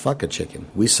tougher to fuck a chicken.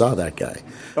 We saw that guy.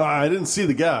 I didn't see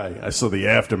the guy. I saw the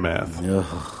aftermath.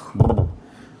 Ugh.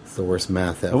 It's the worst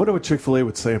math ever. I wonder what Chick-fil-A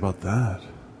would say about that.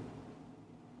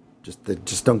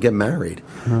 Just don't get married.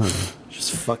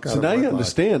 Just fuck out So of now you wedlock.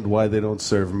 understand why they don't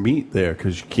serve meat there,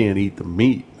 because you can't eat the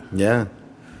meat. Yeah.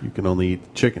 You can only eat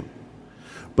the chicken.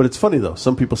 But it's funny, though.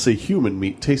 Some people say human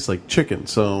meat tastes like chicken.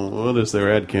 So what is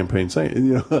their ad campaign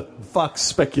saying? Fuck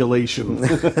speculation.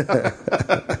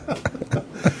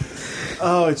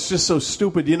 Oh, it's just so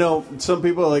stupid. Some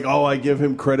people are like, oh, I give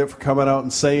him credit for coming out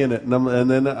and saying it.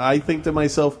 And then I think to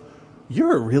myself,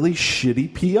 you're a really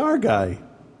shitty PR guy.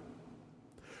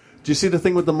 Do you see the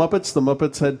thing with the Muppets? The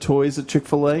Muppets had toys at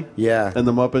Chick-fil-A. Yeah. And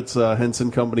the Muppets Henson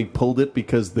Company pulled it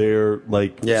because they're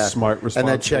smart,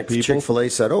 responsible and that people. Chick-fil-A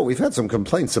said, oh, we've had some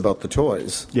complaints about the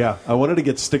toys. Yeah. I wanted to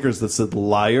get stickers that said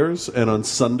liars, and on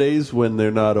Sundays when they're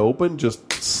not open,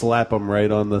 just slap them right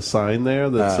on the sign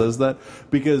there that says that.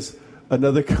 Because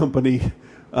another company,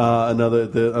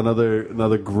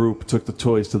 another group took the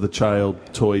toys to the child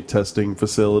toy testing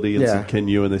facility and said, can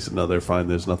you? And they said, no, they're fine.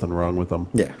 There's nothing wrong with them.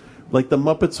 Yeah. Like the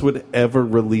Muppets would ever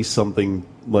release something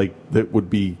like that would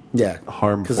be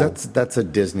harmful. Because that's a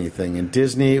Disney thing. And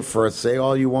Disney, say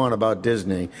all you want about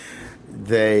Disney,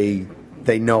 they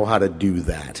know how to do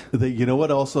that. You know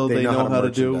what also they know how to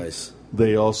do?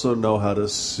 They also know how to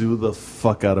sue the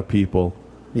fuck out of people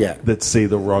that say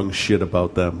the wrong shit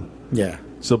about them. Yeah.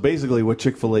 So basically what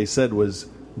Chick-fil-A said was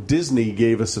Disney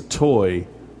gave us a toy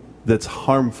that's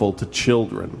harmful to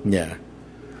children. Yeah.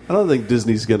 I don't think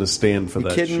Disney's going to stand for that.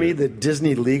 You kidding me? The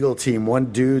Disney legal team,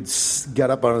 one dude got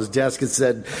up on his desk and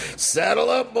said, "Saddle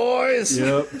up, boys."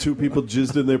 Yep, two people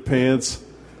jizzed in their pants.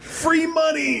 Free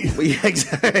money. Yeah,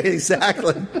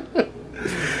 exactly.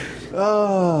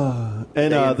 And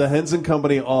the Henson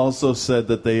Company also said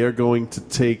that they are going to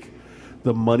take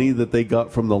the money that they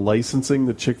got from the licensing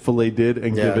that Chick-fil-A did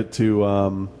and give it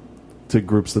to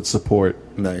groups that support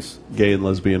gay and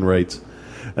lesbian rights.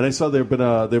 And I saw there've been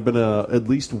at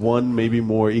least one, maybe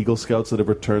more Eagle Scouts that have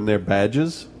returned their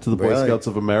badges to the Boy Scouts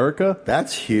of America.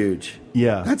 That's huge.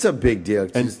 Yeah, that's a big deal.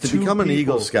 And to become an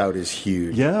Eagle Scout is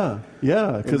huge. Yeah,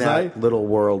 yeah. Because that little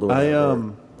world.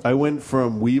 I went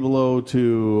from Weeblo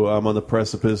to I'm on the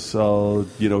precipice. I'll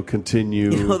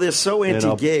continue. They're so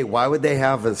anti-gay. Why would they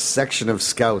have a section of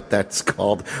Scout that's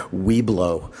called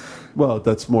Weeblo? Well,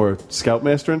 that's more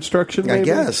Scoutmaster instruction, maybe? I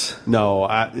guess. No,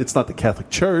 it's not the Catholic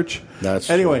Church. That's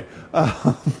anyway.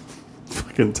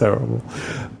 Fucking terrible.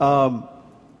 And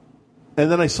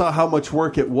then I saw how much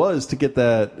work it was to get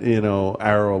that,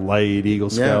 Arrow Light, Eagle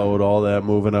Scout, all that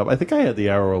moving up. I think I had the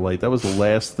Arrow Light. That was the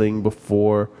last thing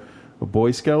before a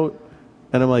Boy Scout.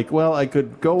 And I'm like, well, I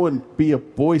could go and be a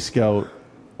Boy Scout,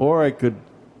 or I could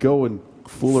go and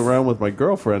fool around with my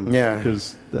girlfriend. Yeah.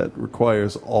 Because that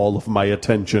requires all of my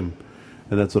attention.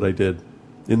 And that's what I did.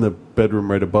 In the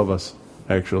bedroom right above us,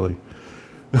 actually.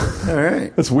 All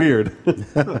right. That's weird.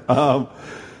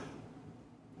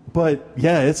 But,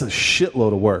 yeah, it's a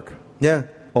shitload of work. Yeah.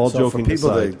 All joking for people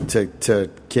aside. to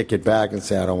kick it back and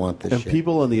say, I don't want this and shit.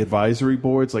 people on the advisory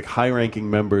boards, like high-ranking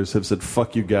members, have said,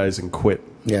 fuck you guys and quit.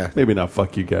 Yeah. Maybe not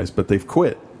fuck you guys, but they've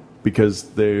quit because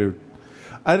they're.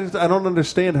 I don't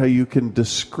understand how you can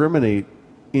discriminate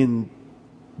in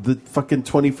the fucking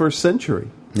 21st century.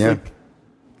 Yeah.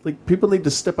 Like people need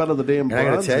to step out of the damn And I got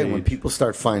to Bronze tell you, Age. when people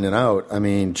start finding out, I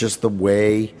mean, just the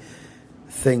way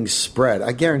things spread,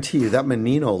 I guarantee you that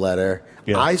Menino letter,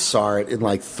 I saw it in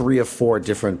like 3 or 4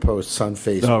 different posts on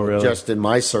Facebook, just in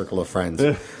my circle of friends.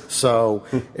 So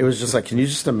it was just like, can you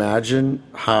just imagine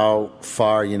how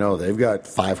far, they've got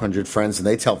 500 friends and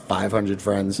they tell 500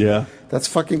 friends. Yeah. That's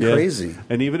fucking crazy.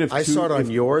 And even if I saw it on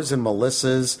yours and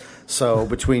Melissa's, so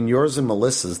between yours and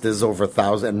Melissa's, there's over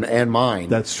 1,000, and mine.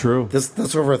 That's true.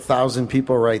 That's over 1,000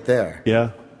 people right there.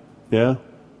 Yeah. Yeah.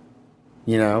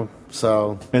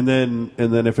 So and then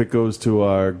if it goes to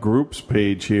our groups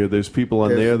page here, there's people on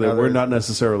there that we're not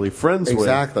necessarily friends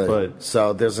exactly. with. But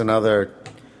so there's another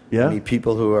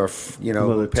people who are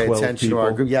who pay attention to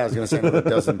our group. Yeah, I was going to say another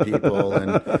dozen people,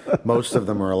 and most of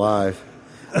them are alive.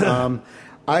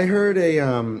 I heard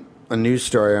a news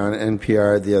story on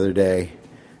NPR the other day.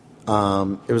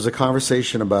 It was a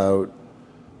conversation about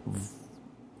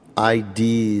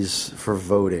IDs for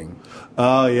voting.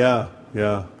 Oh yeah.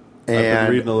 I've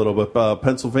been reading a little bit.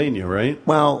 Pennsylvania, right?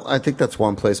 Well, I think that's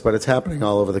one place, but it's happening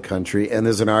all over the country. And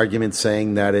there's an argument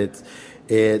saying that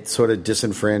it sort of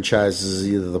disenfranchises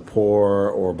either the poor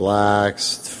or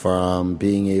blacks from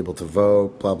being able to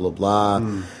vote, blah, blah, blah.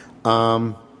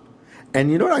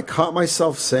 And you know what I caught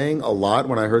myself saying a lot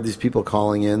when I heard these people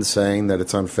calling in saying that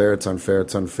it's unfair, it's unfair,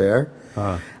 it's unfair?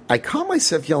 I caught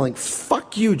myself yelling,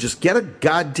 fuck you, just get a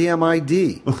goddamn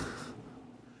ID.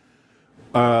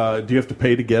 Do you have to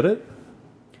pay to get it?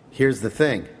 Here's the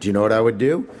thing. Do you know what I would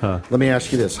do? Let me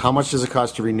ask you this. How much does it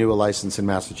cost to renew a license in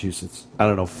Massachusetts? I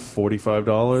don't know, $45?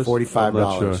 $45. I'm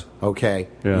not sure. Okay.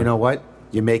 Yeah. You know what?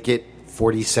 You make it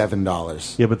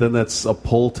 $47. Yeah, but then that's a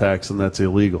poll tax, and that's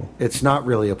illegal. It's not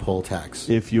really a poll tax.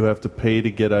 If you have to pay to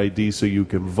get ID so you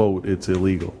can vote, it's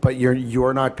illegal. But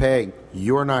you're not paying.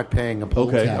 You're not paying a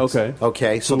poll tax.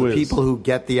 Okay. So the people who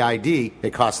get the ID,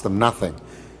 it costs them nothing.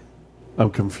 I'm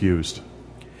confused.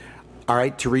 All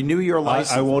right, to renew your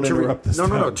license. I won't interrupt this.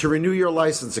 No. To renew your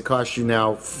license, it costs you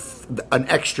now an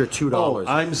extra $2. Oh,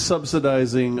 I'm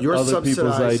subsidizing other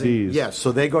people's IDs. Yes,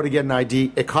 so they go to get an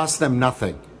ID. It costs them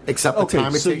nothing except the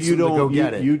time it takes them to go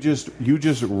get it. You just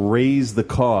raise the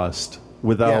cost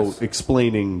without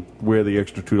explaining where the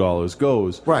extra $2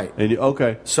 goes. Right.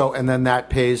 And So and then that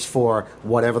pays for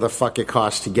whatever the fuck it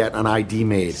costs to get an ID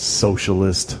made.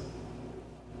 Socialist.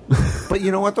 But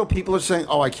you know what, though? People are saying,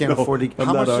 I can't afford to...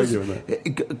 I'm not arguing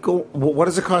that. What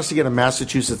does it cost to get a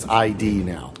Massachusetts ID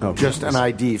now? Just an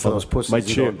ID for those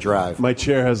pussies who don't drive. My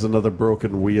chair has another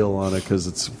broken wheel on it because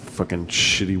it's fucking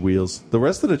shitty wheels. The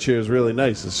rest of the chair is really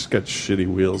nice. It's just got shitty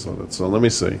wheels on it. So let me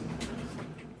see.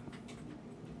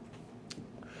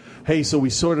 Hey, so we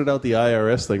sorted out the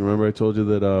IRS thing. Remember I told you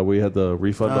that we had the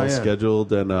refund all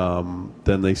scheduled, and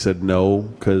then they said no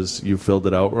because you filled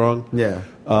it out wrong? Yeah.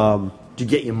 Did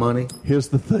you get your money? Here's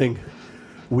the thing.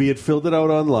 We had filled it out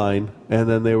online, and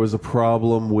then there was a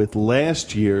problem with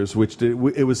last year's,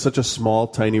 it was such a small,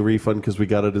 tiny refund because we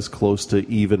got it as close to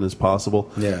even as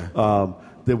possible. Yeah.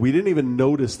 That we didn't even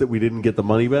notice that we didn't get the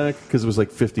money back because it was like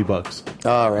 $50.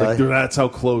 Oh, really? Like, that's how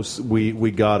close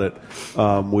we got it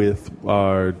with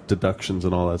our deductions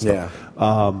and all that stuff.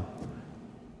 Yeah.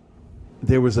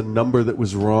 There was a number that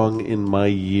was wrong in my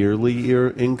yearly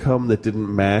income that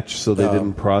didn't match, so they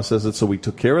didn't process it. So we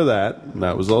took care of that, and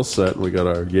that was all set, and we got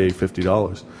our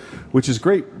 $50, which is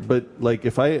great. But like,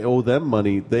 if I owe them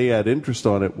money, they add interest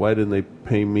on it. Why didn't they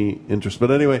pay me interest?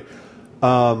 But anyway,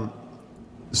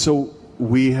 so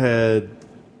we had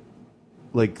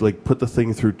like put the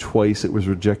thing through twice. It was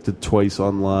rejected twice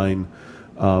online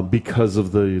because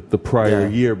of the prior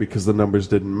year because the numbers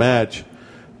didn't match.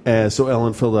 So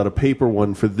Ellen filled out a paper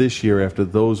one for this year after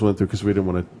those went through because we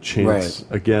didn't want to chance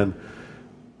again.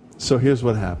 So here's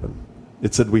what happened.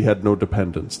 It said we had no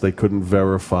dependents. They couldn't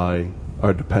verify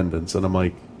our dependents. And I'm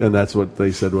like, and that's what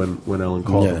they said when Ellen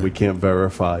called them. We can't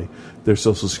verify their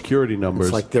social security numbers.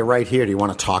 It's like, they're right here. Do you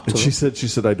want to talk to them? She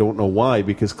said, I don't know why,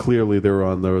 because clearly they're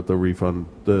on the refund,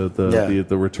 the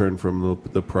return from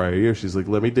the prior year. She's like,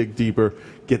 let me dig deeper,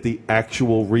 get the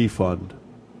actual refund.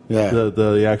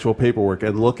 The actual paperwork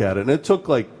and look at it. And it took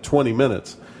like 20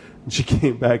 minutes. And she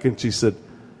came back and she said,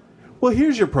 well,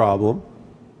 here's your problem.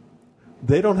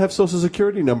 They don't have Social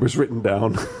Security numbers written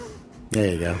down.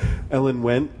 There you go. Ellen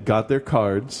went, got their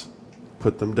cards,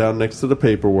 put them down next to the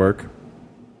paperwork,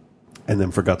 and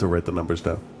then forgot to write the numbers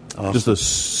down. Awesome. Just a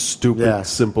stupid,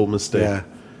 simple mistake. Yeah.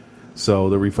 So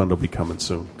the refund will be coming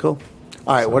soon. Cool.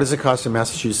 All right, what does it cost in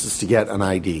Massachusetts to get an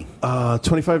ID?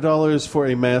 $25 for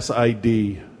a mass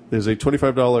ID. There's a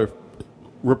 $25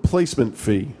 replacement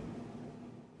fee.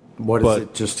 What is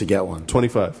it just to get one?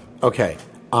 $25. Okay.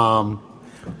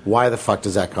 Why the fuck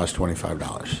does that cost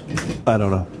 $25? I don't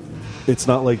know. It's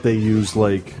not like they use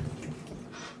like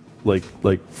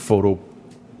photo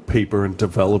paper and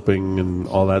developing and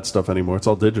all that stuff anymore. It's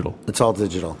all digital. It's all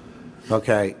digital.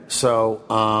 Okay, so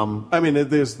I mean,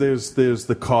 there's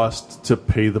the cost to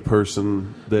pay the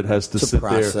person that has to sit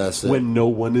process there when no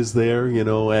one is there,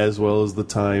 as well as the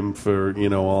time for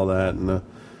all that, and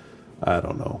I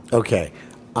don't know. Okay,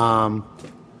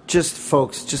 just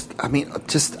folks, just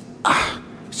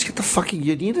get the fucking.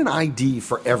 You need an ID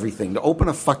for everything, to open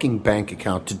a fucking bank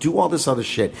account, to do all this other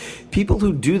shit. People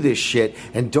who do this shit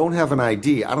and don't have an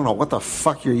ID, I don't know what the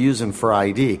fuck you're using for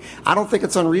ID. I don't think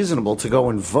it's unreasonable to go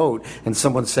and vote and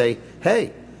someone say,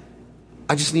 "Hey,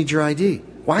 I just need your ID."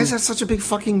 Why is that such a big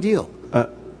fucking deal?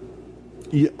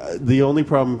 The only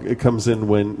problem it comes in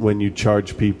when you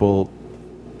charge people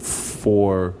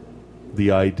for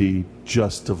the ID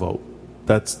just to vote.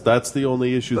 That's the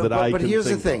only issue I can think of. But here's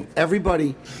the thing.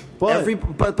 Everybody... But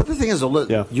the thing is,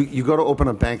 you go to open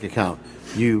a bank account,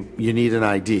 you need an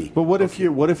ID. But what if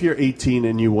you're 18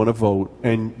 and you want to vote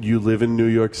and you live in New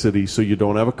York City, so you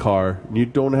don't have a car, and you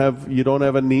don't have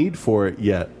a need for it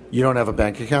yet? You don't have a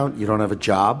bank account? You don't have a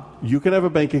job? You can have a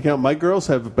bank account. My girls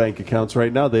have bank accounts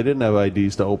right now. They didn't have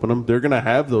IDs to open them. They're going to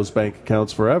have those bank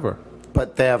accounts forever.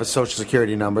 But they have a social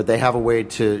security number. They have a way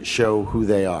to show who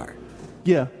they are.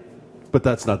 Yeah. But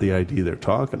that's not the ID they're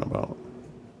talking about.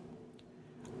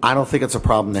 I don't think it's a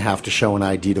problem to have to show an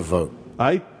ID to vote.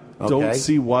 I don't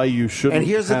see why you shouldn't. And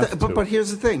here's but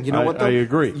here's the thing. You know what? Though? I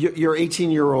agree. Your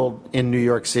 18-year-old in New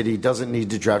York City doesn't need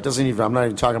to drive. I'm not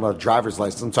even talking about a driver's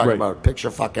license. I'm talking about a picture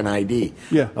fucking ID.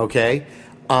 Yeah. Okay.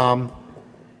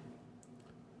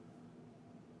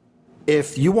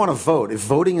 If you want to vote, if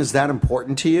voting is that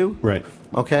important to you, right?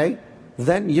 Okay,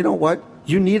 then you know what?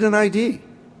 You need an ID.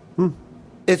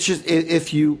 It's just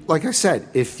if you, like I said,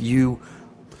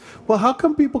 Well, how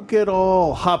come people get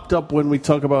all hopped up when we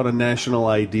talk about a national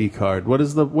ID card? What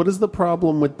is the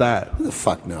problem with that? Who the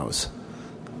fuck knows?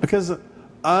 Because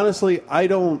honestly, I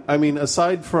mean,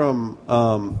 aside from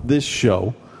this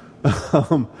show,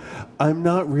 I'm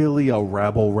not really a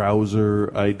rabble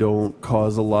rouser. I don't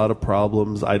cause a lot of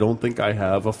problems. I don't think I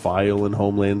have a file in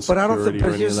Homeland Security. But I don't think.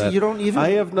 But here's you don't even.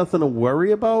 I have nothing to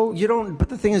worry about. You don't. But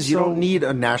the thing is, you don't need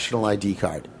a national ID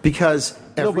card because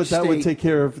every that would take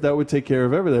care of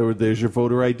everything. There's your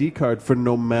voter ID card for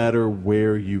no matter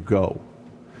where you go.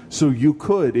 So you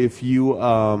could, if you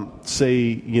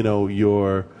say,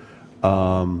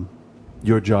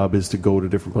 your job is to go to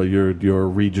different places. You're a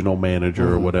regional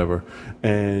manager or whatever,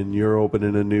 and you're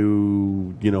opening a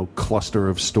new, cluster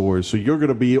of stores. So you're going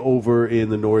to be over in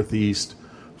the Northeast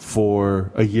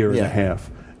for a year and a half,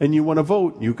 and you want to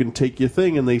vote. You can take your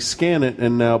thing, and they scan it,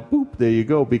 and now, boop, there you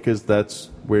go, because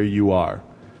that's where you are.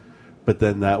 But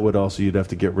then that would also, you'd have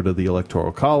to get rid of the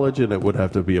Electoral College, and it would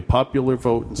have to be a popular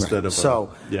vote instead of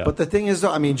But the thing is,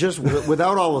 though, I mean, just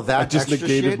without all of that, I just extra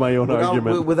negated shit, my own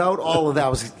argument. Without all of that,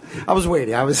 I was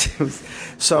waiting.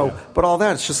 But all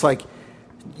that, it's just like,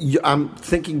 I'm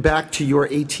thinking back to your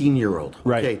 18-year-old.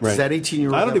 Right, okay, does that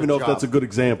 18-year-old I don't even know job? if that's a good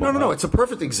example. No, it's a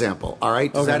perfect example, all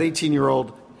right? Does that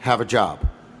 18-year-old have a job?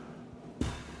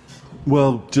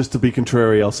 Well, just to be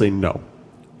contrary, I'll say no.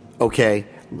 Okay.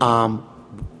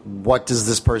 What does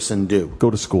this person do? Go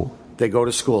to school. They go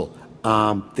to school.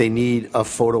 They need a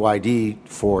photo ID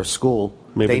for school.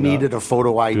 Maybe they not. needed a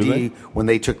photo ID they? when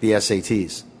they took the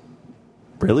SATs.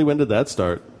 Really? When did that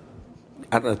start?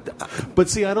 I don't know. But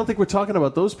see, I don't think we're talking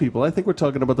about those people. I think we're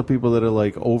talking about the people that are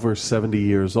like over 70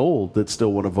 years old that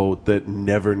still want to vote, that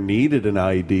never needed an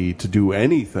ID to do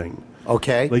anything.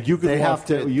 Okay. Like you could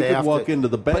walk into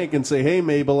the bank and say, "Hey,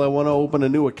 Mabel, I want to open a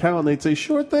new account." And they'd say,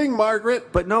 "Sure thing,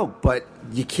 Margaret." But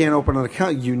you can't open an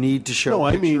account. You need to show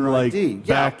I mean, like, ID.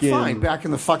 back back in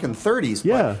the fucking 30s.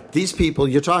 Yeah. But these people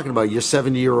you're talking about, your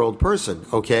 70-year-old person,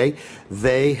 okay?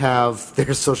 They have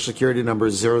their social security number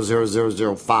is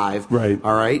 00005. Right.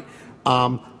 All right.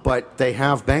 But they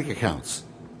have bank accounts,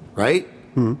 right?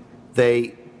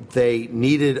 They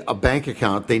needed a bank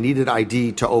account. They needed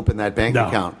ID to open that bank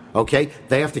account. Okay,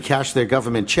 they have to cash their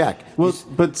government check. Well,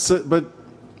 but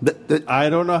I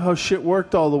don't know how shit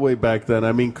worked all the way back then.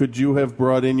 I mean, could you have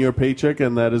brought in your paycheck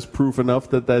and that is proof enough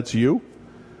that that's you?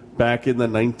 Back in the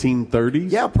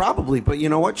 1930s? Yeah, probably. But you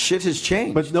know what? Shit has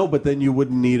changed. But then you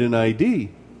wouldn't need an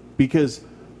ID because,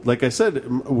 like I said,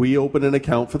 we opened an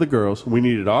account for the girls. We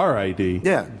needed our ID.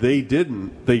 Yeah. They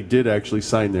didn't. They did actually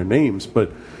sign their names,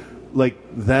 but like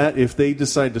that, if they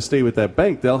decide to stay with that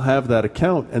bank, they'll have that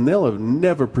account, and they'll have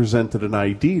never presented an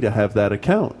ID to have that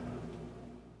account.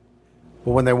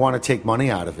 Well, when they want to take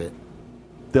money out of it,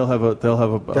 they'll have a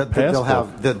passbook.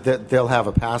 They'll have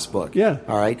a passbook. Yeah.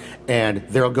 All right, and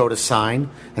they'll go to sign,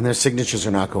 and their signatures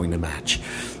are not going to match.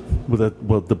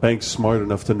 Well, the bank's smart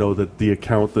enough to know that the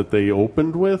account that they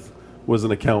opened with was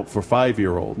an account for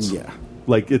 5-year-olds. Yeah.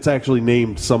 Like, it's actually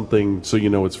named something so you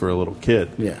know it's for a little kid.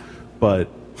 Yeah. But,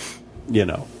 you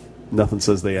know, nothing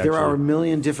says they actually... There are a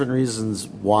million different reasons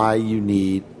why you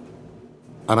need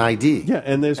an ID. Yeah,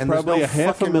 and there's probably no a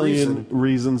half a million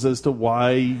reasons as to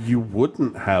why you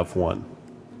wouldn't have one.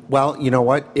 Well, you know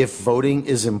what? If voting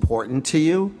is important to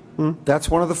you, that's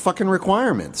one of the fucking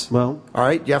requirements. Well, all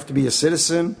right, you have to be a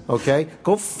citizen, okay?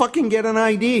 Go fucking get an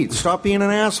ID. Stop being an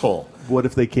asshole. What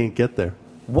if they can't get there?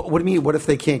 What do you mean, what if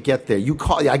they can't get there? You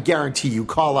call, I guarantee you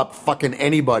call up fucking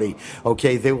anybody,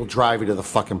 okay? They will drive you to the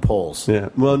fucking polls. Yeah,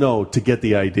 well, no, to get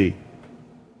the ID.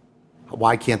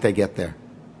 Why can't they get there?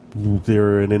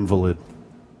 They're an invalid.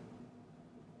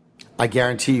 I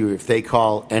guarantee you, if they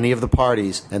call any of the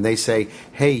parties and they say,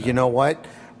 hey, you know what?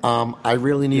 I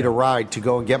really need a ride to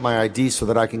go and get my ID so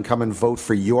that I can come and vote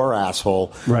for your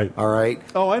asshole. Right. All right?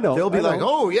 Oh, I know. They'll be like,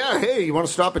 oh, yeah, hey, you want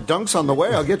to stop at Dunk's on the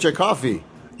way? I'll get you a coffee.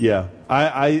 Yeah.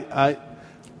 I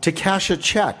To cash a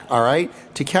check, all right?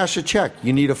 To cash a check,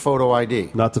 you need a photo ID.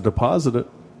 Not to deposit it.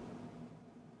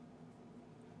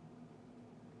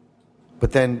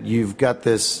 But then you've got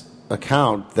this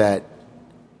account that...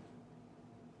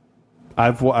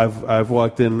 I've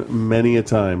walked in many a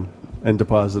time and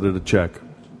deposited a check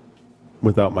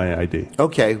without my ID.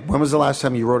 Okay, when was the last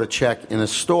time you wrote a check in a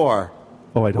store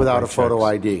without a photo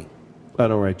ID? I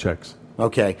don't write checks.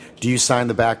 Okay. Do you sign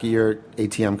the back of your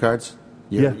ATM cards?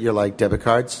 Your like debit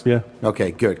cards? Yeah.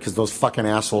 Okay, good, because those fucking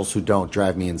assholes who don't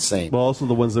drive me insane. Well, also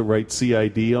the ones that write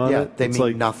CID on it. Yeah, they it's mean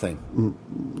like, nothing.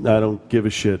 I don't give a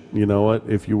shit. You know what?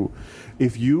 If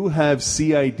you have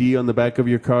CID on the back of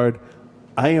your card,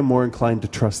 I am more inclined to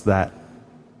trust that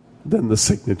than the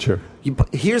signature.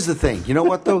 Here's the thing. You know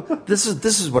what, though? This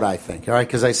is what I think, all right?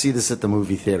 Because I see this at the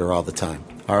movie theater all the time,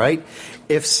 all right?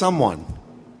 If someone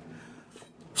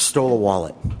stole a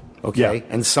wallet, okay,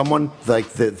 and someone,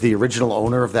 like the original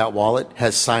owner of that wallet,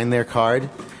 has signed their card,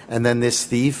 and then this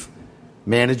thief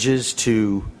manages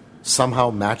to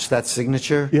somehow match that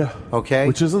signature, okay?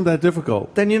 Which isn't that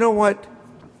difficult. Then you know what?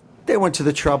 They went to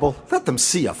the trouble. Let them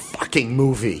see a fucking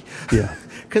movie. Yeah.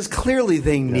 Because clearly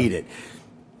they need it.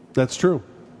 That's true.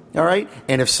 All right?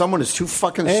 And if someone is too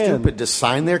fucking stupid to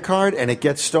sign their card and it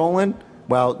gets stolen,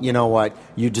 well, you know what?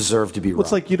 You deserve to be wrong.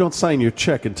 It's like you don't sign your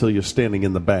check until you're standing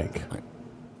in the bank.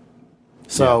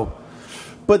 So...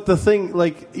 But the thing,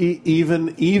 like,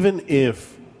 even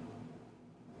if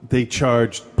they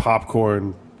charged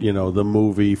popcorn, you know, the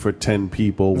movie for 10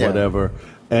 people, whatever,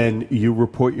 and you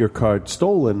report your card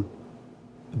stolen,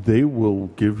 they will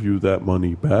give you that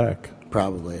money back.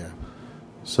 Probably, yeah.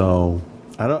 So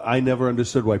I never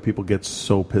understood why people get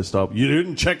so pissed off. You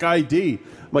didn't check ID.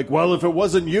 I'm like, well, if it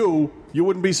wasn't you, you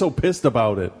wouldn't be so pissed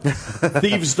about it.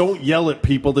 Thieves don't yell at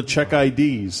people to check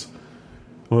IDs.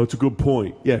 Well, that's a good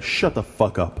point. Yeah, shut the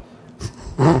fuck up.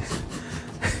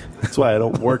 That's why I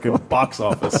don't work in a box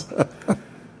office.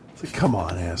 It's like, come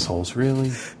on, assholes,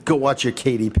 really? Go watch your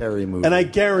Katy Perry movie. And I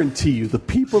guarantee you, the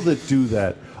people that do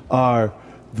that are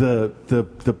the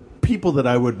people that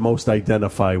I would most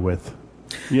identify with.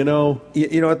 You know?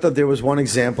 You know what, though? There was one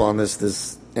example on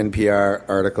this NPR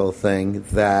article thing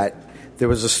that there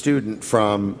was a student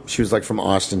she was like from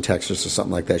Austin, Texas or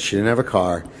something like that. She didn't have a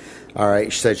car. All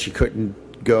right. She said she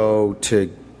couldn't go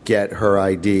to get her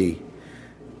ID,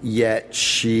 yet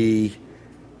she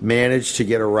managed to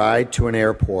get a ride to an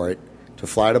airport to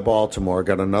fly to Baltimore,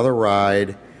 got another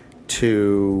ride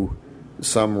to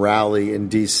some rally in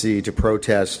D.C. to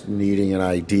protest needing an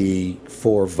ID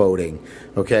for voting.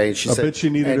 Okay, she said, bet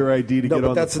she needed her ID to get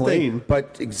on the plane.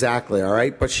 But exactly, all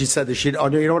right. But she said that you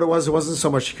know what it was? It wasn't so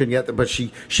much she couldn't get there, but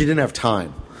she didn't have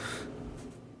time.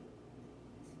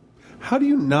 How do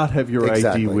you not have your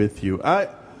ID with you? I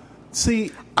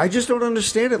just don't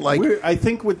understand it. Like, I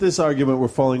think with this argument, we're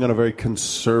falling on a very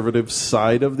conservative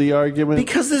side of the argument.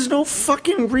 Because there's no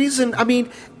fucking reason. I mean,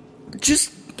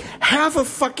 just have a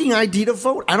fucking ID to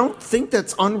vote. I don't think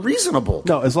that's unreasonable.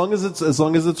 No, as long as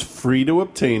it's free to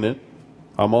obtain it,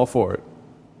 I'm all for it.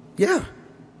 Yeah.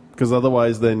 Because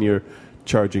otherwise, then you're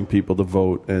charging people to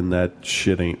vote, and that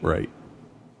shit ain't right.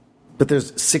 But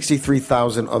there's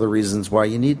 63,000 other reasons why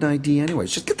you need an ID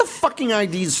anyways. Just get the fucking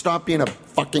ID and stop being a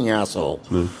fucking asshole.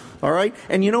 All right?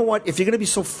 And you know what? If you're going to be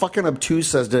so fucking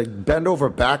obtuse as to bend over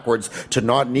backwards to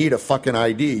not need a fucking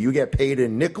ID, you get paid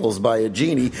in nickels by a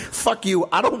genie, fuck you.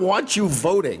 I don't want you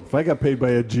voting. If I got paid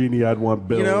by a genie, I'd want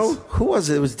bills. You know, who was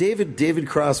it? It was David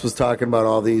Cross was talking about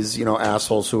all these,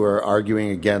 assholes who are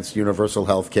arguing against universal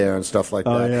health care and stuff like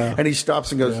that. Yeah. And he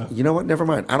stops and goes, you know what? Never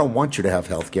mind. I don't want you to have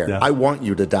health care. Yeah. I want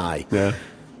you to die. Yeah.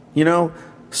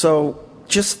 So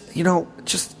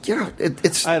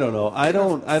it's. I don't know. I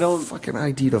don't fucking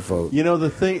ID to vote. The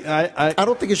thing. I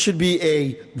don't think it should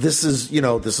be this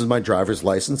is my driver's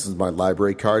license. This is my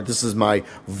library card. This is my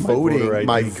voting,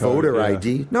 my voter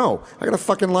ID. No, I got a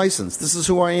fucking license. This is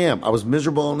who I am. I was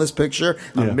miserable in this picture.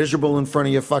 I'm miserable in front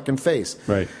of your fucking face.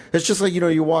 Right. It's just like,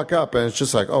 you walk up and it's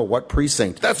just like, oh, what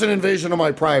precinct? That's an invasion of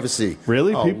my privacy.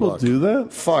 Really? Oh, People do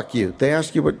that? Fuck you. They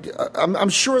ask you what. I'm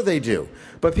sure they do.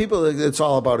 But people, it's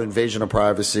all about invasion of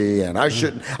privacy, and I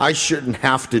shouldn't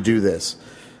have to do this.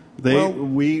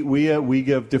 We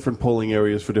give different polling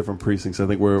areas for different precincts. I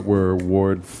think we're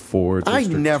Ward 4. I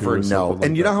never know.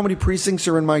 And you know how many precincts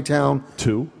are in my town?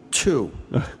 2.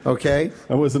 Okay?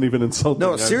 I wasn't even insulting.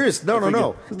 No, serious.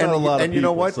 No. And you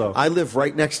know what? So. I live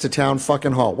right next to town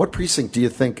fucking hall. What precinct do you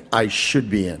think I should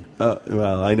be in?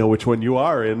 Well, I know which one you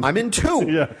are in. I'm in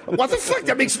 2. Yeah. What the fuck?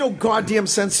 That makes no goddamn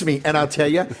sense to me. And I'll tell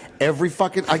you,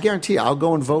 I guarantee you, I'll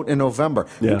go and vote in November.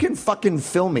 Yeah. You can fucking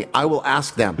film me. I will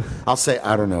ask them. I'll say,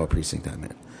 I don't know what precinct I'm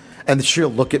in. And she'll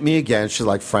look at me again. She's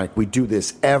like, Frank, we do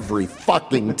this every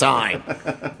fucking time.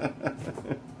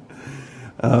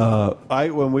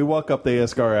 When we walk up, they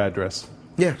ask our address.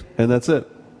 Yeah. And that's it.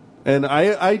 And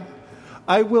I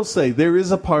will say, there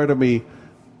is a part of me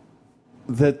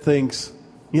that thinks,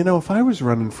 if I was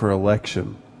running for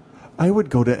election, I would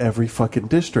go to every fucking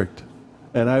district.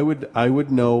 And I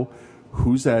would know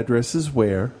whose address is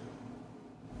where.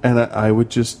 And I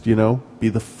would just, be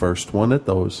the first one at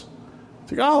those.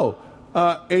 It's like,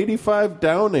 85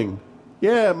 Downing.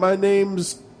 Yeah, my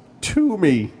name's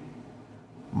Toomey.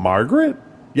 Margaret?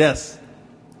 Yes.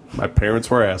 My parents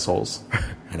were assholes.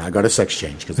 And I got a sex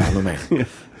change because I'm a man.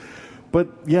 But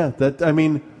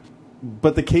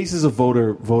but the cases of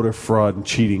voter fraud and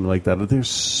cheating like that, they're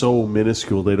so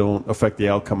minuscule they don't affect the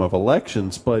outcome of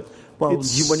elections. But when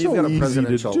so you've got a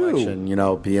presidential election,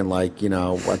 do. being like,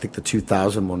 I think the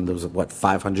 2000 one, there was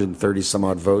 530 some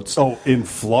odd votes. Oh, in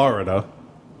Florida,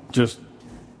 just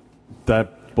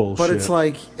that bullshit. But it's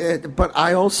like, but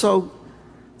I also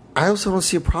don't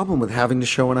see a problem with having to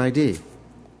show an ID.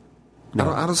 No.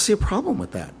 I don't see a problem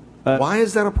with that. Why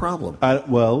is that a problem?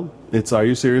 It's Are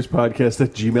You Serious Podcast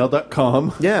at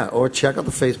gmail.com. Yeah, or check out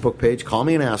the Facebook page. Call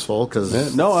me an asshole.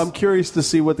 No, I'm curious to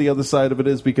see what the other side of it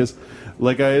is because,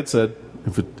 like I had said,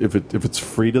 if it's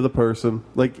free to the person,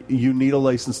 like you need a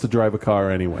license to drive a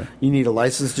car anyway. You need a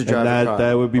license to drive a car.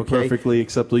 That would be perfectly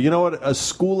acceptable. You know what? A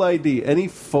school ID, any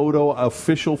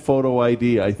official photo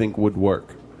ID, I think would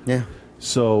work. Yeah.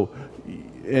 So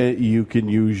you can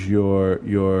use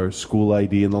your school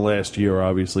ID in the last year,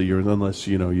 obviously, unless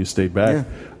you stayed back.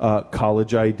 Yeah.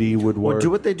 College ID would work. Or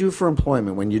do what they do for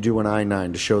employment when you do an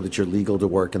I-9 to show that you're legal to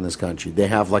work in this country. They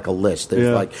have like a list.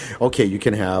 There's you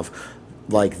can have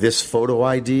like this photo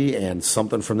ID and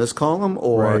something from this column,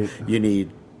 or you need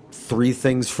 3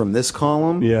 things from this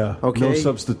column. Yeah. Okay. No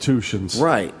substitutions.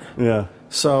 Right. Yeah.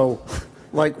 So.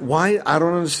 Like, why? I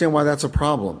don't understand why that's a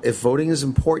problem. If voting is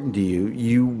important to you,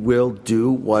 you will do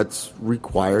what's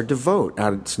required to vote.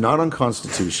 Now, it's not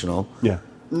unconstitutional. Yeah.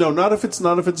 No, not if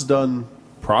it's done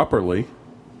properly.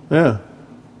 Yeah.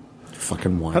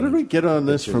 Fucking whiny. How did we get on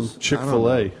this from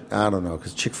Chick-fil-A? I don't know,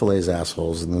 because Chick-fil-A's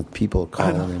assholes and the people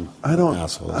calling them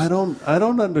assholes. I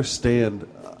don't understand.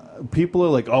 People are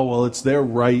like, oh, well, it's their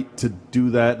right to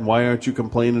do that, and why aren't you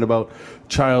complaining about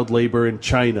child labor in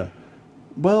China?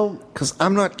 Well, because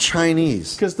I'm not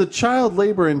Chinese. Because the child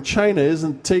labor in China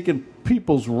isn't taking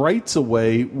people's rights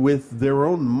away with their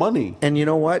own money. And you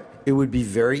know what? It would be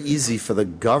very easy for the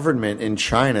government in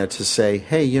China to say,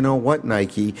 hey, you know what,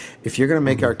 Nike, if you're going to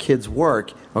make our kids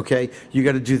work, okay, you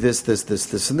got to do this,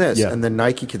 and this. Yeah. And then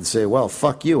Nike can say, well,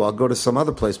 fuck you. I'll go to some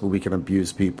other place where we can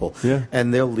abuse people. Yeah.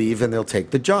 And they'll leave and they'll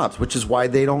take the jobs, which is why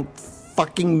they don't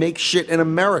fucking make shit in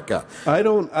America. I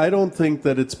don't think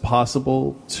that it's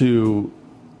possible to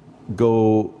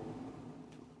go,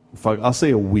 I'll say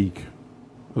a week.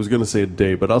 I was going to say a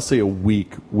day, but I'll say a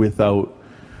week without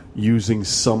using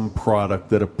some product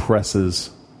that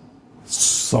oppresses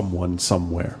someone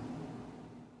somewhere.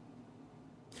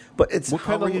 But it's all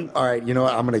right, you know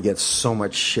what? I'm going to get so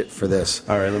much shit for this.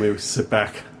 All right, let me sit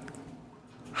back.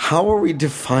 How are we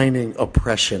defining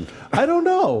oppression? I don't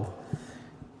know.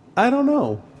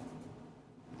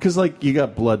 Because, like, you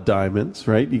got Blood Diamonds,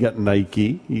 right? You got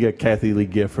Nike. You got Kathy Lee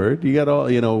Gifford. You got all,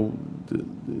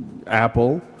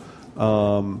 Apple.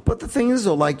 But the thing is,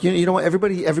 though, like you know,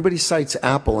 everybody cites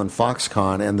Apple and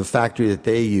Foxconn and the factory that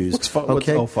they use.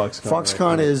 Foxconn?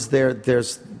 Foxconn is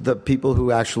there's the people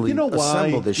who actually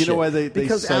assemble this shit. You know why they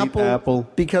cite Apple?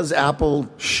 Because Apple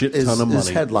shit ton of money. is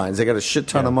headlines. They got a shit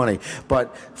ton of money.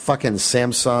 But fucking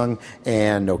Samsung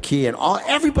and Nokia and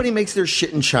everybody makes their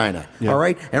shit in China. Yeah. All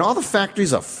right, and all the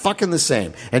factories are fucking the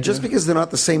same. And just because they're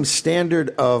not the same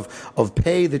standard of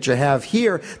pay that you have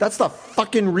here, that's the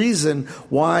fucking reason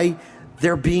why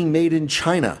they're being made in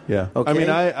China. Yeah. Okay? I mean,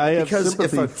 I have because if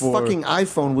sympathy a for fucking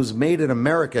iPhone was made in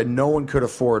America, no one could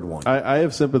afford one. I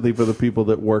have sympathy for the people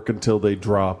that work until they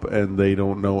drop and they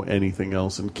don't know anything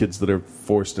else, and kids that are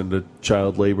forced into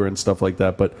child labor and stuff like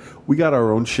that. But we got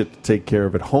our own shit to take care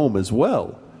of at home as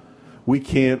well. We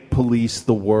can't police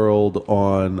the world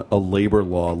on a labor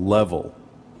law level.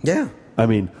 Yeah. I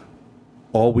mean,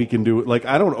 all we can do, like,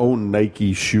 I don't own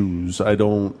Nike shoes. I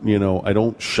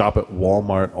don't shop at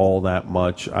Walmart all that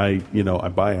much. I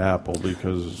buy Apple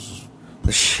because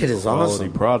the shit is quality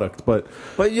awesome product. But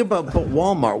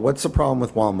Walmart, what's the problem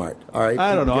with Walmart? All right,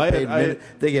 I don't know.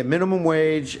 They get minimum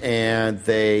wage and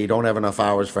they don't have enough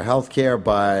hours for healthcare,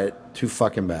 but too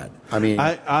fucking bad. I mean,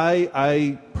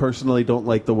 I personally don't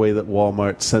like the way that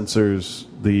Walmart censors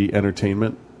the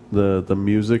entertainment. The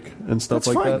music and stuff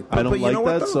That's like fine. that. I don't like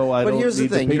that, so I don't. But here's the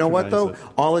need thing. to You know what though?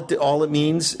 patronize All it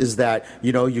means is that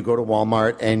you go to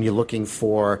Walmart and you're looking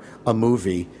for a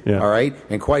movie. Yeah. All right.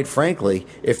 And quite frankly,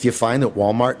 if you find that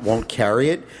Walmart won't carry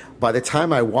it, by the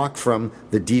time I walk from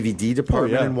the DVD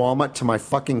department in Walmart to my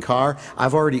fucking car,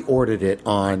 I've already ordered it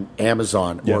on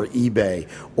Amazon or eBay,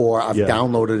 or I've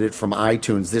downloaded it from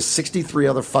iTunes. There's 63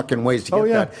 other fucking ways to get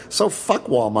that. So fuck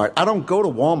Walmart. I don't go to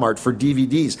Walmart for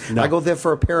DVDs. No. I go there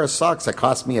for a pair of socks that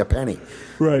cost me a penny.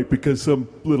 Right, because some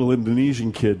little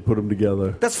Indonesian kid put them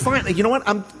together. That's fine. You know what?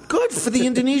 I'm good for the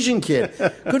Indonesian kid.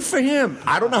 Good for him.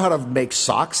 I don't know how to make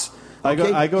socks.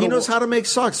 Okay? He knows how to make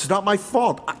socks. It's not my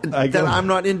fault that I'm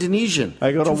not Indonesian.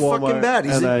 I go to Too Walmart fucking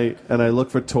bad. and I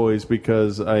look for toys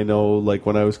because I know, like,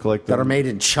 when I was collecting that are made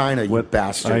in China, you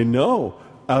bastard. I know,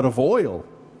 out of oil.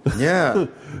 Yeah.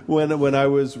 when I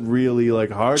was really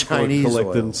like hardcore Chinese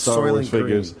collecting oil. Star Wars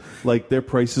figures, like, their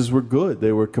prices were good.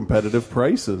 They were competitive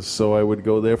prices, so I would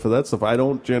go there for that stuff. I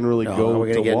don't generally go we're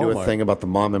to gonna get Walmart. into a thing about the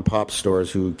mom and pop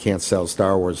stores who can't sell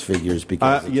Star Wars figures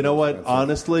because You know what?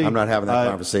 Honestly, I'm not having that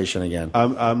conversation again.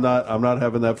 I'm not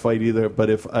having that fight either. But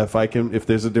if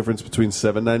there's a difference between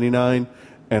 $7.99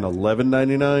 and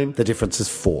 $11.99, the difference is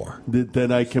 $4.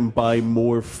 Then I can buy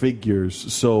more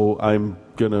figures. So I'm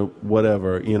gonna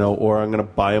whatever, or I'm gonna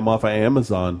buy them off of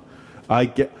Amazon.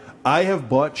 I have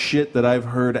bought shit that I've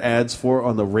heard ads for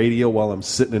on the radio while I'm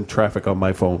sitting in traffic on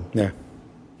my phone. Yeah.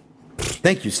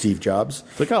 Thank you, Steve Jobs.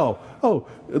 It's like,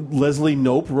 Leslie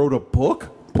Knope wrote a book.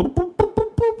 Boop, boop, boop,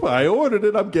 boop, boop. I ordered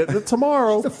it. I'm getting it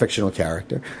tomorrow. It's a fictional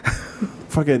character.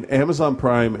 Fucking Amazon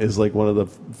Prime is like one of the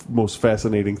most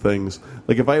fascinating things.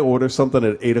 Like, if I order something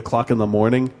at 8 o'clock in the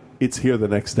morning, it's here the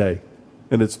next day,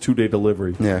 and it's 2-day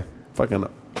delivery. Yeah, fucking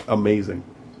amazing.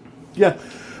 Yeah,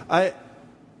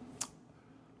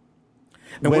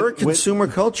 we're a consumer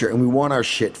culture, and we want our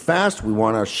shit fast. We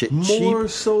want our shit cheap. More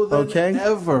so than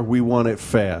ever, we want it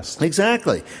fast.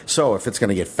 Exactly. So if it's going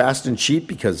to get fast and cheap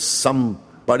because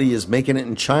somebody is making it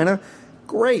in China,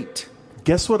 great.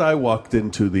 Guess what I walked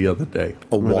into the other day?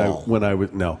 A wall. When I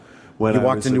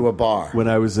walked into a bar. When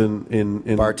I was in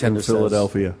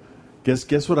Philadelphia.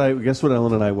 Guess what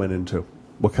Ellen and I went into?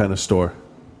 What kind of store?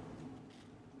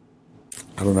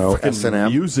 I don't know.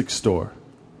 S&M? Music store.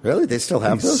 Really? They still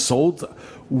have those?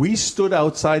 We stood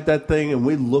outside that thing and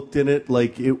we looked in it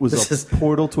like it was a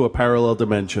portal to a parallel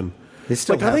dimension. They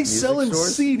still have are they music selling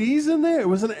stores? CDs in there? It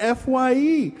was an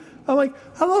FYE. I'm like,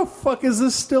 how the fuck is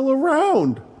this still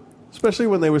around? Especially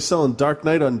when they were selling Dark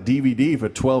Knight on DVD for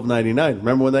 $12.99.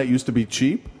 Remember when that used to be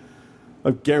cheap?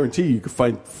 I guarantee you could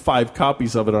find 5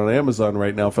 copies of it on Amazon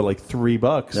right now for like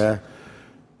 $3. Yeah.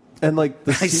 And like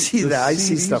I see that. I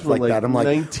see stuff like that. I'm like,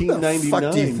 who the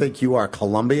fuck do you think you are,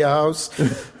 Columbia House?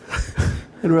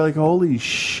 And we're like, holy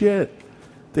shit.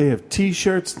 They have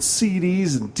T-shirts and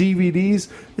CDs and DVDs.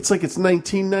 It's like it's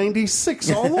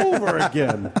 1996 all over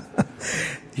again.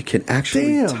 You can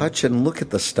actually touch and look at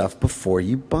the stuff before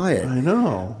you buy it. I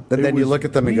know. And then you look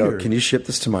at them and weird. go, can you ship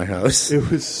this to my house? It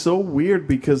was so weird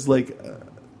because, like,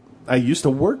 I used to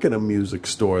work in a music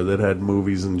store that had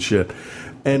movies and shit.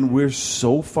 And we're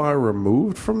so far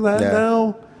removed from that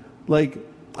now. Like,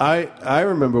 I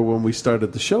remember when we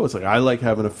started the show, it's like, I like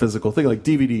having a physical thing. Like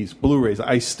DVDs, Blu-rays,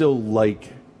 I still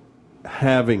like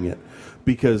having it.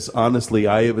 because honestly,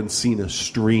 I haven't seen a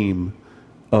stream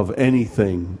of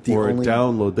anything a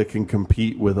download that can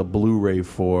compete with a Blu-ray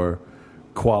for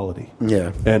quality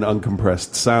and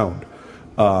uncompressed sound.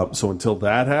 So until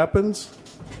that happens,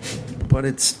 but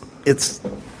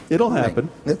it'll happen.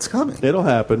 It's coming. It'll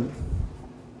happen.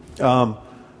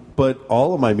 But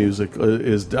all of my music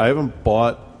is, I haven't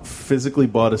physically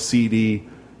bought a CD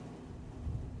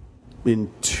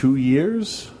in 2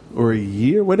 years or a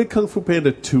year. When did Kung Fu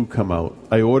Panda 2 come out?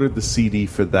 I ordered the CD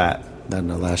for that. I don't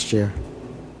know, last year.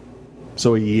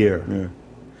 So a year. Yeah.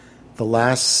 The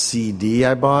last CD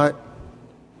I bought,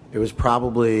 it was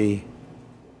probably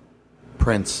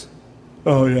Prince.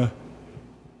 Oh, yeah.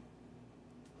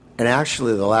 And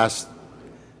actually, the last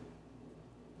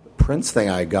Prince thing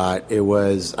I got,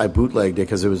 I bootlegged it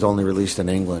because it was only released in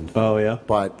England. Oh, yeah?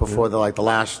 But before the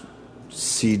last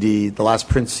CD, the last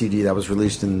Prince CD that was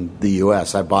released in the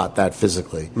U.S., I bought that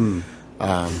physically.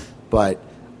 But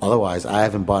otherwise, I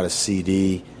haven't bought a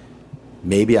CD.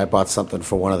 Maybe I bought something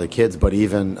for one of the kids, but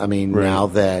even, now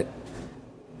that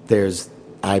there's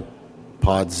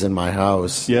iPods in my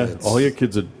house. Yeah, all your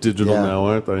kids are digital now,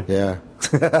 aren't they? Yeah.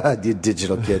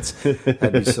 Digital kids.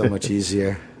 That'd be so much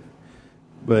easier.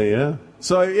 But yeah.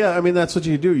 So, yeah, that's what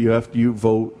you do. You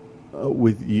vote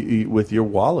with your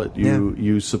wallet.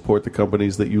 You support the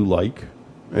companies that you like,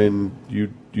 and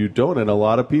you don't. And a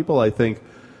lot of people, I think,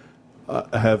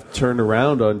 have turned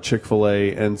around on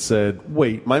Chick-fil-A and said,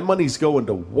 wait, my money's going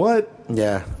to what?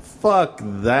 Yeah. Fuck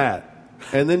that.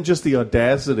 And then just the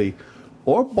audacity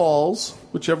or balls,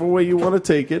 whichever way you want to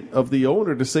take it, of the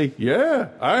owner to say, yeah,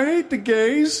 I hate the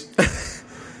gays.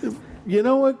 You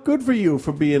know what? Good for you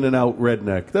for being an out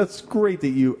redneck. That's great that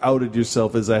you outed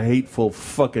yourself as a hateful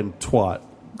fucking twat.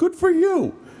 Good for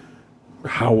you.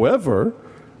 However,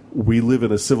 we live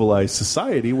in a civilized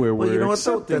society where we're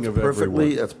accepting of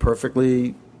everyone. That's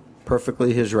perfectly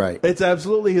his right. It's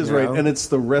absolutely his right, and it's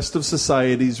the rest of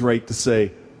society's right to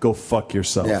say, go fuck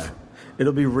yourself. Yeah.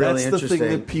 It'll be really interesting. That's the thing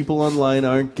that people online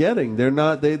aren't getting. They're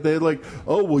not. They're like,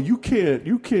 oh well, you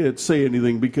can't say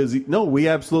anything because no, we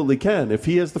absolutely can. If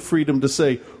he has the freedom to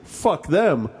say fuck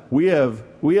them, we have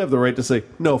the right to say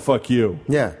no, fuck you.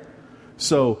 Yeah.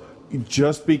 So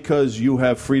just because you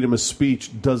have freedom of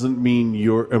speech doesn't mean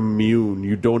you're immune.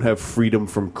 You don't have freedom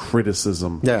from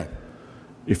criticism. Yeah.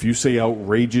 If you say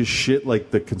outrageous shit like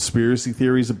the conspiracy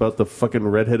theories about the fucking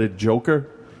redheaded Joker.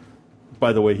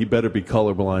 By the way, he better be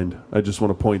colorblind. I just want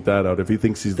to point that out. If he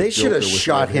thinks he's the Joker, they should have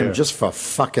shot him just for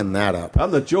fucking that up. I'm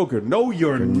the Joker. No,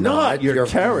 you're not. You're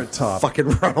Carrot Top. Fucking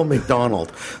Ronald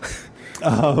McDonald.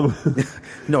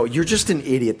 No, you're just an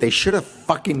idiot. They should have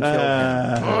fucking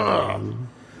killed him.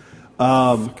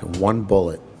 Fucking one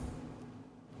bullet.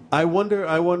 I wonder,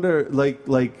 like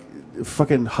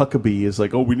fucking Huckabee is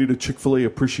like, oh, we need a Chick-fil-A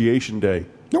appreciation day.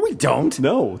 No, we don't.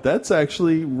 No, that's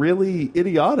actually really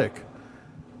idiotic.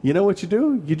 You know what you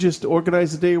do? You just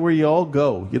organize a day where you all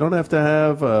go. You don't have to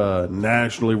have a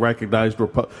nationally recognized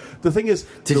The thing is...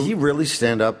 Did he really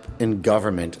stand up in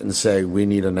government and say, we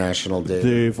need a national day?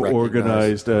 They've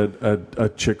organized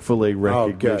a Chick-fil-A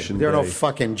recognition day. There are no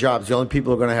fucking jobs. The only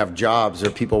people who are going to have jobs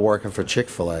are people working for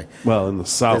Chick-fil-A. Well, in the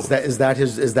South. Is that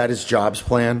his jobs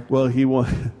plan? Well,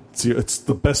 it's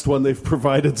the best one they've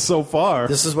provided so far.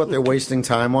 This is what they're wasting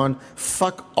time on?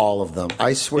 Fuck all of them.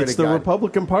 I swear to God. It's the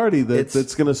Republican Party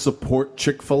that's going to support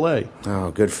Chick-fil-A.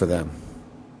 Oh, good for them.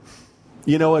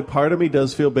 You know what? Part of me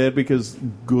does feel bad because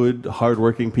good,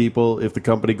 hardworking people, if the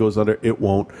company goes under, it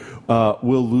won't,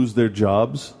 will lose their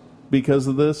jobs because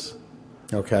of this.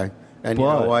 Okay. And you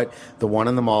know what? The one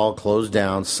in the mall closed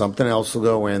down. Something else will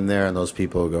go in there, and those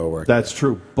people will go work. That's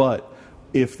true. But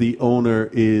if the owner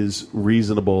is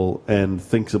reasonable and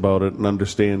thinks about it and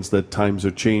understands that times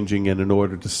are changing, and in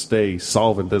order to stay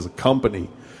solvent as a company,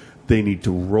 they need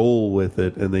to roll with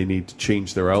it and they need to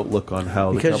change their outlook on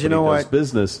how the company does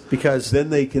business. Because then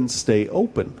they can stay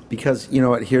open. Because you know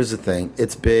what? Here's the thing: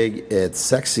 it's big, it's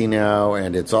sexy now,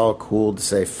 and it's all cool to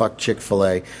say "fuck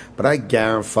Chick-fil-A." But I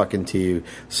guarantee you,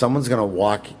 someone's going to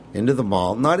walk into the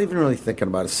mall, not even really thinking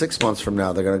about it. 6 months from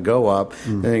now, they're going to go up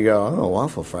and they go, "Oh,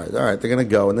 waffle fries." All right, they're going to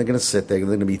go and they're going to sit there. They're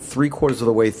going to be 3/4 of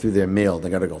the way through their meal.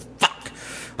 They're going to go, "Fuck!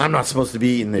 I'm not supposed to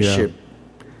be eating this shit."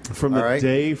 From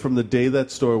the day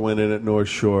that store went in at North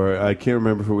Shore, I can't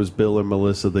remember if it was Bill or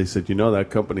Melissa. They said, that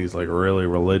company's like really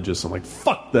religious. I'm like,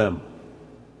 fuck them.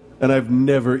 And I've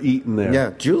never eaten there.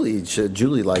 Yeah,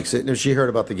 Julie likes it. And if she heard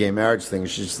about the gay marriage thing,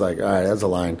 she's just like, all right, that's a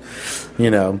line.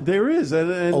 There is.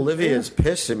 And Olivia is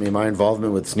pissed at me, my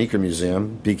involvement with Sneaker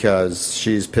Museum, because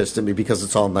she's pissed at me because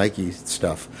it's all Nike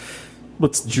stuff.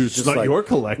 But it's not your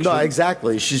collection. No,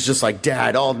 exactly. She's just like,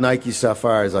 Dad, all Nike stuff.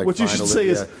 All right. I was like, what you should say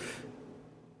is,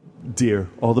 dear,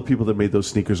 all the people that made those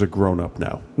sneakers are grown up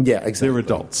now. Yeah, exactly. They're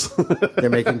adults. They're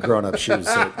making grown-up shoes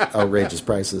at outrageous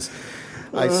prices.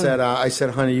 I said,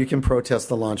 honey, you can protest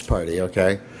the launch party,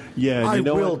 okay? Yeah, and I you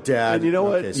know will, what? Dad. And you know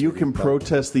Okay, what? You sweetie, can but-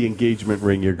 protest the engagement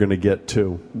ring you're going to get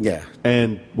too. Yeah.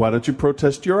 And why don't you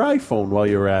protest your iPhone while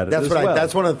you're at it? That's as what well?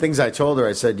 that's one of the things I told her.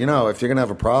 I said, if you're going to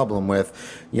have a problem with,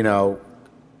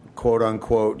 quote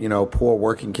unquote, poor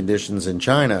working conditions in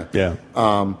China,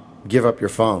 give up your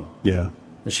phone. Yeah.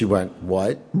 And she went,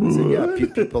 what? I said, yeah,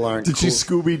 people aren't. Did she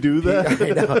Scooby do that?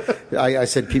 I know. I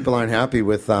said people aren't happy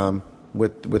with the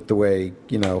way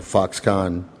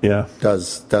Foxconn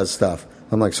does stuff.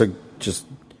 I'm like, so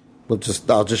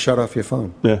I'll just shut off your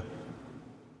phone. Yeah.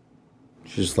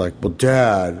 She's like, well,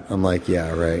 Dad. I'm like,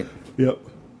 yeah, right. Yep.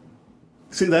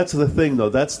 See, that's the thing, though.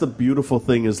 That's the beautiful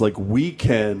thing is, like, we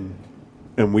can,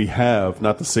 and we have,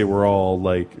 not to say we're all,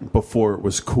 like, before it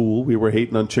was cool, we were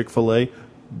hating on Chick-fil-A,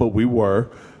 but we were.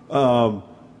 I'll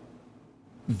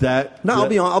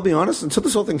be honest. Until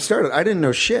this whole thing started, I didn't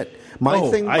know shit.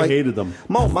 I hated them.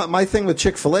 My thing with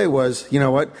Chick-fil-A was, you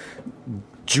know what?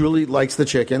 Julie likes the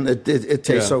chicken. It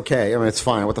tastes okay. I mean, it's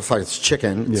fine. What the fuck? It's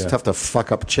chicken. It's tough to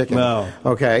fuck up chicken. No.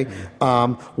 Okay.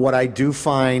 What I do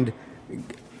find,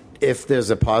 if there's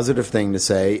a positive thing to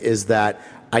say, is that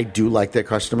I do like their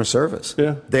customer service.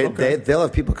 Yeah. They'll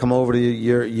have people come over to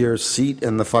your seat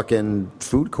in the fucking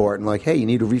food court and like, hey, you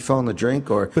need a refill on the drink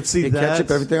or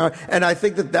ketchup, everything. And I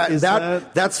think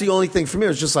that's the only thing for me.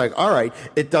 It's just like, all right,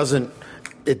 it doesn't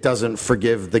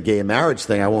forgive the gay marriage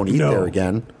thing. I won't eat there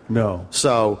again. No.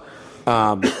 So,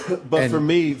 but for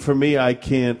me, I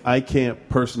can't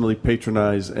personally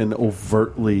patronize an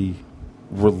overtly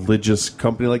religious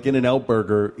company like In-N-Out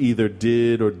Burger. Either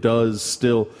did or does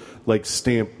still like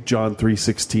stamp John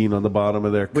 3:16 on the bottom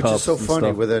of their cups, which is so funny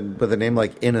stuff. with a name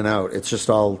like In-N-Out. It's just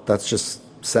that's just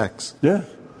sex. Yeah,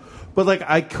 but like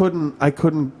I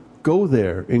couldn't go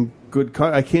there in good.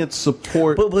 I can't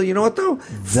support. But you know what though?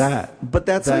 But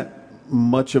that's that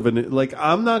much of an like.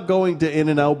 I'm not going to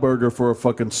In-N-Out Burger for a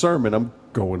fucking sermon. I'm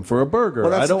going for a burger.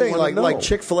 Well, that's I don't the thing. wanna know. Like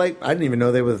Chick-fil-A, I didn't even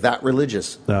know they were that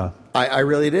religious. Yeah. I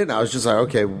really didn't. I was just like,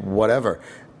 okay, whatever.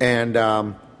 And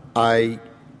I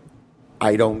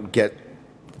don't get,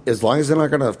 as long as they're not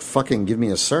going to fucking give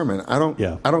me a sermon, I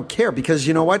don't care, because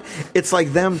you know what? It's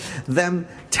like them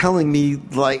telling me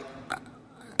like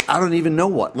I don't even know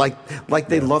what. Like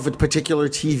they love a particular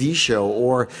TV show,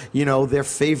 or their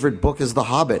favorite book is The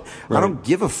Hobbit. Right. I don't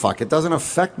give a fuck. It doesn't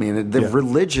affect me. And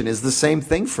religion is the same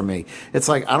thing for me. It's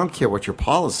like I don't care what your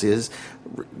policy is.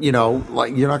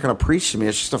 Like you're not going to preach to me.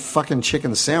 It's just a fucking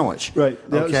chicken sandwich.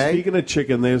 Right. Now, okay. Speaking of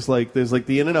chicken, there's like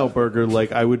the In-N-Out Burger.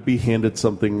 Like I would be handed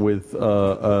something with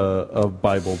a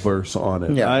Bible verse on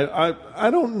it. Yeah. I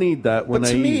don't need that when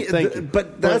I eat. Thank you.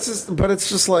 But it's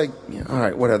just like, all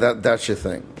right, whatever. That's your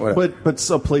thing. Whatever. But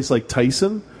a place like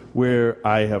Tyson, where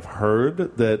I have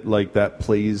heard that like that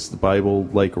plays the Bible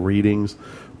like readings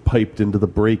piped into the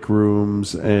break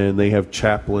rooms, and they have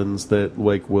chaplains that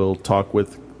like will talk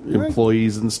with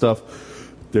employees and stuff.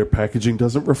 Their packaging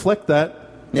doesn't reflect that,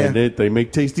 and they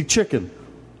make tasty chicken.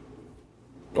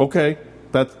 Okay,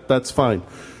 that's fine.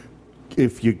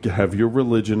 If you have your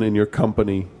religion in your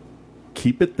company,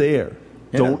 keep it there.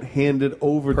 Yeah. Don't hand it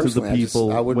over to the people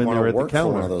when they're at the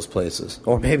counter. For one of those places,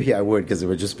 or maybe I would, because it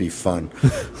would just be fun.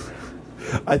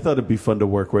 I thought it'd be fun to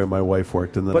work where my wife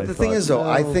worked, and then the thing is, though,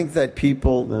 I think that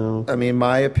people. No. I mean,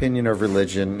 my opinion of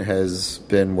religion has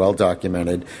been well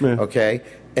documented. Yeah. Okay.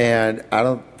 And I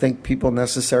don't think people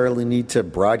necessarily need to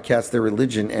broadcast their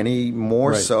religion any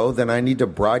more so than I need to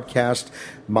broadcast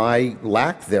my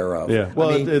lack thereof. Yeah. Well,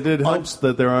 I mean, it helps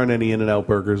that there aren't any In-N-Out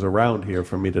Burgers around here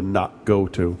for me to not go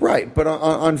to. Right. But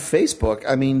on Facebook,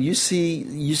 I mean, you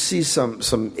see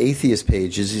some atheist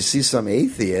pages. You see some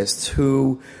atheists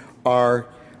who are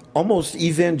almost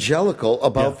evangelical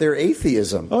about their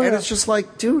atheism. Oh, and it's just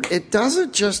like, dude, it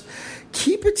doesn't just...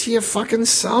 Keep it to your fucking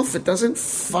self. It doesn't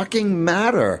fucking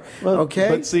matter. Well, okay?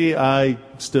 But see, I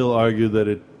still argue that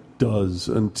it does.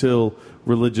 Until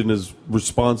religion is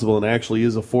responsible and actually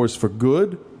is a force for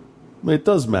good, it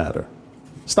does matter.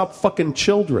 Stop fucking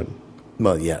children.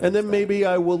 Well, yeah. And then maybe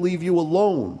I will leave you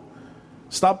alone.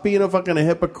 Stop being a fucking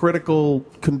hypocritical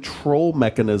control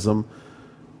mechanism,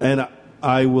 and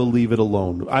I will leave it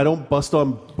alone. I don't bust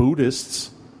on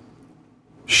Buddhists.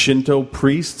 Shinto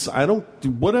priests,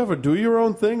 whatever, do your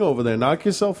own thing over there. Knock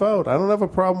yourself out. I don't have a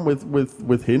problem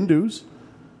with Hindus.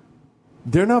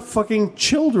 They're not fucking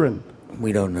children.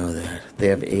 We don't know that. They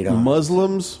have 8 arms.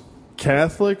 Muslims,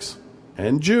 Catholics,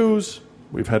 and Jews.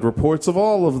 We've had reports of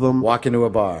all of them. Walk into a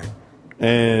bar.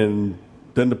 And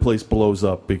Then the place blows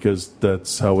up because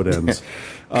that's how it ends.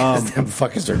 Them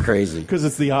fuckers are crazy. Because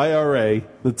it's the IRA,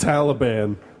 the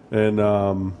Taliban, and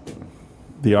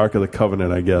the Ark of the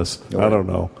Covenant, I guess. I don't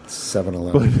know.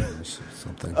 7-Eleven or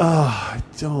something. I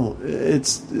don't.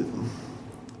 It's...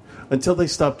 Until they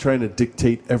stop trying to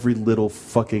dictate every little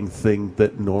fucking thing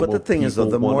that normal people But the thing is, though,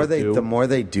 the more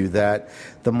they do that,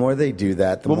 the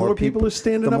more people are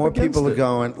standing the up more against people are it.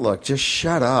 going, look, just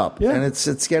shut up. Yeah. And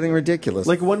it's getting ridiculous.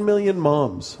 Like 1 Million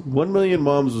Moms. 1 Million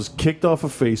Moms was kicked off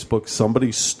of Facebook.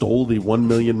 Somebody stole the 1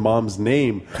 Million Moms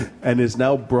name and is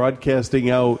now broadcasting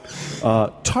out.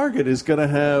 Target is going to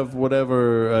have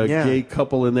whatever gay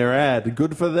couple in their ad.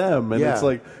 Good for them. And it's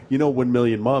like, 1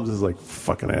 Million Moms is like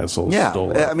fucking assholes. Yeah,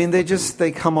 stole I mean,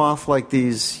 they come off like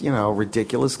these,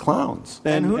 ridiculous clowns.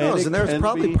 And who knows? And there's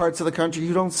probably parts of the country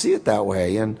you don't see it that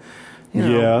way. And,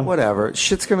 whatever.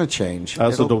 Shit's going to change. I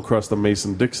also don't cross the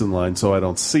Mason-Dixon line, so I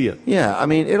don't see it. Yeah, I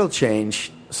mean, it'll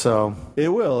change. So it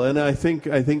will, and I think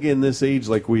in this age,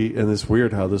 and it's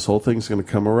weird how this whole thing's going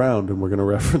to come around, and we're going to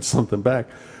reference something back.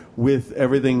 With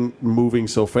everything moving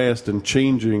so fast and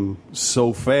changing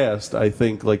so fast, I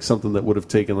think like something that would have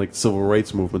taken like the civil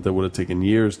rights movement that would have taken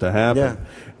years to happen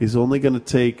is only going to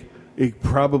take. It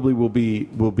probably will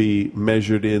be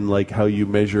measured in like how you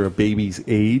measure a baby's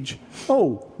age.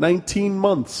 19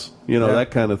 months,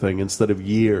 that kind of thing instead of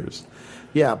years.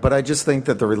 Yeah, but I just think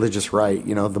that the religious right,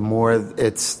 the more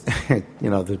it's,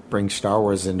 that brings Star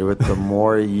Wars into it, the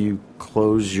more you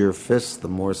close your fists, the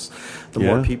more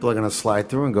people are going to slide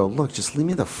through and go, look, just leave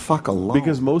me the fuck alone.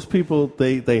 Because most people,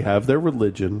 they have their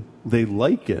religion, they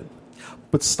like it.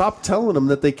 But stop telling them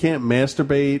that they can't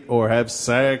masturbate or have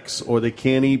sex or they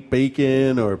can't eat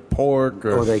bacon or pork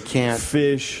or they can't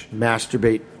fish.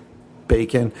 Masturbate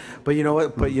bacon. But you know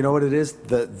what? But you know what it is?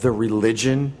 The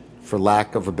religion, for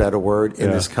lack of a better word,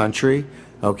 in this country,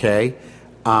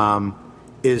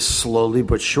 is slowly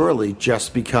but surely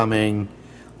just becoming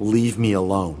leave me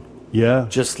alone. Yeah.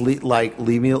 Just leave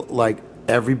me, like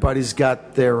everybody's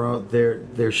got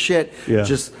their shit. Yeah.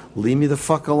 Just leave me the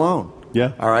fuck alone.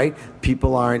 Yeah. All right.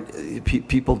 People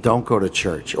don't go to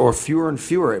church, or fewer and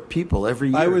fewer people every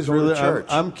year. go to church.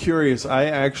 I'm curious. I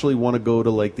actually want to go to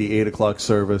like the 8:00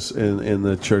 service in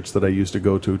the church that I used to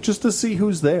go to, just to see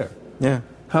who's there. Yeah.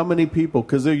 How many people?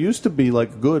 Because there used to be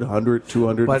like a good 100,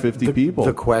 250 people.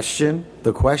 The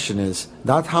question is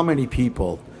not how many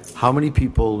people. How many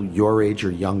people your age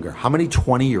or younger? How many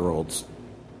 20-year-olds?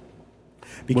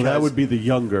 Well, that would be the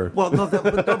younger. Well,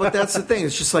 but that's the thing.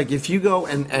 It's just like if you go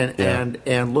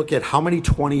and look at how many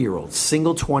 20-year-olds,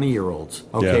 single 20-year-olds,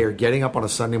 are getting up on a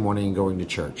Sunday morning and going to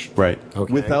church. Right.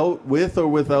 Okay. With or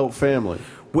without family.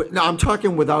 No, I'm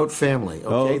talking without family.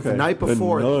 Okay. The night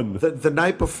before, the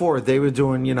night before, they were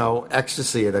doing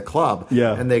ecstasy at a club.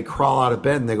 Yeah. And they crawl out of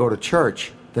bed and they go to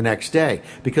church the next day,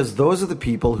 because those are the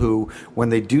people who, when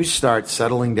they do start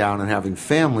settling down and having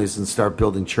families and start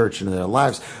building church into their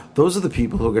lives, those are the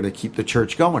people who are going to keep the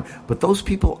church going. But those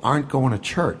people aren't going to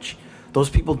church. Those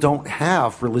people don't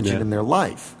have religion in their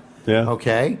life. Yeah.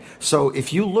 Okay. So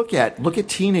if you look at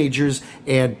teenagers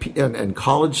and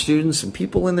college students and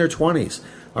people in their 20s,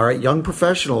 all right, young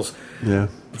professionals. Yeah.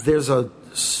 There's a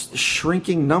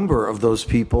shrinking number of those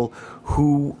people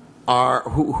who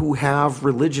have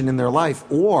religion in their life,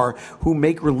 or who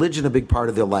make religion a big part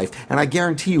of their life. And I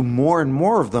guarantee you more and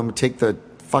more of them take the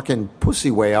fucking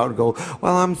pussy way out and go,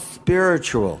 well, I'm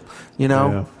spiritual,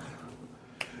 Yeah,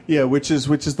 which is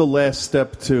the last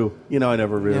step to, I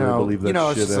never really believe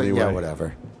that shit anyway. Yeah,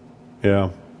 whatever. Yeah.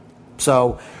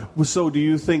 So do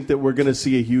you think that we're going to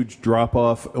see a huge drop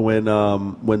off when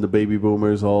the baby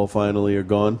boomers all finally are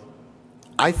gone?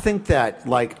 I think that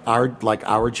like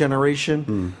our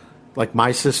generation, like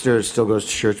my sister still goes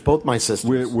to church. Both my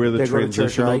sisters, we're the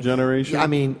transitional generation. I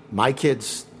mean, my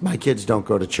kids don't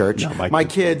go to church. No, my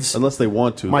kids, unless they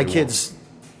want to. My kids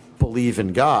believe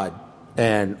in God,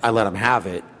 and I let them have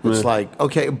it. It's like,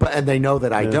 okay, and they know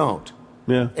that I don't.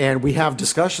 Yeah. And we have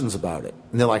discussions about it.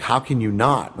 And they're like, how can you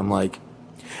not? I'm like,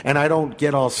 and I don't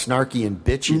get all snarky and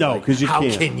bitchy. No, because you how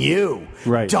can't. How can you?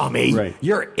 Right. Dummy. Right.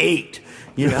 You're 8.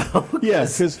 Yeah,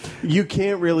 because you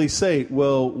can't really say,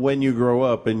 well, when you grow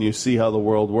up and you see how the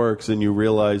world works and you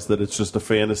realize that it's just a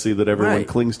fantasy that everyone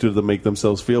clings to make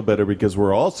themselves feel better because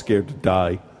we're all scared to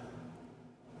die.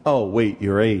 Oh, wait,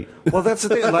 you're 8. Well, that's the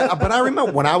thing. But I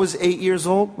remember when I was 8 years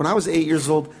old,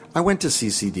 I went to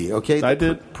CCD, okay? I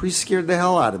did. Pre-scared the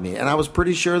hell out of me. And I was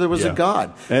pretty sure there was a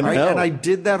God. And right? no. And I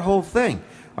did that whole thing.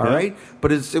 All right?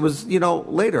 But it was,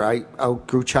 later I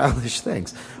outgrew childish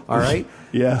things. All right?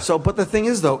 Yeah. So, but the thing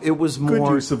is, though, it was more...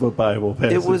 Good use of a Bible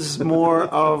passage. It was more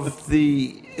of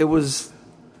the... It was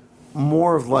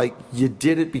more of like you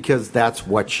did it because that's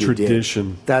what you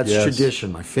Tradition. did. That's Yes.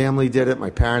 tradition. My family did it. My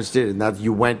parents did it. And that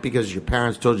you went because your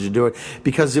parents told you to do it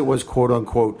because it was quote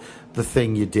unquote the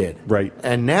thing you did. Right.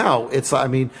 And now it's, I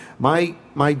mean, my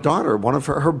daughter, one of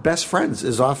her best friends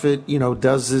is off at,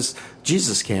 does this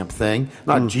Jesus camp thing.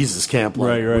 Not Jesus camp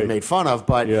like we made fun of,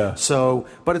 but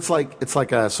but it's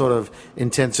like a sort of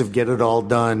intensive get it all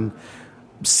done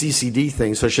CCD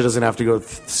thing, so she doesn't have to go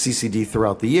CCD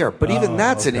throughout the year. But even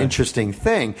that's an interesting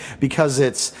thing because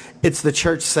it's the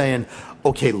church saying,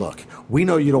 okay, look, we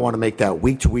know you don't want to make that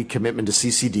week-to-week commitment to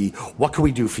CCD. What can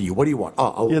we do for you? What do you want?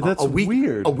 That's a week,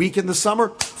 weird. A week in the summer?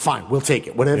 Fine, we'll take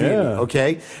it. Whatever you need,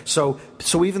 okay? So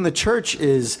even the church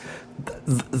is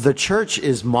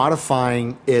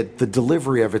modifying the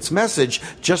delivery of its message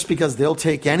just because they'll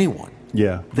take anyone.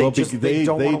 Yeah, They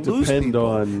don't depend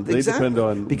on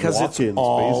because walk-ins, it's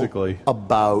all basically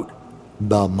about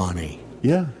the money.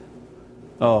 Yeah.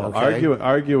 Oh, Okay.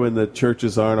 arguing that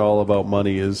churches aren't all about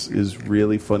money is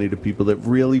really funny to people that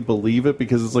really believe it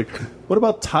because it's like, what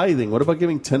about tithing? What about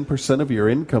giving 10% of your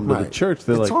income to the church?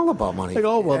 They're It's like, all about money. Like,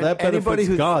 oh, well, that Anybody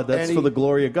benefits God. That's for the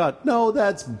glory of God. No,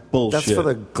 that's bullshit. That's for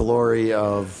the glory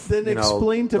of. Then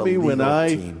explain to the me when legal I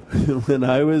team. when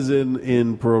I was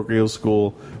in parochial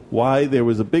school why there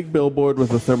was a big billboard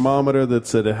with a thermometer that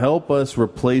said, help us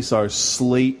replace our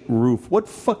slate roof. What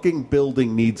fucking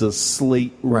building needs a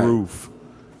slate roof?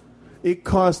 It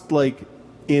cost, like,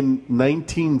 in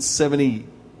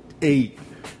 1978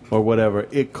 or whatever,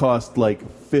 it cost, like,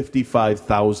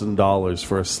 $55,000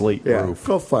 for a slate roof.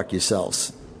 Go fuck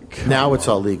yourselves. Now it's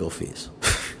all legal fees.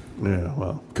 Yeah,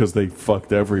 well, because they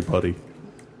fucked everybody.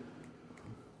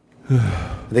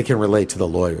 They can relate to the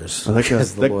lawyers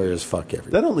because the lawyers fuck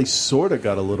everybody. That only sort of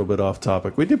got a little bit off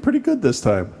topic. We did pretty good this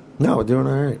time. No, we're doing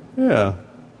all right. Yeah.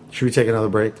 Should we take another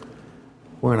break?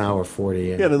 We're an hour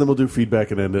 40 in. Yeah, and then we'll do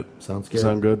feedback and end it. Sounds good.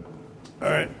 Sound good? All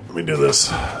right, let me do this.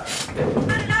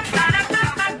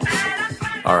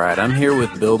 All right, I'm here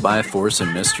with Bill Byforce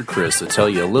and Mr. Chris to tell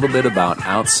you a little bit about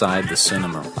Outside the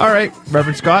Cinema. All right,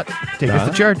 Reverend Scott, take us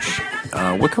to church.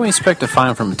 What can we expect to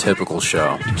find from a typical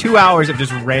show? 2 hours of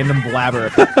just random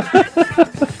blabber.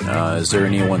 Is there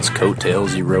anyone's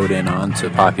coattails you rode in on to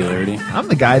popularity? I'm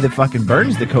the guy that fucking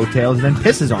burns the coattails and then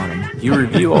pisses on them. You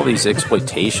review all these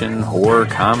exploitation, horror,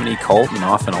 comedy, cult, and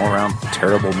often all-around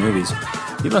terrible movies.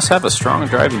 You must have a strong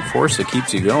driving force that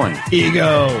keeps you going.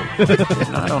 Ego.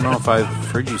 I don't know if I've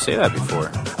heard you say that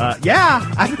before.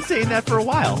 Yeah, I've been saying that for a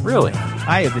while. Really?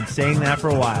 I have been saying that for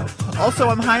a while. Also,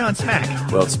 I'm high on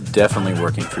smack. Well, it's definitely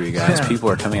working for you guys.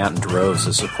 People are coming out in droves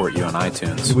to support you on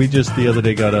iTunes. We just the other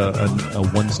day got a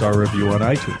 1-star review on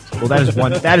iTunes. Well, that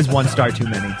is one star too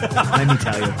many. Let me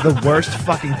tell you, the worst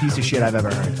fucking piece of shit I've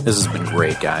ever heard. This has been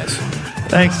great, guys.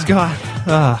 Thanks, Scott.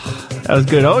 That was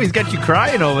good. Oh, he's got you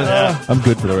crying over there. I'm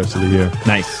good for the rest of the year.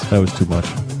 Nice. That was too much.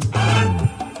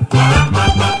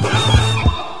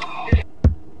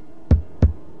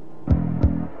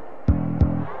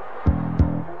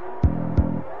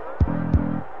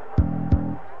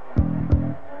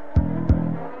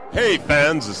 Hey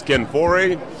fans, it's Ken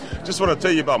Forey. Just want to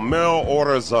tell you about Mail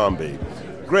Order Zombie.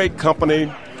 Great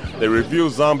company. They review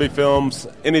zombie films,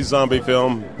 any zombie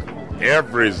film,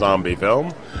 every zombie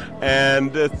film,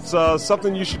 and it's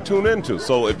something you should tune into.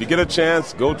 So if you get a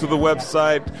chance, go to the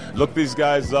website, look these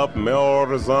guys up, Mail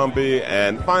Order Zombie,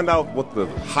 and find out what the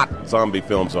hot zombie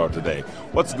films are today.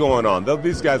 What's going on?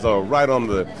 These guys are right on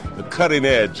the cutting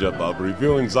edge of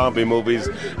reviewing zombie movies.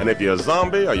 And if you're a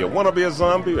zombie, or you want to be a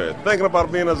zombie, or you're thinking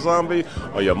about being a zombie,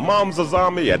 or your mom's a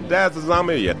zombie, your dad's a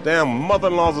zombie, or your damn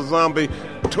mother-in-law's a zombie,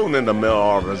 tune in to Mail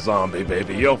Order Zombie,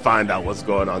 baby. You'll find out what's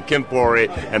going on. Ken Forey,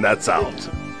 and that's out.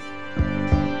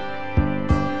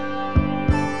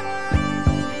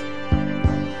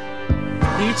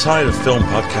 Are you tired of film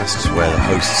podcasts where the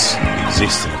hosts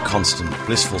exist in a constant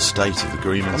blissful state of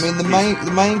agreement? I mean, the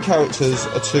main characters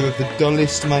are two of the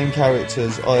dullest main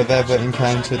characters I have ever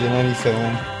encountered in any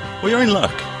film. Well, you're in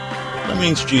luck. Let me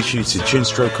introduce you to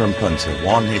Chinstroker and Punter.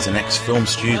 One is an ex-film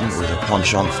student with a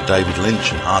penchant for David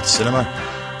Lynch and art cinema.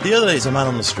 The other is a man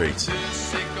on the street.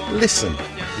 Listen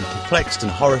in perplexed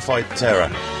and horrified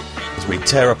terror as we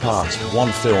tear apart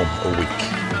one film a week.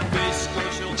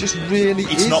 Just really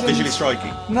It's not visually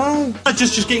striking. No.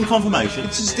 Just getting confirmation.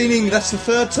 It's just in English. That's the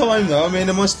third time, though. I mean,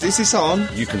 is this on?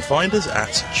 You can find us at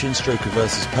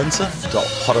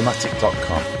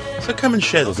chinstrokerversuspunter.podomatic.com. So come and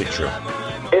share the victory.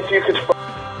 If you could fuck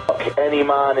any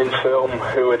man in film,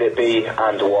 who would it be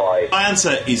and why? My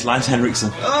answer is Lance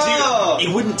Henriksen. Oh! He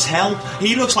wouldn't tell.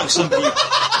 He looks like somebody...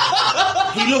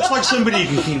 he looks like somebody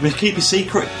who can keep a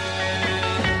secret.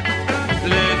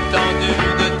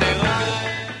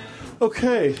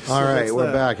 Okay. All right,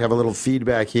 we're back. Have a little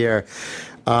feedback here.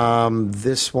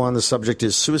 This one, the subject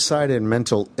is suicide and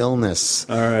mental illness.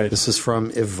 All right. This is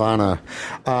from Ivana.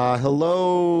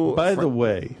 Hello. By the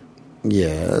way,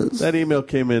 yes, that email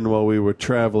came in while we were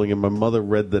traveling, and my mother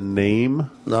read the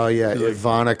name. Oh yeah,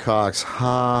 Ivana Cox.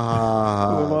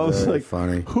 Ha! I was like,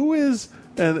 funny. Who is?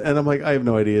 And I'm like, I have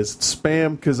no idea. It's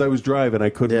spam because I was driving. I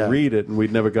couldn't read it, and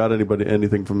we'd never got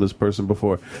anything from this person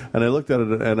before. And I looked at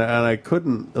it, and I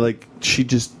couldn't. Like, she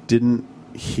just didn't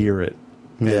hear it.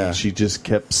 And she just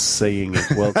kept saying it.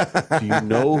 Well, do you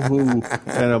know who?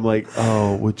 And I'm like,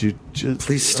 oh, would you just...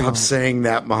 Please stop saying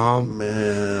that, Mom.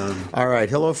 Man. All right.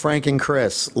 Hello, Frank and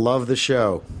Chris. Love the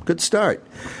show. Good start.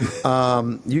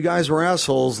 You guys were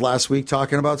assholes last week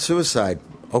talking about suicide.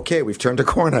 Okay, we've turned a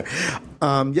corner.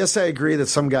 Yes, I agree that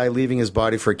some guy leaving his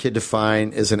body for a kid to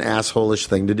find is an asshole-ish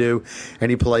thing to do.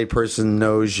 Any polite person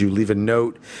knows you leave a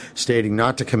note stating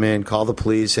not to come in, call the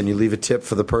police, and you leave a tip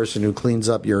for the person who cleans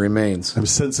up your remains. I'm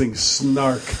sensing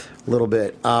snark. A little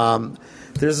bit.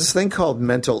 There's this thing called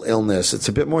mental illness. It's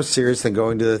a bit more serious than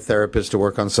going to the therapist to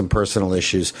work on some personal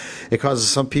issues. It causes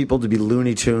some people to be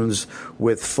Looney Tunes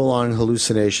with full-on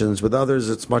hallucinations. With others,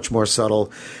 it's much more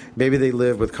subtle. Maybe they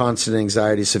live with constant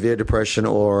anxiety, severe depression,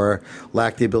 or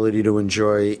lack the ability to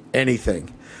enjoy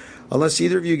anything. Unless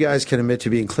either of you guys can admit to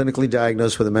being clinically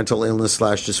diagnosed with a mental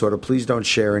illness/disorder, please don't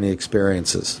share any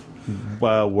experiences.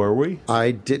 Were we?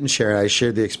 I didn't share it. I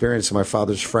shared the experience of my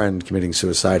father's friend committing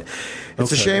suicide.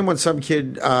 It's a shame when some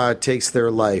kid takes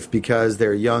their life because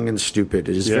they're young and stupid.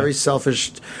 It is very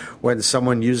selfish when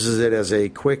someone uses it as a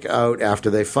quick out after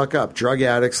they fuck up. Drug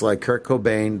addicts like Kurt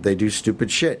Cobain, they do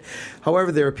stupid shit.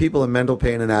 However, there are people in mental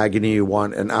pain and agony who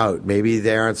want an out. Maybe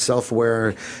they aren't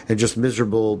self-aware and just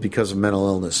miserable because of mental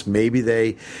illness. Maybe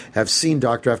they have seen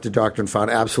doctor after doctor and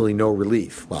found absolutely no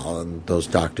relief. Well, and those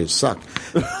doctors suck.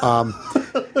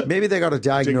 Maybe they got a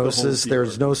diagnosis,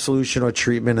 there's no solution or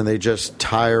treatment, and they just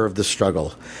tire of the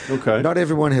struggle. Okay. Not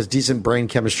everyone has decent brain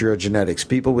chemistry or genetics.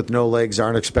 People with no legs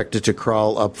aren't expected to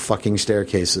crawl up fucking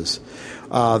staircases.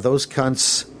 Those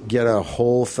cunts get a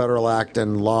whole federal act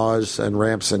and laws and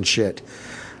ramps and shit.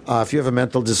 If you have a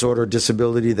mental disorder or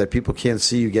disability that people can't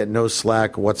see, you get no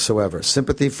slack whatsoever.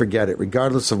 Sympathy, forget it,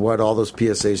 regardless of what all those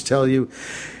PSAs tell you.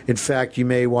 In fact, you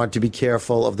may want to be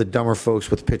careful of the dumber folks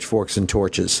with pitchforks and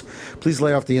torches. Please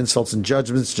lay off the insults and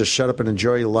judgments. Just shut up and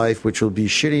enjoy your life, which will be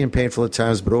shitty and painful at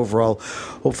times, but overall,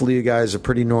 hopefully you guys are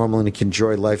pretty normal and you can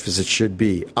enjoy life as it should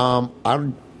be. I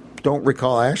don't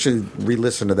recall. I actually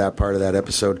re-listened to that part of that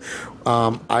episode.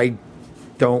 I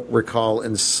don't recall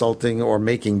insulting or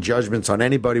making judgments on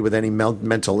anybody with any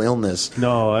mental illness.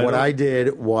 No, what I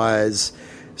did was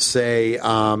say,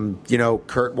 Kurt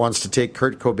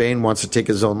Cobain wants to take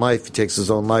his own life. He takes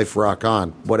his own life. Rock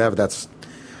on. Whatever. That's.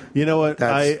 You know what?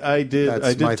 I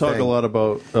did talk a lot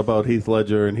about Heath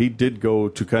Ledger, and he did go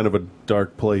to kind of a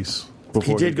dark place.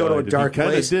 He did go to a dark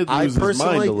place. He did lose his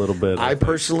mind a little bit. I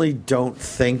personally don't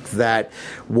think that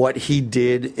what he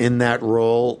did in that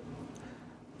role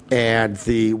and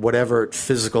the whatever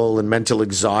physical and mental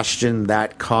exhaustion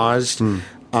that caused,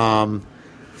 I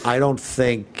don't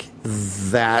think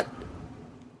that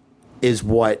is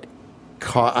what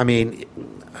I mean,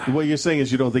 what you're saying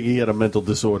is you don't think he had a mental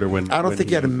disorder when I don't think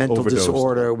he had a mental overdosed.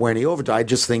 Disorder when he overdosed. I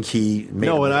just think he made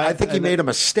I think he made a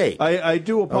mistake. I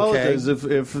do apologize if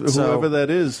whoever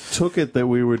that is took it that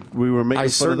we were making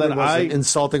fun of that. I wasn't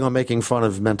insulting or making fun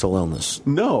of mental illness.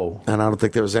 No. And I don't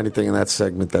think there was anything in that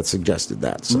segment that suggested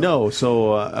that. So. No,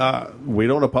 so we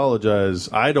don't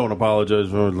apologize. I don't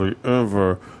apologize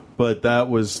ever, but that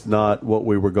was not what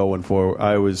we were going for.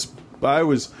 I was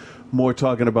more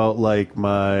talking about like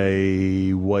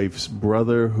my wife's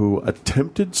brother who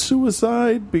attempted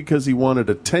suicide because he wanted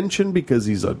attention because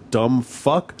he's a dumb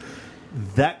fuck.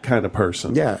 That kind of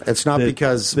person. Yeah, it's not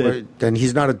and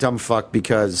he's not a dumb fuck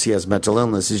because he has mental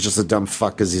illness. He's just a dumb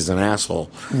fuck because he's an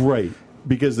asshole. Right.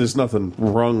 Because there's nothing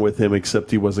wrong with him except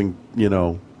he wasn't,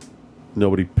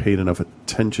 nobody paid enough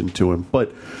attention to him.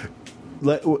 But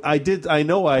I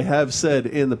know I have said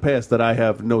in the past that I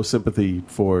have no sympathy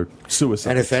for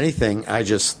suicide. And if anything, I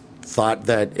just thought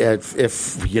that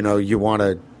if you want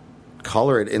to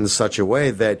color it in such a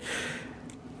way that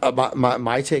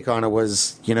my take on it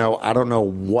was, I don't know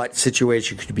what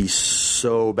situation could be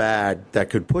so bad that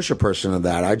could push a person to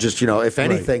that. I just, if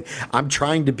anything, right. I'm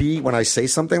trying to be, when I say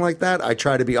something like that, I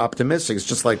try to be optimistic. It's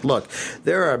just like, look,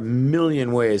 there are a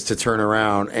million ways to turn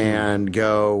around and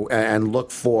go and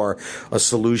look for a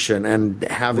solution. And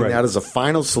having that as a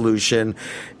final solution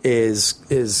is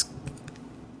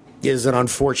an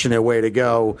unfortunate way to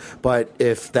go. But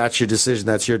if that's your decision,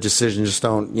 that's your decision. Just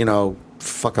don't,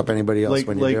 fuck up anybody else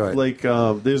when you do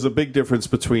it. There's a big difference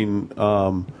between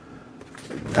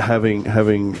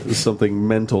having something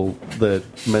mentally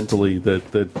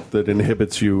that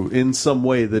inhibits you in some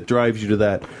way that drives you to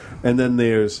that, and then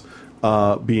there's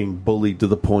being bullied to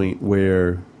the point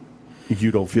where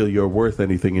you don't feel you're worth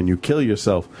anything and you kill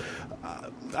yourself.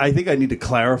 I think I need to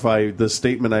clarify the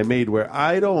statement I made where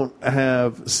I don't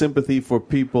have sympathy for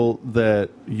people that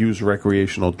use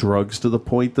recreational drugs to the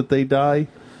point that they die.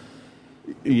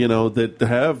 That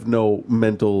have no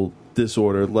mental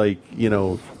disorder, like,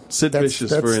 Sid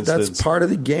Vicious, for instance. That's part of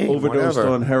the game. Overdosed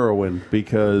on heroin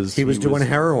because he was doing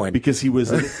heroin. Because he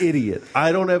was an idiot.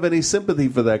 I don't have any sympathy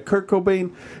for that. Kurt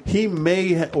Cobain, he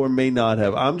may or may not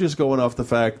have. I'm just going off the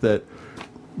fact that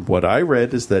what I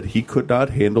read is that he could not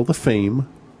handle the fame,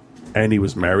 and he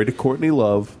was married to Courtney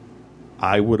Love.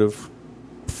 I would have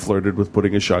flirted with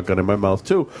putting a shotgun in my mouth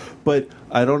too, but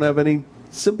I don't have any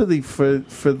sympathy for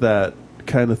that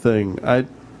kind of thing.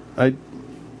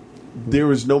 There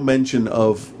was no mention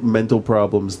of mental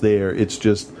problems there. It's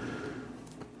just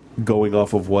going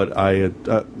off of what I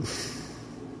had.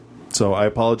 So I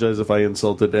apologize if I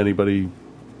insulted anybody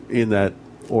in that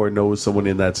or knows someone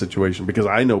in that situation, because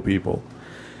I know people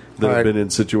that have been in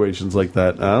situations like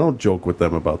that. I don't joke with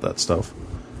them about that stuff.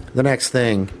 The next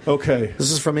thing. Okay.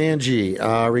 This is from Angie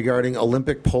regarding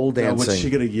Olympic pole dancing. What's she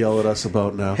going to yell at us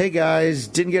about now? Hey, guys.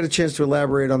 Didn't get a chance to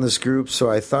elaborate on this group, so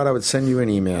I thought I would send you an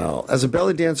email. As a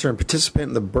belly dancer and participant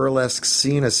in the burlesque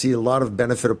scene, I see a lot of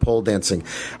benefit of pole dancing.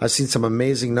 I've seen some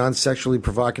amazing non-sexually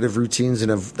provocative routines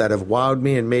that have wowed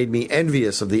me and made me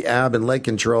envious of the ab and leg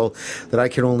control that I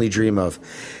can only dream of.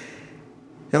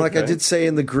 And like I did say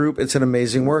in the group, it's an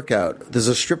amazing workout. There's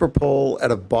a stripper pole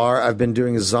at a bar. I've been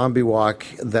doing a zombie walk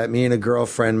that me and a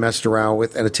girlfriend messed around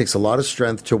with, and it takes a lot of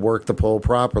strength to work the pole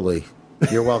properly.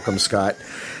 You're welcome, Scott.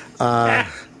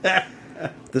 The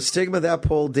stigma that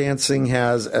pole dancing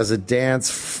has as a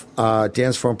dance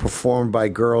form performed by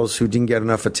girls who didn't get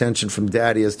enough attention from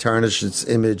daddy has tarnished its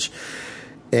image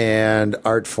and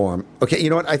art form. Okay, you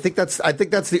know what? I think that's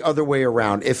the other way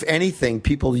around. If anything,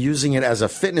 people using it as a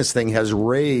fitness thing has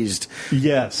raised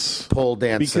pole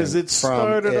dancing. Because it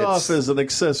started off as an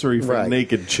accessory for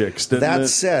naked chicks, didn't it? That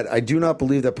said, I do not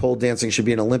believe that pole dancing should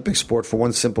be an Olympic sport for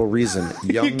one simple reason.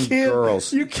 Young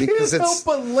girls. You can't help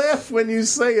but laugh when you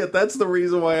say it. That's the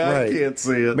reason why I can't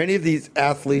see it. Many of these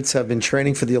athletes have been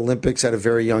training for the Olympics at a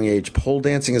very young age. Pole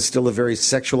dancing is still a very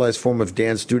sexualized form of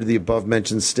dance due to the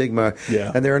above-mentioned stigma.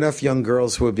 Yeah. And there are enough young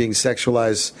girls who are being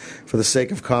sexualized for the sake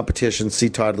of competition. See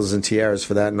Toddlers and Tiaras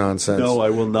for that nonsense. No,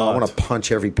 I will not. I want to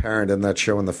punch every parent in that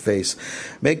show in the face.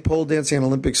 Make pole dancing an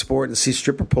Olympic sport and see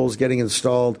stripper poles getting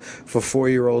installed for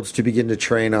 4-year-olds to begin to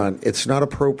train on. It's not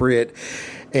appropriate.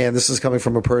 And this is coming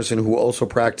from a person who also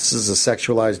practices a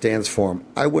sexualized dance form.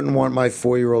 I wouldn't want my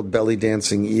 4-year-old belly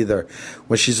dancing either.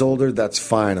 When she's older, that's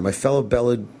fine. And my fellow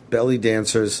belly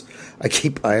dancers,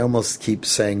 I almost keep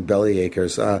saying belly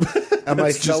acres. And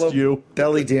my fellow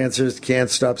belly dancers can't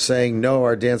stop saying, no,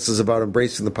 our dance is about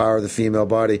embracing the power of the female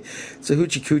body. It's a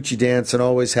hoochie coochie dance and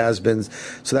always has been,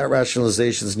 so that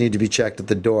rationalizations need to be checked at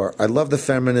the door. I love the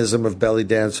feminism of belly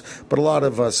dance, but a lot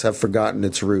of us have forgotten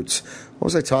its roots. What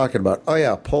was I talking about? Oh,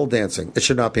 yeah, pole dancing. It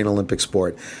should not be an Olympic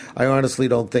sport. I honestly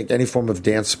don't think any form of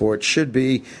dance sport should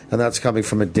be, and that's coming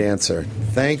from a dancer.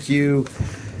 Thank you,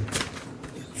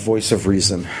 voice of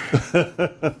reason.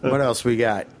 What else we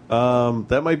got?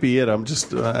 That might be it.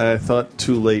 I thought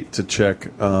too late to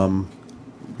check the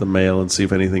mail and see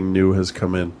if anything new has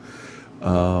come in.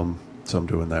 So I'm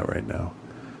doing that right now.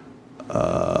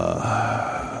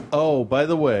 By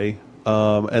the way,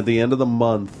 at the end of the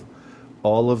month,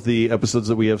 all of the episodes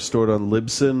that we have stored on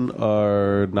Libsyn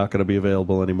are not going to be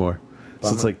available anymore.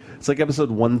 So it's like episode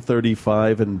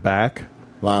 135 and back.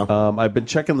 Wow. I've been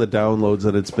checking the downloads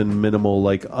and it's been minimal,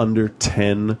 like under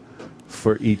 10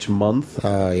 for each month.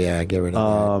 Oh yeah, get rid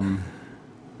of that.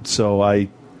 So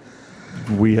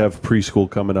we have preschool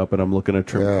coming up, and I'm looking to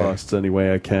trim costs any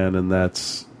way I can, and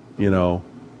that's a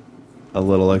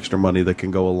little extra money that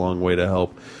can go a long way to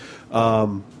help.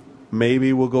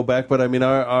 Maybe we'll go back, but I mean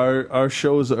our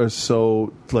shows are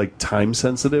so like time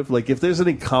sensitive. Like if there's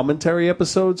any commentary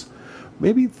episodes,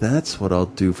 maybe that's what I'll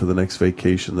do for the next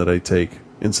vacation that I take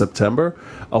in September.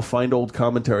 I'll find old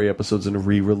commentary episodes and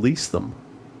re-release them.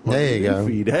 There you go.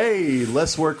 Feed. Hey,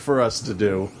 less work for us to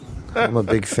do. I'm a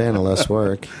big fan of less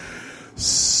work.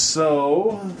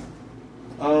 So,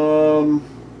 let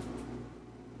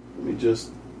me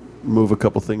just move a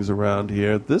couple things around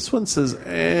here. This one says,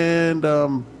 and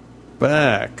I'm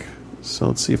back. So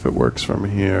let's see if it works from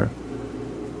here.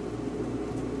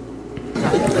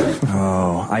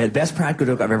 Best practical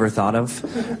joke I've ever thought of.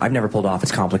 I've never pulled off.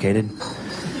 It's complicated.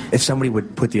 If somebody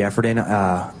would put the effort in,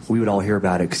 we would all hear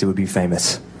about it because it would be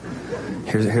famous.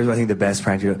 Here's what I think the best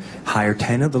practical: hire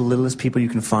 10 of the littlest people you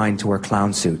can find to wear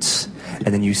clown suits, and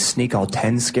then you sneak all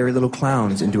 10 scary little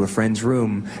clowns into a friend's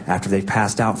room after they've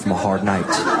passed out from a hard night.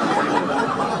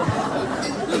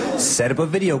 Set up a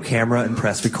video camera and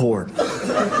press record,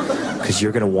 because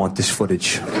you're going to want this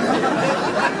footage.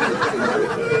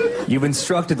 You've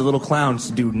instructed the little clowns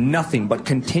to do nothing but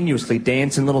continuously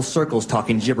dance in little circles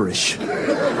talking gibberish.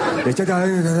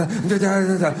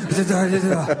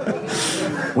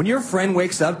 When your friend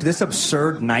wakes up to this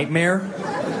absurd nightmare,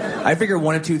 I figure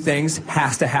one of two things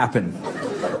has to happen.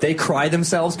 They cry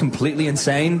themselves completely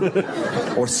insane,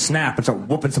 or snap and start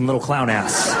whooping some little clown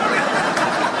ass.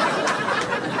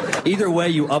 Either way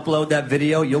you upload that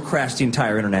video, you'll crash the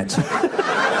entire internet.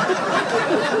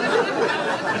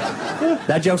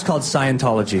 That joke's called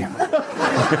Scientology.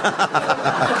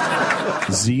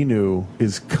 Xenu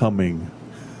is coming,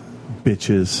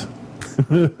 bitches.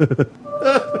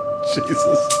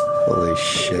 Jesus. Holy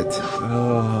shit.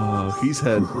 Oh, he's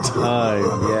had time.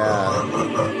 Yeah.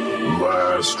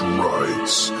 Last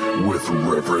Rites with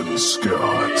Reverend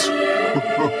Scott.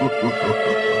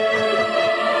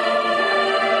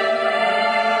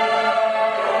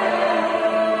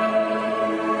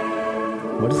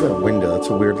 What is that window? That's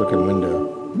a weird looking window.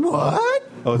 What?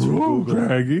 Oh, it's from Google.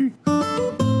 Draggy.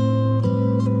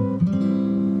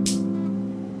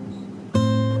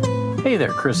 Hey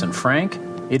there, Chris and Frank.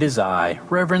 It is I,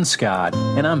 Reverend Scott,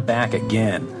 and I'm back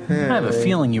again. Hey. I have a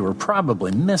feeling you were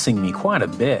probably missing me quite a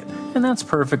bit, and that's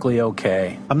perfectly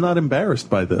okay. I'm not embarrassed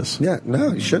by this. Yeah,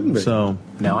 no, you shouldn't be. So,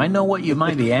 now I know what you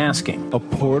might be asking. A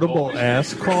portable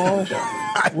ass call?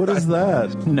 What is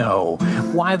that? No.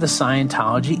 Why the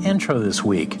Scientology intro this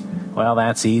week? Well,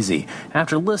 that's easy.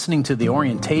 After listening to the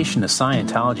orientation of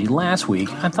Scientology last week,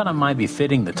 I thought it might be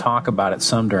fitting to talk about it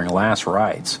some during Last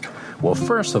Rites. Well,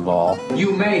 first of all,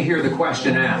 you may hear the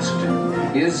question asked,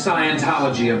 is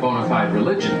Scientology a bona fide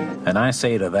religion? And I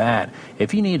say to that,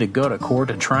 if you need to go to court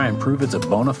to try and prove it's a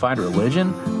bona fide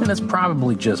religion, then it's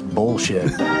probably just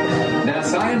bullshit. That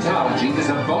Scientology is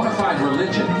a bona fide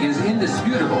religion is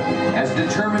indisputable, as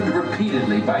determined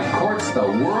repeatedly by courts the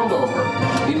world over,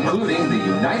 including the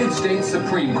United States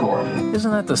Supreme Court.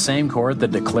 Isn't that the same court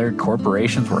that declared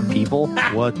corporations were people?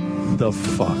 What the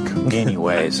fuck?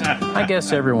 Anyways, I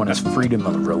guess everyone has freedom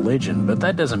of religion, but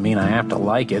that doesn't mean I have to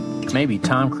like it. Maybe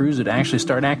Tom Cruise would actually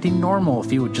start acting normal if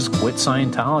he would just quit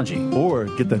Scientology. Or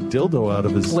get that dildo out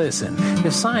of his... Listen,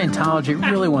 if Scientology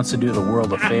really wants to do the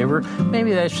world a favor,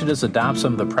 maybe they should just adopt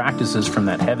some of the practices from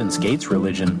that Heaven's Gates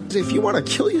religion. If you want to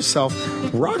kill yourself,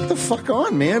 rock the fuck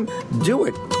on, man. Do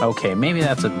it. Okay, maybe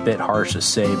that's a bit harsh to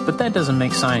say, but that doesn't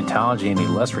make Scientology any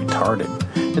less retarded.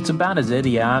 It's about as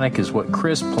idiotic as what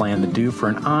Chris planned to do for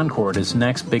an encore at his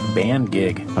next big band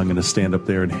gig. I'm going to stand up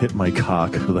there and hit my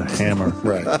cock with a hammer.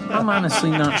 Right. I'm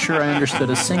honestly not sure I understood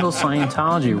a single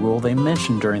Scientology rule they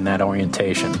mentioned during that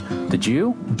orientation. Did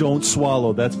you? Don't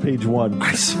swallow. That's page 1.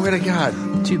 I swear to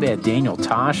God. Too bad Daniel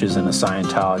Tosh isn't a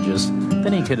Scientologist.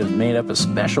 Then he could have made up a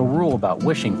special rule about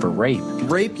wishing for rape.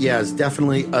 Rape, yeah, is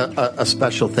definitely a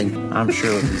special thing. I'm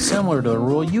sure it would be similar to the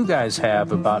rule you guys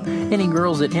have about any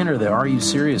girls that enter the Are You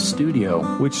Serious studio.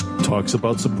 Which talks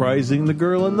about surprising the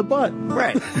girl in the butt.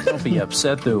 Right. Don't be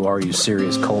upset, though, Are You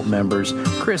Serious cult members.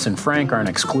 Chris and Frank aren't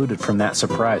excluded from that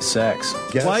surprise sex.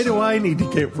 Yes. Why do I need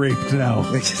to get raped now?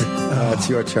 It's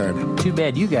your turn. Too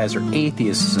bad you guys are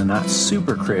atheists and not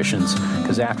super Christians,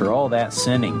 because after all that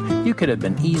sinning, you could have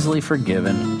been easily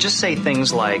forgiven. Just say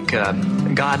things like,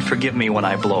 God forgive me when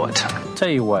I blow it. Tell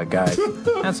you what, guys,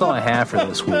 that's all I have for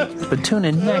this week. But tune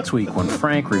in next week when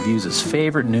Frank reviews his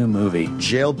favorite new movie,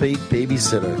 Jailbait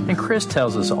Babysitter. And Chris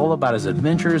tells us all about his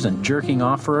adventures and jerking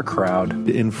off for a crowd.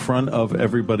 In front of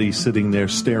everybody sitting there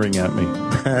staring at me.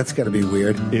 That's got to be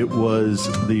weird. It was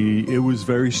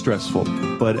very stressful.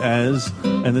 But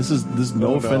and this is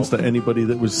no offense to anybody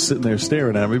that was sitting there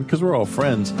staring at me, because we're all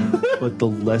friends. But the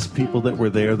less people that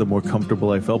were there, the more comfortable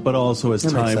I felt. But also as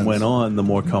time went on, the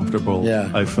more comfortable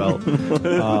I felt.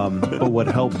 But what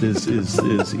helped is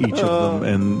each of them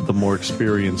and the more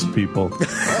experienced people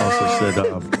also said,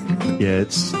 yeah,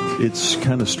 it's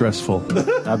kind of stressful.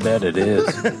 I bet it is.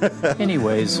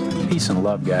 Anyways, peace and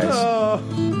love, guys.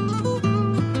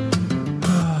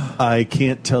 I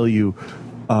can't tell you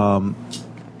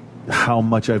how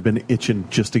much I've been itching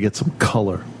just to get some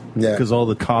color. Yeah. Because all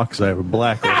the cocks I have are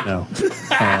black right now.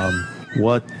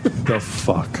 What the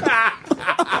fuck?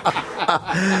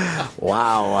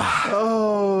 Wow.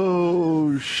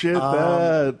 Oh, shit.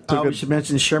 We should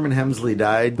mention Sherman Hemsley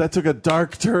died. That took a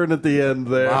dark turn at the end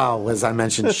there. Wow, as I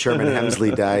mentioned, Sherman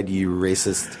Hemsley died, you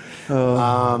racist.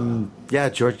 Yeah,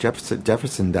 George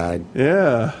Jefferson died.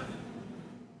 Yeah.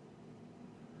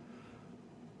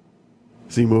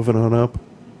 Is he moving on up?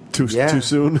 Too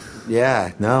soon?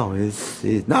 Yeah, no.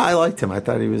 No, I liked him. I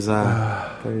thought he was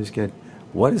good.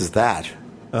 What is that?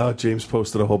 Oh, James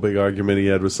posted a whole big argument he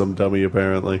had with some dummy,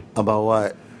 apparently. About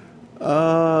what?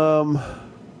 Oh,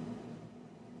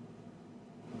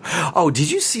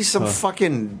 did you see some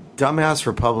fucking dumbass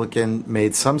Republican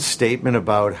made some statement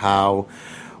about how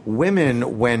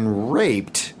women, when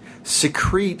raped,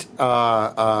 secrete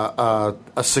a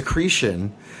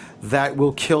secretion that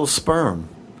will kill sperm.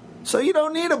 So you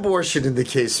don't need abortion in the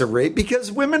case of rape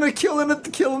because women are killing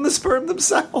the sperm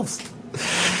themselves.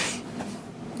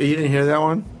 You didn't hear that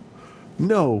one?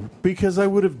 No, because I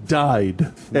would have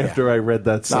died after I read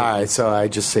that sentence. All right, so I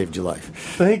just saved your life.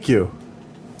 Thank you.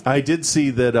 I did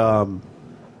see that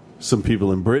some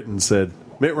people in Britain said,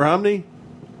 Mitt Romney,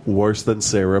 worse than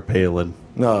Sarah Palin.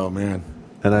 Oh, man.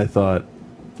 And I thought,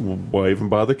 why even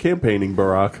bother campaigning,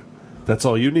 Barack? That's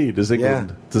all you need is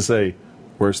England to say,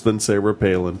 worse than Sarah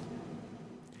Palin.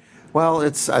 Well, I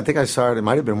think I saw it. It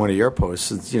might have been one of your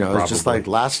posts. It's just like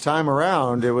last time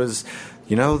around, it was,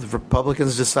 the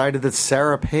Republicans decided that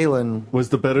Sarah Palin was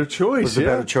the better choice.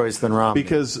 Better choice than Romney.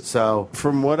 Because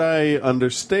from what I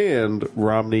understand,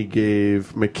 Romney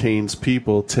gave McCain's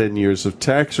people 10 years of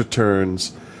tax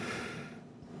returns.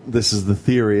 This is the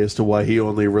theory as to why he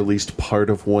only released part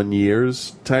of 1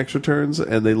 year's tax returns,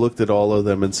 and they looked at all of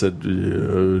them and said,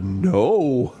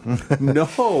 no,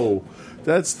 no,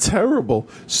 that's terrible.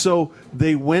 So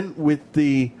they went with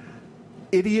the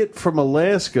idiot from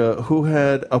Alaska who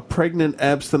had a pregnant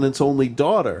abstinence-only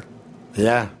daughter.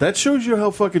 Yeah. That shows you how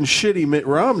fucking shitty Mitt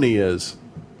Romney is.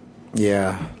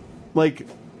 Yeah. Like,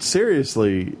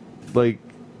 seriously,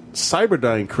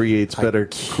 Cyberdyne creates better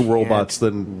robots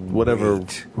than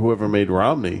whoever made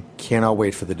Romney. Cannot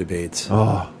wait for the debates.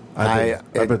 Oh,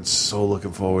 I've been so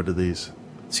looking forward to these.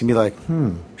 It's going to be like,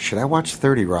 should I watch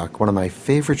 30 Rock, one of my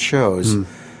favorite shows,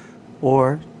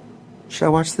 or should I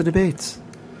watch the debates?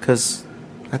 Because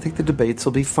I think the debates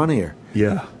will be funnier.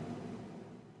 Yeah.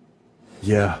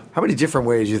 Yeah. How many different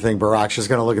ways do you think Barack's just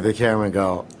going to look at the camera and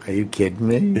go, are you kidding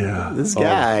me? Yeah. This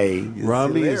guy is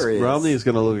Romney hilarious. is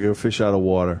going to look like a fish out of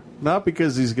water. Not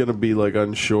because he's going to be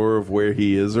unsure of where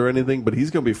he is or anything, but he's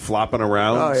going to be flopping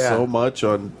around so much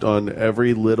on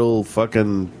every little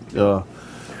fucking...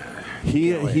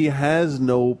 He has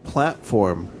no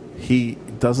platform. He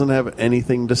doesn't have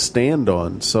anything to stand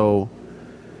on, so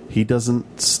he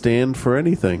doesn't stand for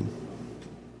anything.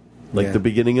 Like the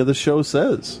beginning of the show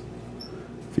says.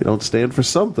 If you don't stand for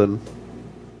something,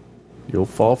 you'll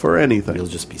fall for anything. You'll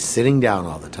just be sitting down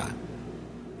all the time.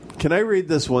 Can I read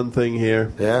this one thing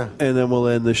here? Yeah. And then we'll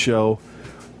end the show.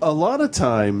 A lot of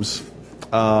times,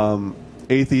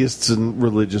 atheists and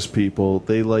religious people,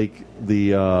 they like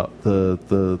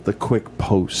the quick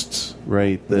posts,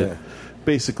 right? That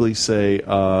basically say,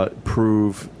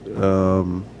 prove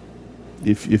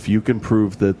if you can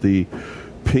prove that the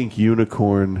pink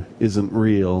unicorn isn't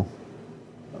real.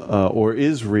 Or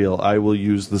is real, I will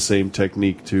use the same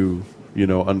technique to,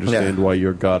 understand why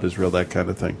your God is real, that kind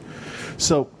of thing.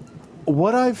 So,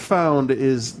 what I've found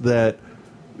is that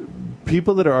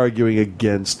people that are arguing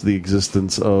against the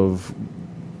existence of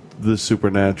the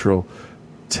supernatural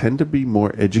tend to be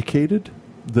more educated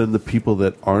than the people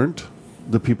that aren't,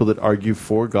 the people that argue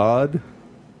for God.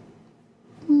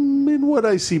 In what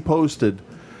I see posted,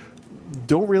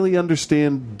 don't really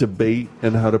understand debate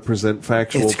and how to present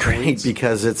factual points. It's great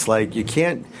because it's like you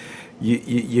can't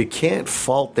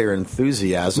fault their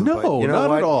enthusiasm. No, but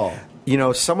not at all.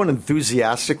 Someone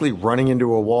enthusiastically running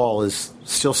into a wall is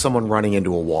still someone running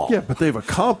into a wall. Yeah, but they've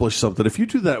accomplished something. If you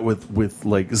do that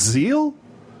with zeal,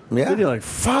 then you're like,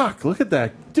 fuck, look at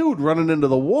that dude running into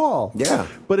the wall. Yeah.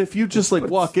 But if you just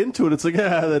walk into it, it's like,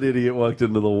 that idiot walked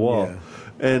into the wall. Yeah.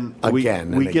 And we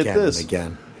get this.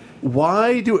 Again.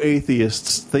 Why do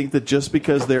atheists think that just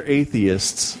because they're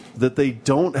atheists that they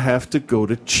don't have to go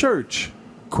to church? ?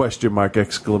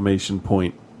 Exclamation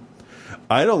point.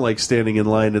 I don't like standing in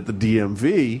line at the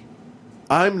DMV.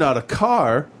 I'm not a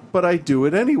car, but I do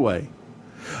it anyway.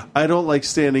 I don't like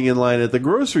standing in line at the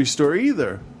grocery store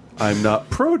either. I'm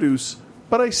not produce,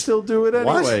 but I still do it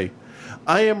anyway. What?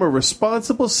 I am a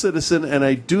responsible citizen and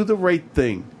I do the right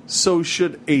thing. So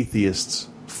should atheists.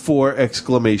 4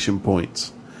 exclamation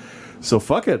points. So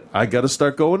fuck it. I got to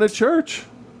start going to church.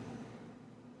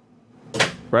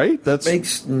 Right? That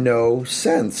makes no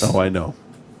sense. Oh, I know.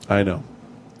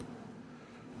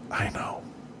 I know.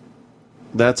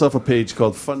 That's off a page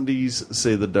called Fundies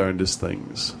Say the Darndest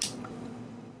Things,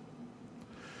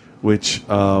 which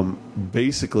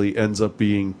basically ends up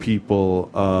being people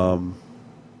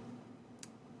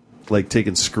like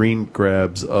taking screen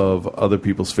grabs of other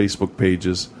people's Facebook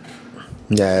pages.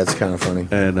 Yeah, it's kind of funny.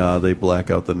 And they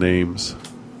black out the names.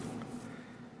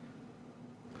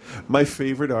 My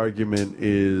favorite argument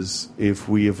is, if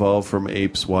we evolved from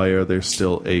apes, why are there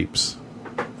still apes?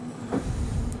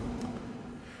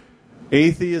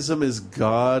 Atheism is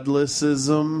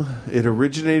godlessism. It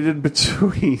originated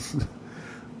between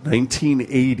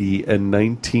 1980 and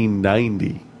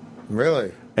 1990.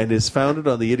 Really? And is founded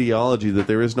on the ideology that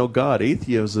there is no God.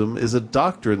 Atheism is a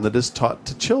doctrine that is taught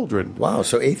to children. Wow,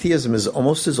 so atheism is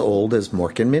almost as old as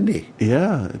Mork and Mindy.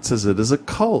 Yeah, it says it is a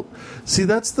cult. See,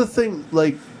 that's the thing.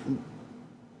 Like,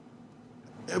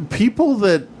 people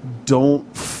that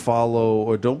don't follow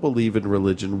or don't believe in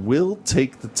religion will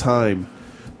take the time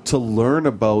to learn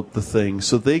about the thing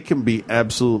so they can be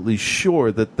absolutely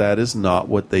sure that that is not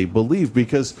what they believe,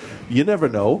 because you never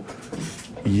know.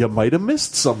 You might have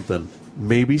missed something.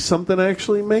 Maybe something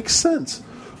actually makes sense.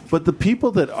 But the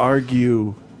people that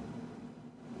argue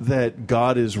that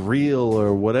God is real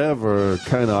or whatever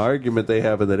kind of argument they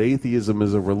have, and that atheism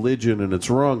is a religion and it's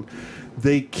wrong,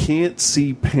 they can't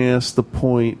see past the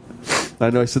point.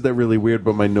 I know I said that really weird,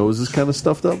 but my nose is kind of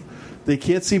stuffed up. They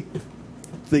can't see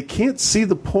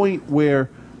the point where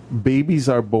babies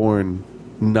are born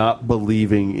not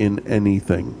believing in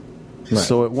anything. Right.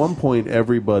 So at one point,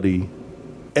 everyone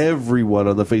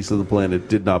on the face of the planet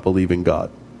did not believe in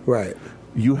God. Right.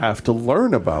 You have to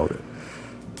learn about it.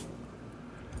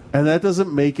 And that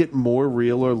doesn't make it more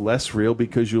real or less real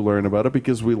because you learn about it,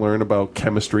 because we learn about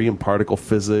chemistry and particle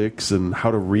physics and how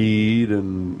to read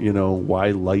and,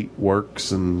 why light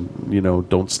works and,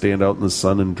 don't stand out in the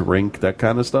sun and drink, that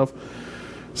kind of stuff.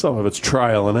 Some of it's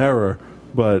trial and error,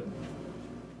 but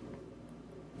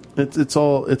it's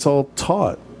all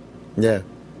taught. Yeah.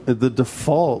 The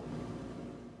default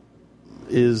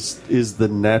is the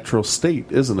natural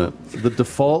state, isn't it? The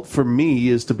default for me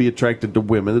is to be attracted to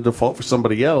women. The default for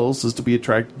somebody else is to be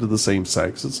attracted to the same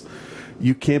sex.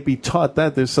 You can't be taught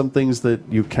that. There's some things that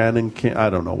you can and can't. I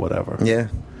don't know, whatever. Yeah.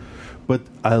 But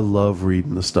I love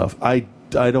reading the stuff. I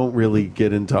don't really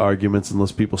get into arguments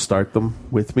unless people start them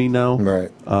with me now.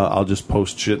 Right. I'll just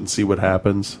post shit and see what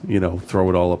happens. Throw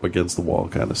it all up against the wall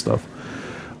kind of stuff.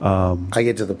 I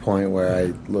get to the point where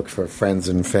I look for friends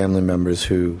and family members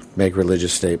who make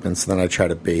religious statements, and then I try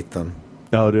to bait them.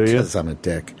 Oh, do you? Because I'm a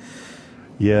dick.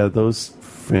 Yeah, those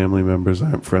family members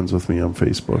aren't friends with me on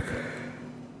Facebook.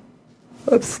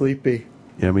 I'm sleepy.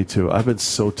 Yeah, me too. I've been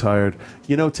so tired.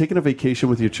 Taking a vacation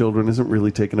with your children isn't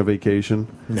really taking a vacation.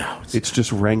 No. It's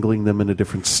just wrangling them in a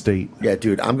different state. Yeah,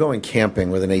 dude, I'm going camping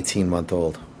with an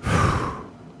 18-month-old.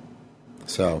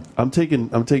 So I'm taking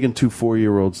 2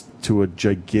 4-year-olds to a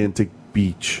gigantic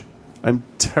beach. I'm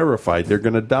terrified they're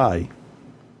going to die.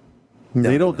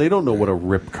 No. They don't know what a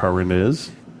rip current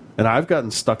is. And I've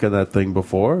gotten stuck in that thing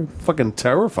before. Fucking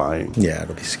terrifying. Yeah,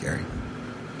 it'll be scary.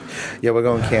 Yeah, we're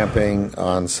going camping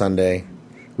on Sunday.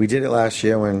 We did it last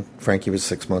year when Frankie was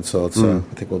 6 months old, so I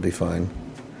think we'll be fine.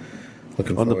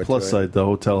 Looking forward to it. On the plus side, the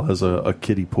hotel has a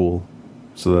kiddie pool,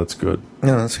 so that's good.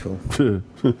 No, that's cool.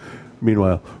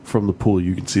 Meanwhile, from the pool,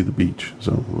 you can see the beach,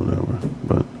 so whatever.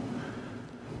 But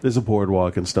there's a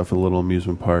boardwalk and stuff, a little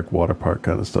amusement park, water park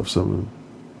kind of stuff. So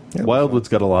Wildwood's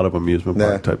got a lot of amusement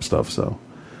park type stuff, so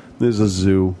there's a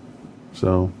zoo.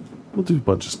 So we'll do a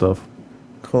bunch of stuff.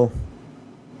 Cool.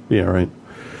 Yeah, right.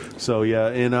 So, yeah,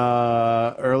 in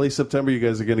early September, you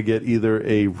guys are going to get either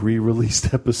a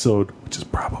re-released episode, which is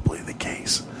probably the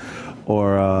case,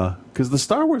 or because the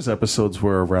Star Wars episodes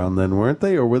were around then, weren't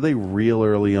they? Or were they real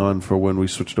early on for when we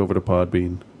switched over to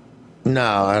Podbean?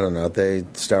 No, I don't know.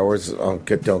 Star Wars,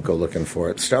 don't go looking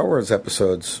for it. Star Wars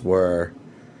episodes were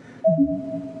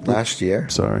last year.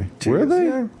 Sorry. Were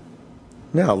they?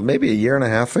 No, maybe a year and a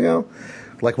half ago.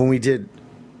 Like when we didn't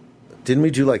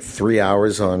we do like 3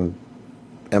 hours on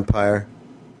Empire?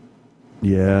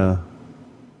 Yeah.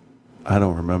 I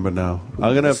don't remember now.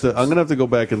 I'm gonna have to go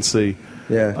back and see.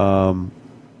 Yeah.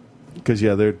 Because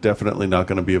they're definitely not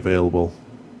going to be available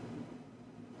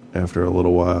after a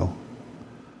little while.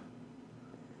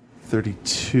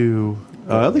 32.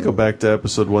 I have to go back to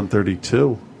episode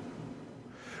 132.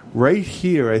 Right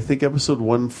here, I think episode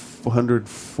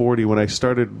 140, when I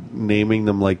started naming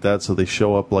them like that so they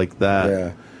show up like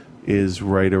that, is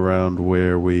right around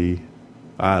where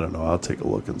I don't know, I'll take a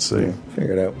look and see. Yeah,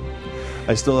 figure it out.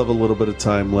 I still have a little bit of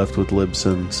time left with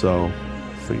Libsyn, so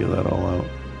figure that all out.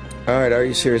 All right,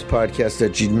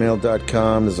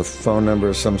 areyouseriouspodcast@gmail.com. There's a phone number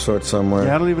of some sort somewhere.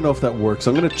 Yeah, I don't even know if that works.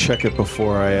 I'm going to check it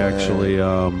before I actually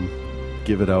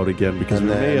give it out again, because we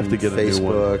may have to get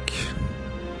Facebook.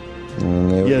 a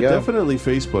new one. Yeah, definitely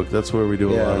Facebook. That's where we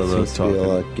do a lot of the talking.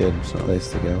 Yeah, a good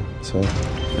place to go. So,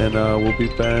 and we'll be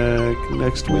back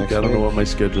next week. I don't know what my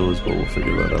schedule is, but we'll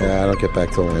figure that out. Yeah, I don't get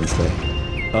back till Wednesday.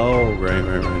 Oh, right.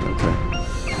 Okay.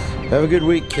 Have a good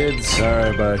week, kids. All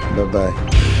right, bye. Bye-bye.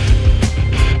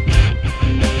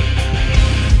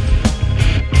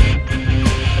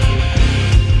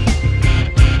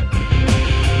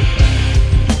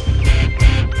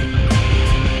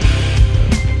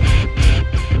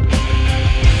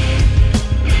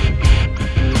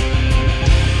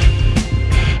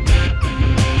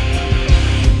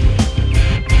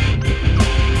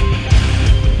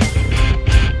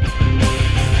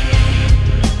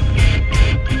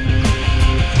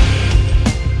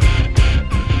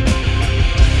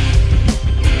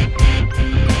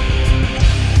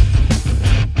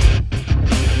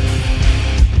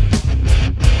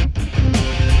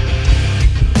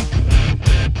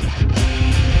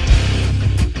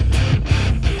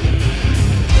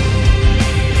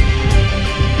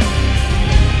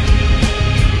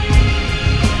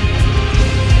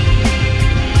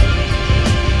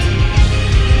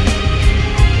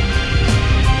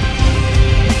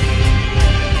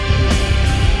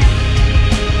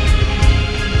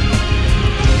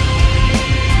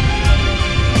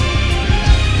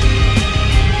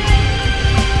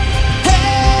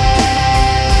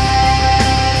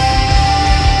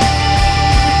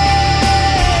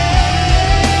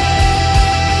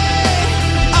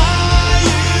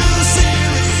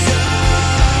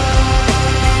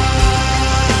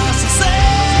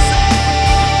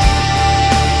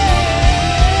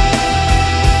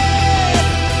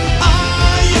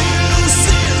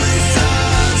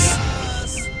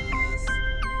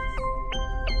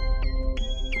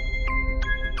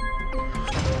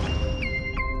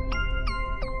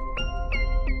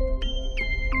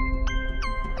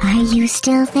 Are you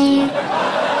still there?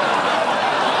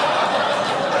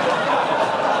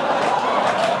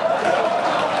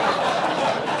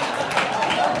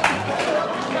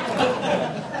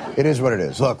 It is what it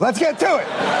is. Look, let's get to it.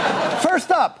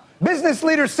 First up, business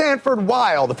leader Sanford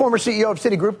Weill, the former CEO of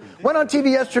Citigroup, went on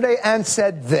TV yesterday and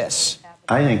said this.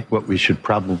 I think what we should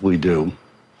probably do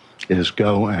is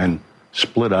go and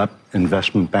split up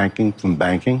investment banking from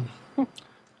banking,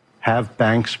 have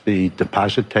banks be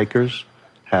deposit takers,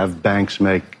 have banks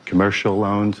make commercial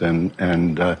loans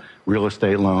and real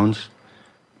estate loans,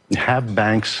 have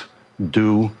banks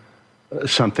do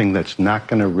something that's not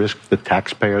going to risk the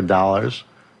taxpayer dollars,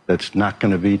 that's not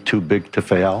going to be too big to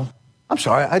fail. I'm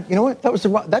sorry, you know what?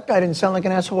 That guy didn't sound like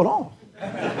an asshole at all.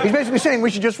 He's basically saying we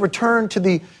should just return to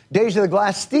the days of the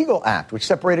Glass-Steagall Act, which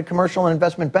separated commercial and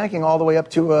investment banking all the way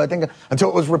up to, I think, until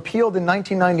it was repealed in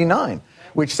 1999,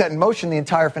 which set in motion the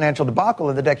entire financial debacle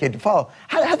of the decade to follow.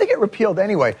 How'd they get repealed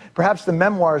anyway? Perhaps the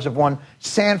memoirs of one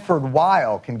Sanford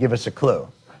Weill can give us a clue.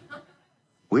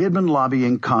 We had been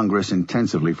lobbying Congress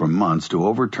intensively for months to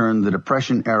overturn the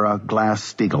Depression-era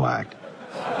Glass-Steagall Act.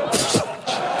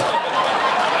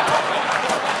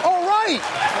 Oh, right!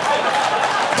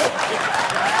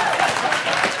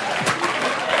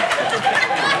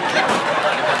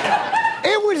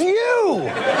 It was you!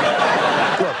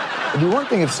 Look, it'd be one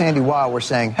thing if Sandy Weill were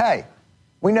saying, hey,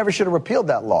 we never should have repealed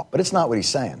that law, but it's not what he's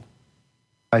saying.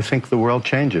 I think the world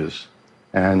changes,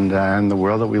 and the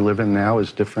world that we live in now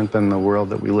is different than the world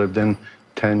that we lived in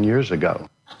 10 years ago.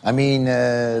 I mean,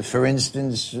 for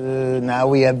instance, now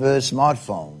we have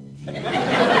smartphones.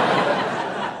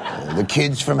 The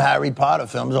kids from Harry Potter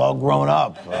films all grown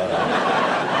up.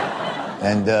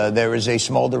 And there is a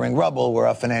smoldering rubble where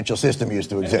our financial system used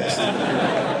to exist.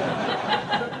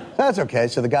 That's okay.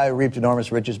 So the guy who reaped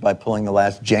enormous riches by pulling the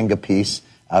last Jenga piece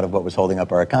out of what was holding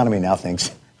up our economy now thinks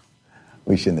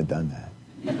we shouldn't have done that.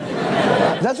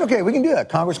 That's okay. We can do that.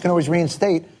 Congress can always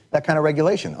reinstate that kind of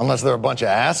regulation, unless they're a bunch of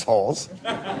assholes.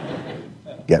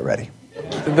 Get ready.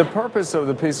 The purpose of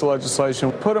the piece of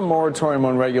legislation put a moratorium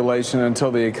on regulation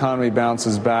until the economy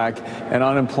bounces back and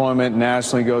unemployment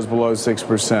nationally goes below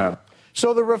 6%.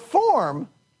 So the reform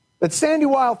that Sandy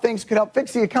Weill thinks could help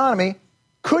fix the economy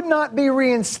could not be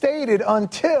reinstated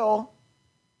until,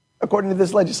 according to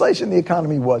this legislation, the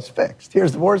economy was fixed.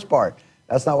 Here's the worst part.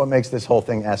 That's not what makes this whole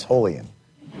thing assholian.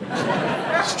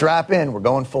 Strap in. We're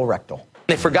going full rectal.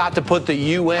 They forgot to put the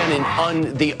UN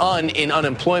in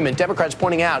unemployment. Democrats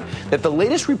pointing out that the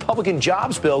latest Republican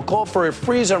jobs bill called for a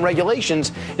freeze on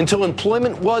regulations until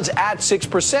employment was at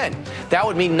 6%. That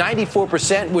would mean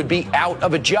 94% would be out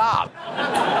of a job.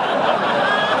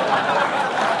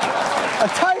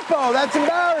 No, that's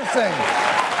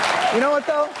embarrassing. You know what,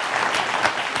 though?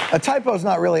 A typo is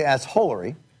not really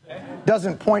assholery.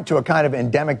 Doesn't point to a kind of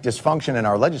endemic dysfunction in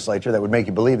our legislature that would make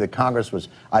you believe that Congress was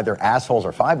either assholes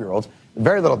or 5-year-olds.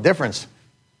 Very little difference,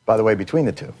 by the way, between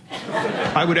the two.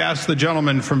 I would ask the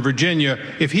gentleman from Virginia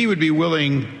if he would be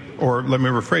willing, or let me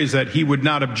rephrase that, he would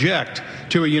not object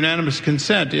to a unanimous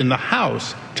consent in the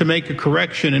House to make a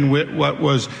correction in what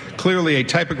was clearly a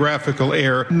typographical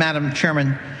error. Madam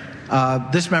Chairman,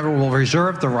 this member will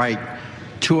reserve the right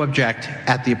to object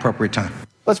at the appropriate time.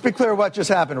 Let's be clear what just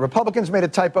happened. Republicans made a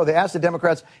typo. They asked the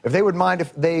Democrats if they would mind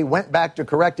if they went back to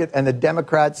correct it, and the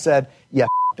Democrats said, yeah,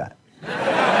 that.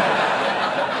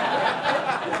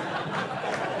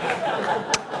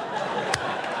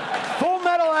 Full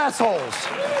metal assholes.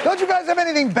 Don't you guys have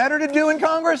anything better to do in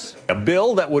Congress? A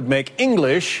bill that would make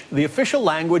English the official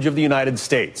language of the United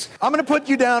States. I'm going to put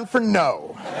you down for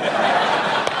no.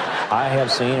 I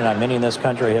have seen, and many in this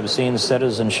country have seen,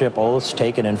 citizenship oaths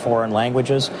taken in foreign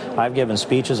languages. I've given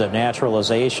speeches at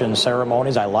naturalization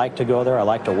ceremonies. I like to go there. I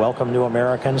like to welcome new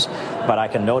Americans. But I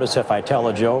can notice if I tell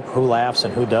a joke, who laughs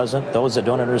and who doesn't. Those that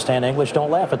don't understand English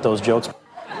don't laugh at those jokes.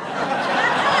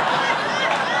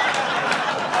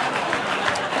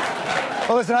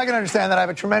 Well, listen, I can understand that. I have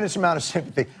a tremendous amount of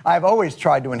sympathy. I've always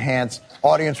tried to enhance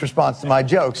audience response to my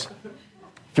jokes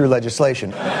through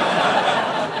legislation.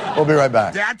 We'll be right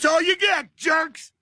back. That's all you get, jerks!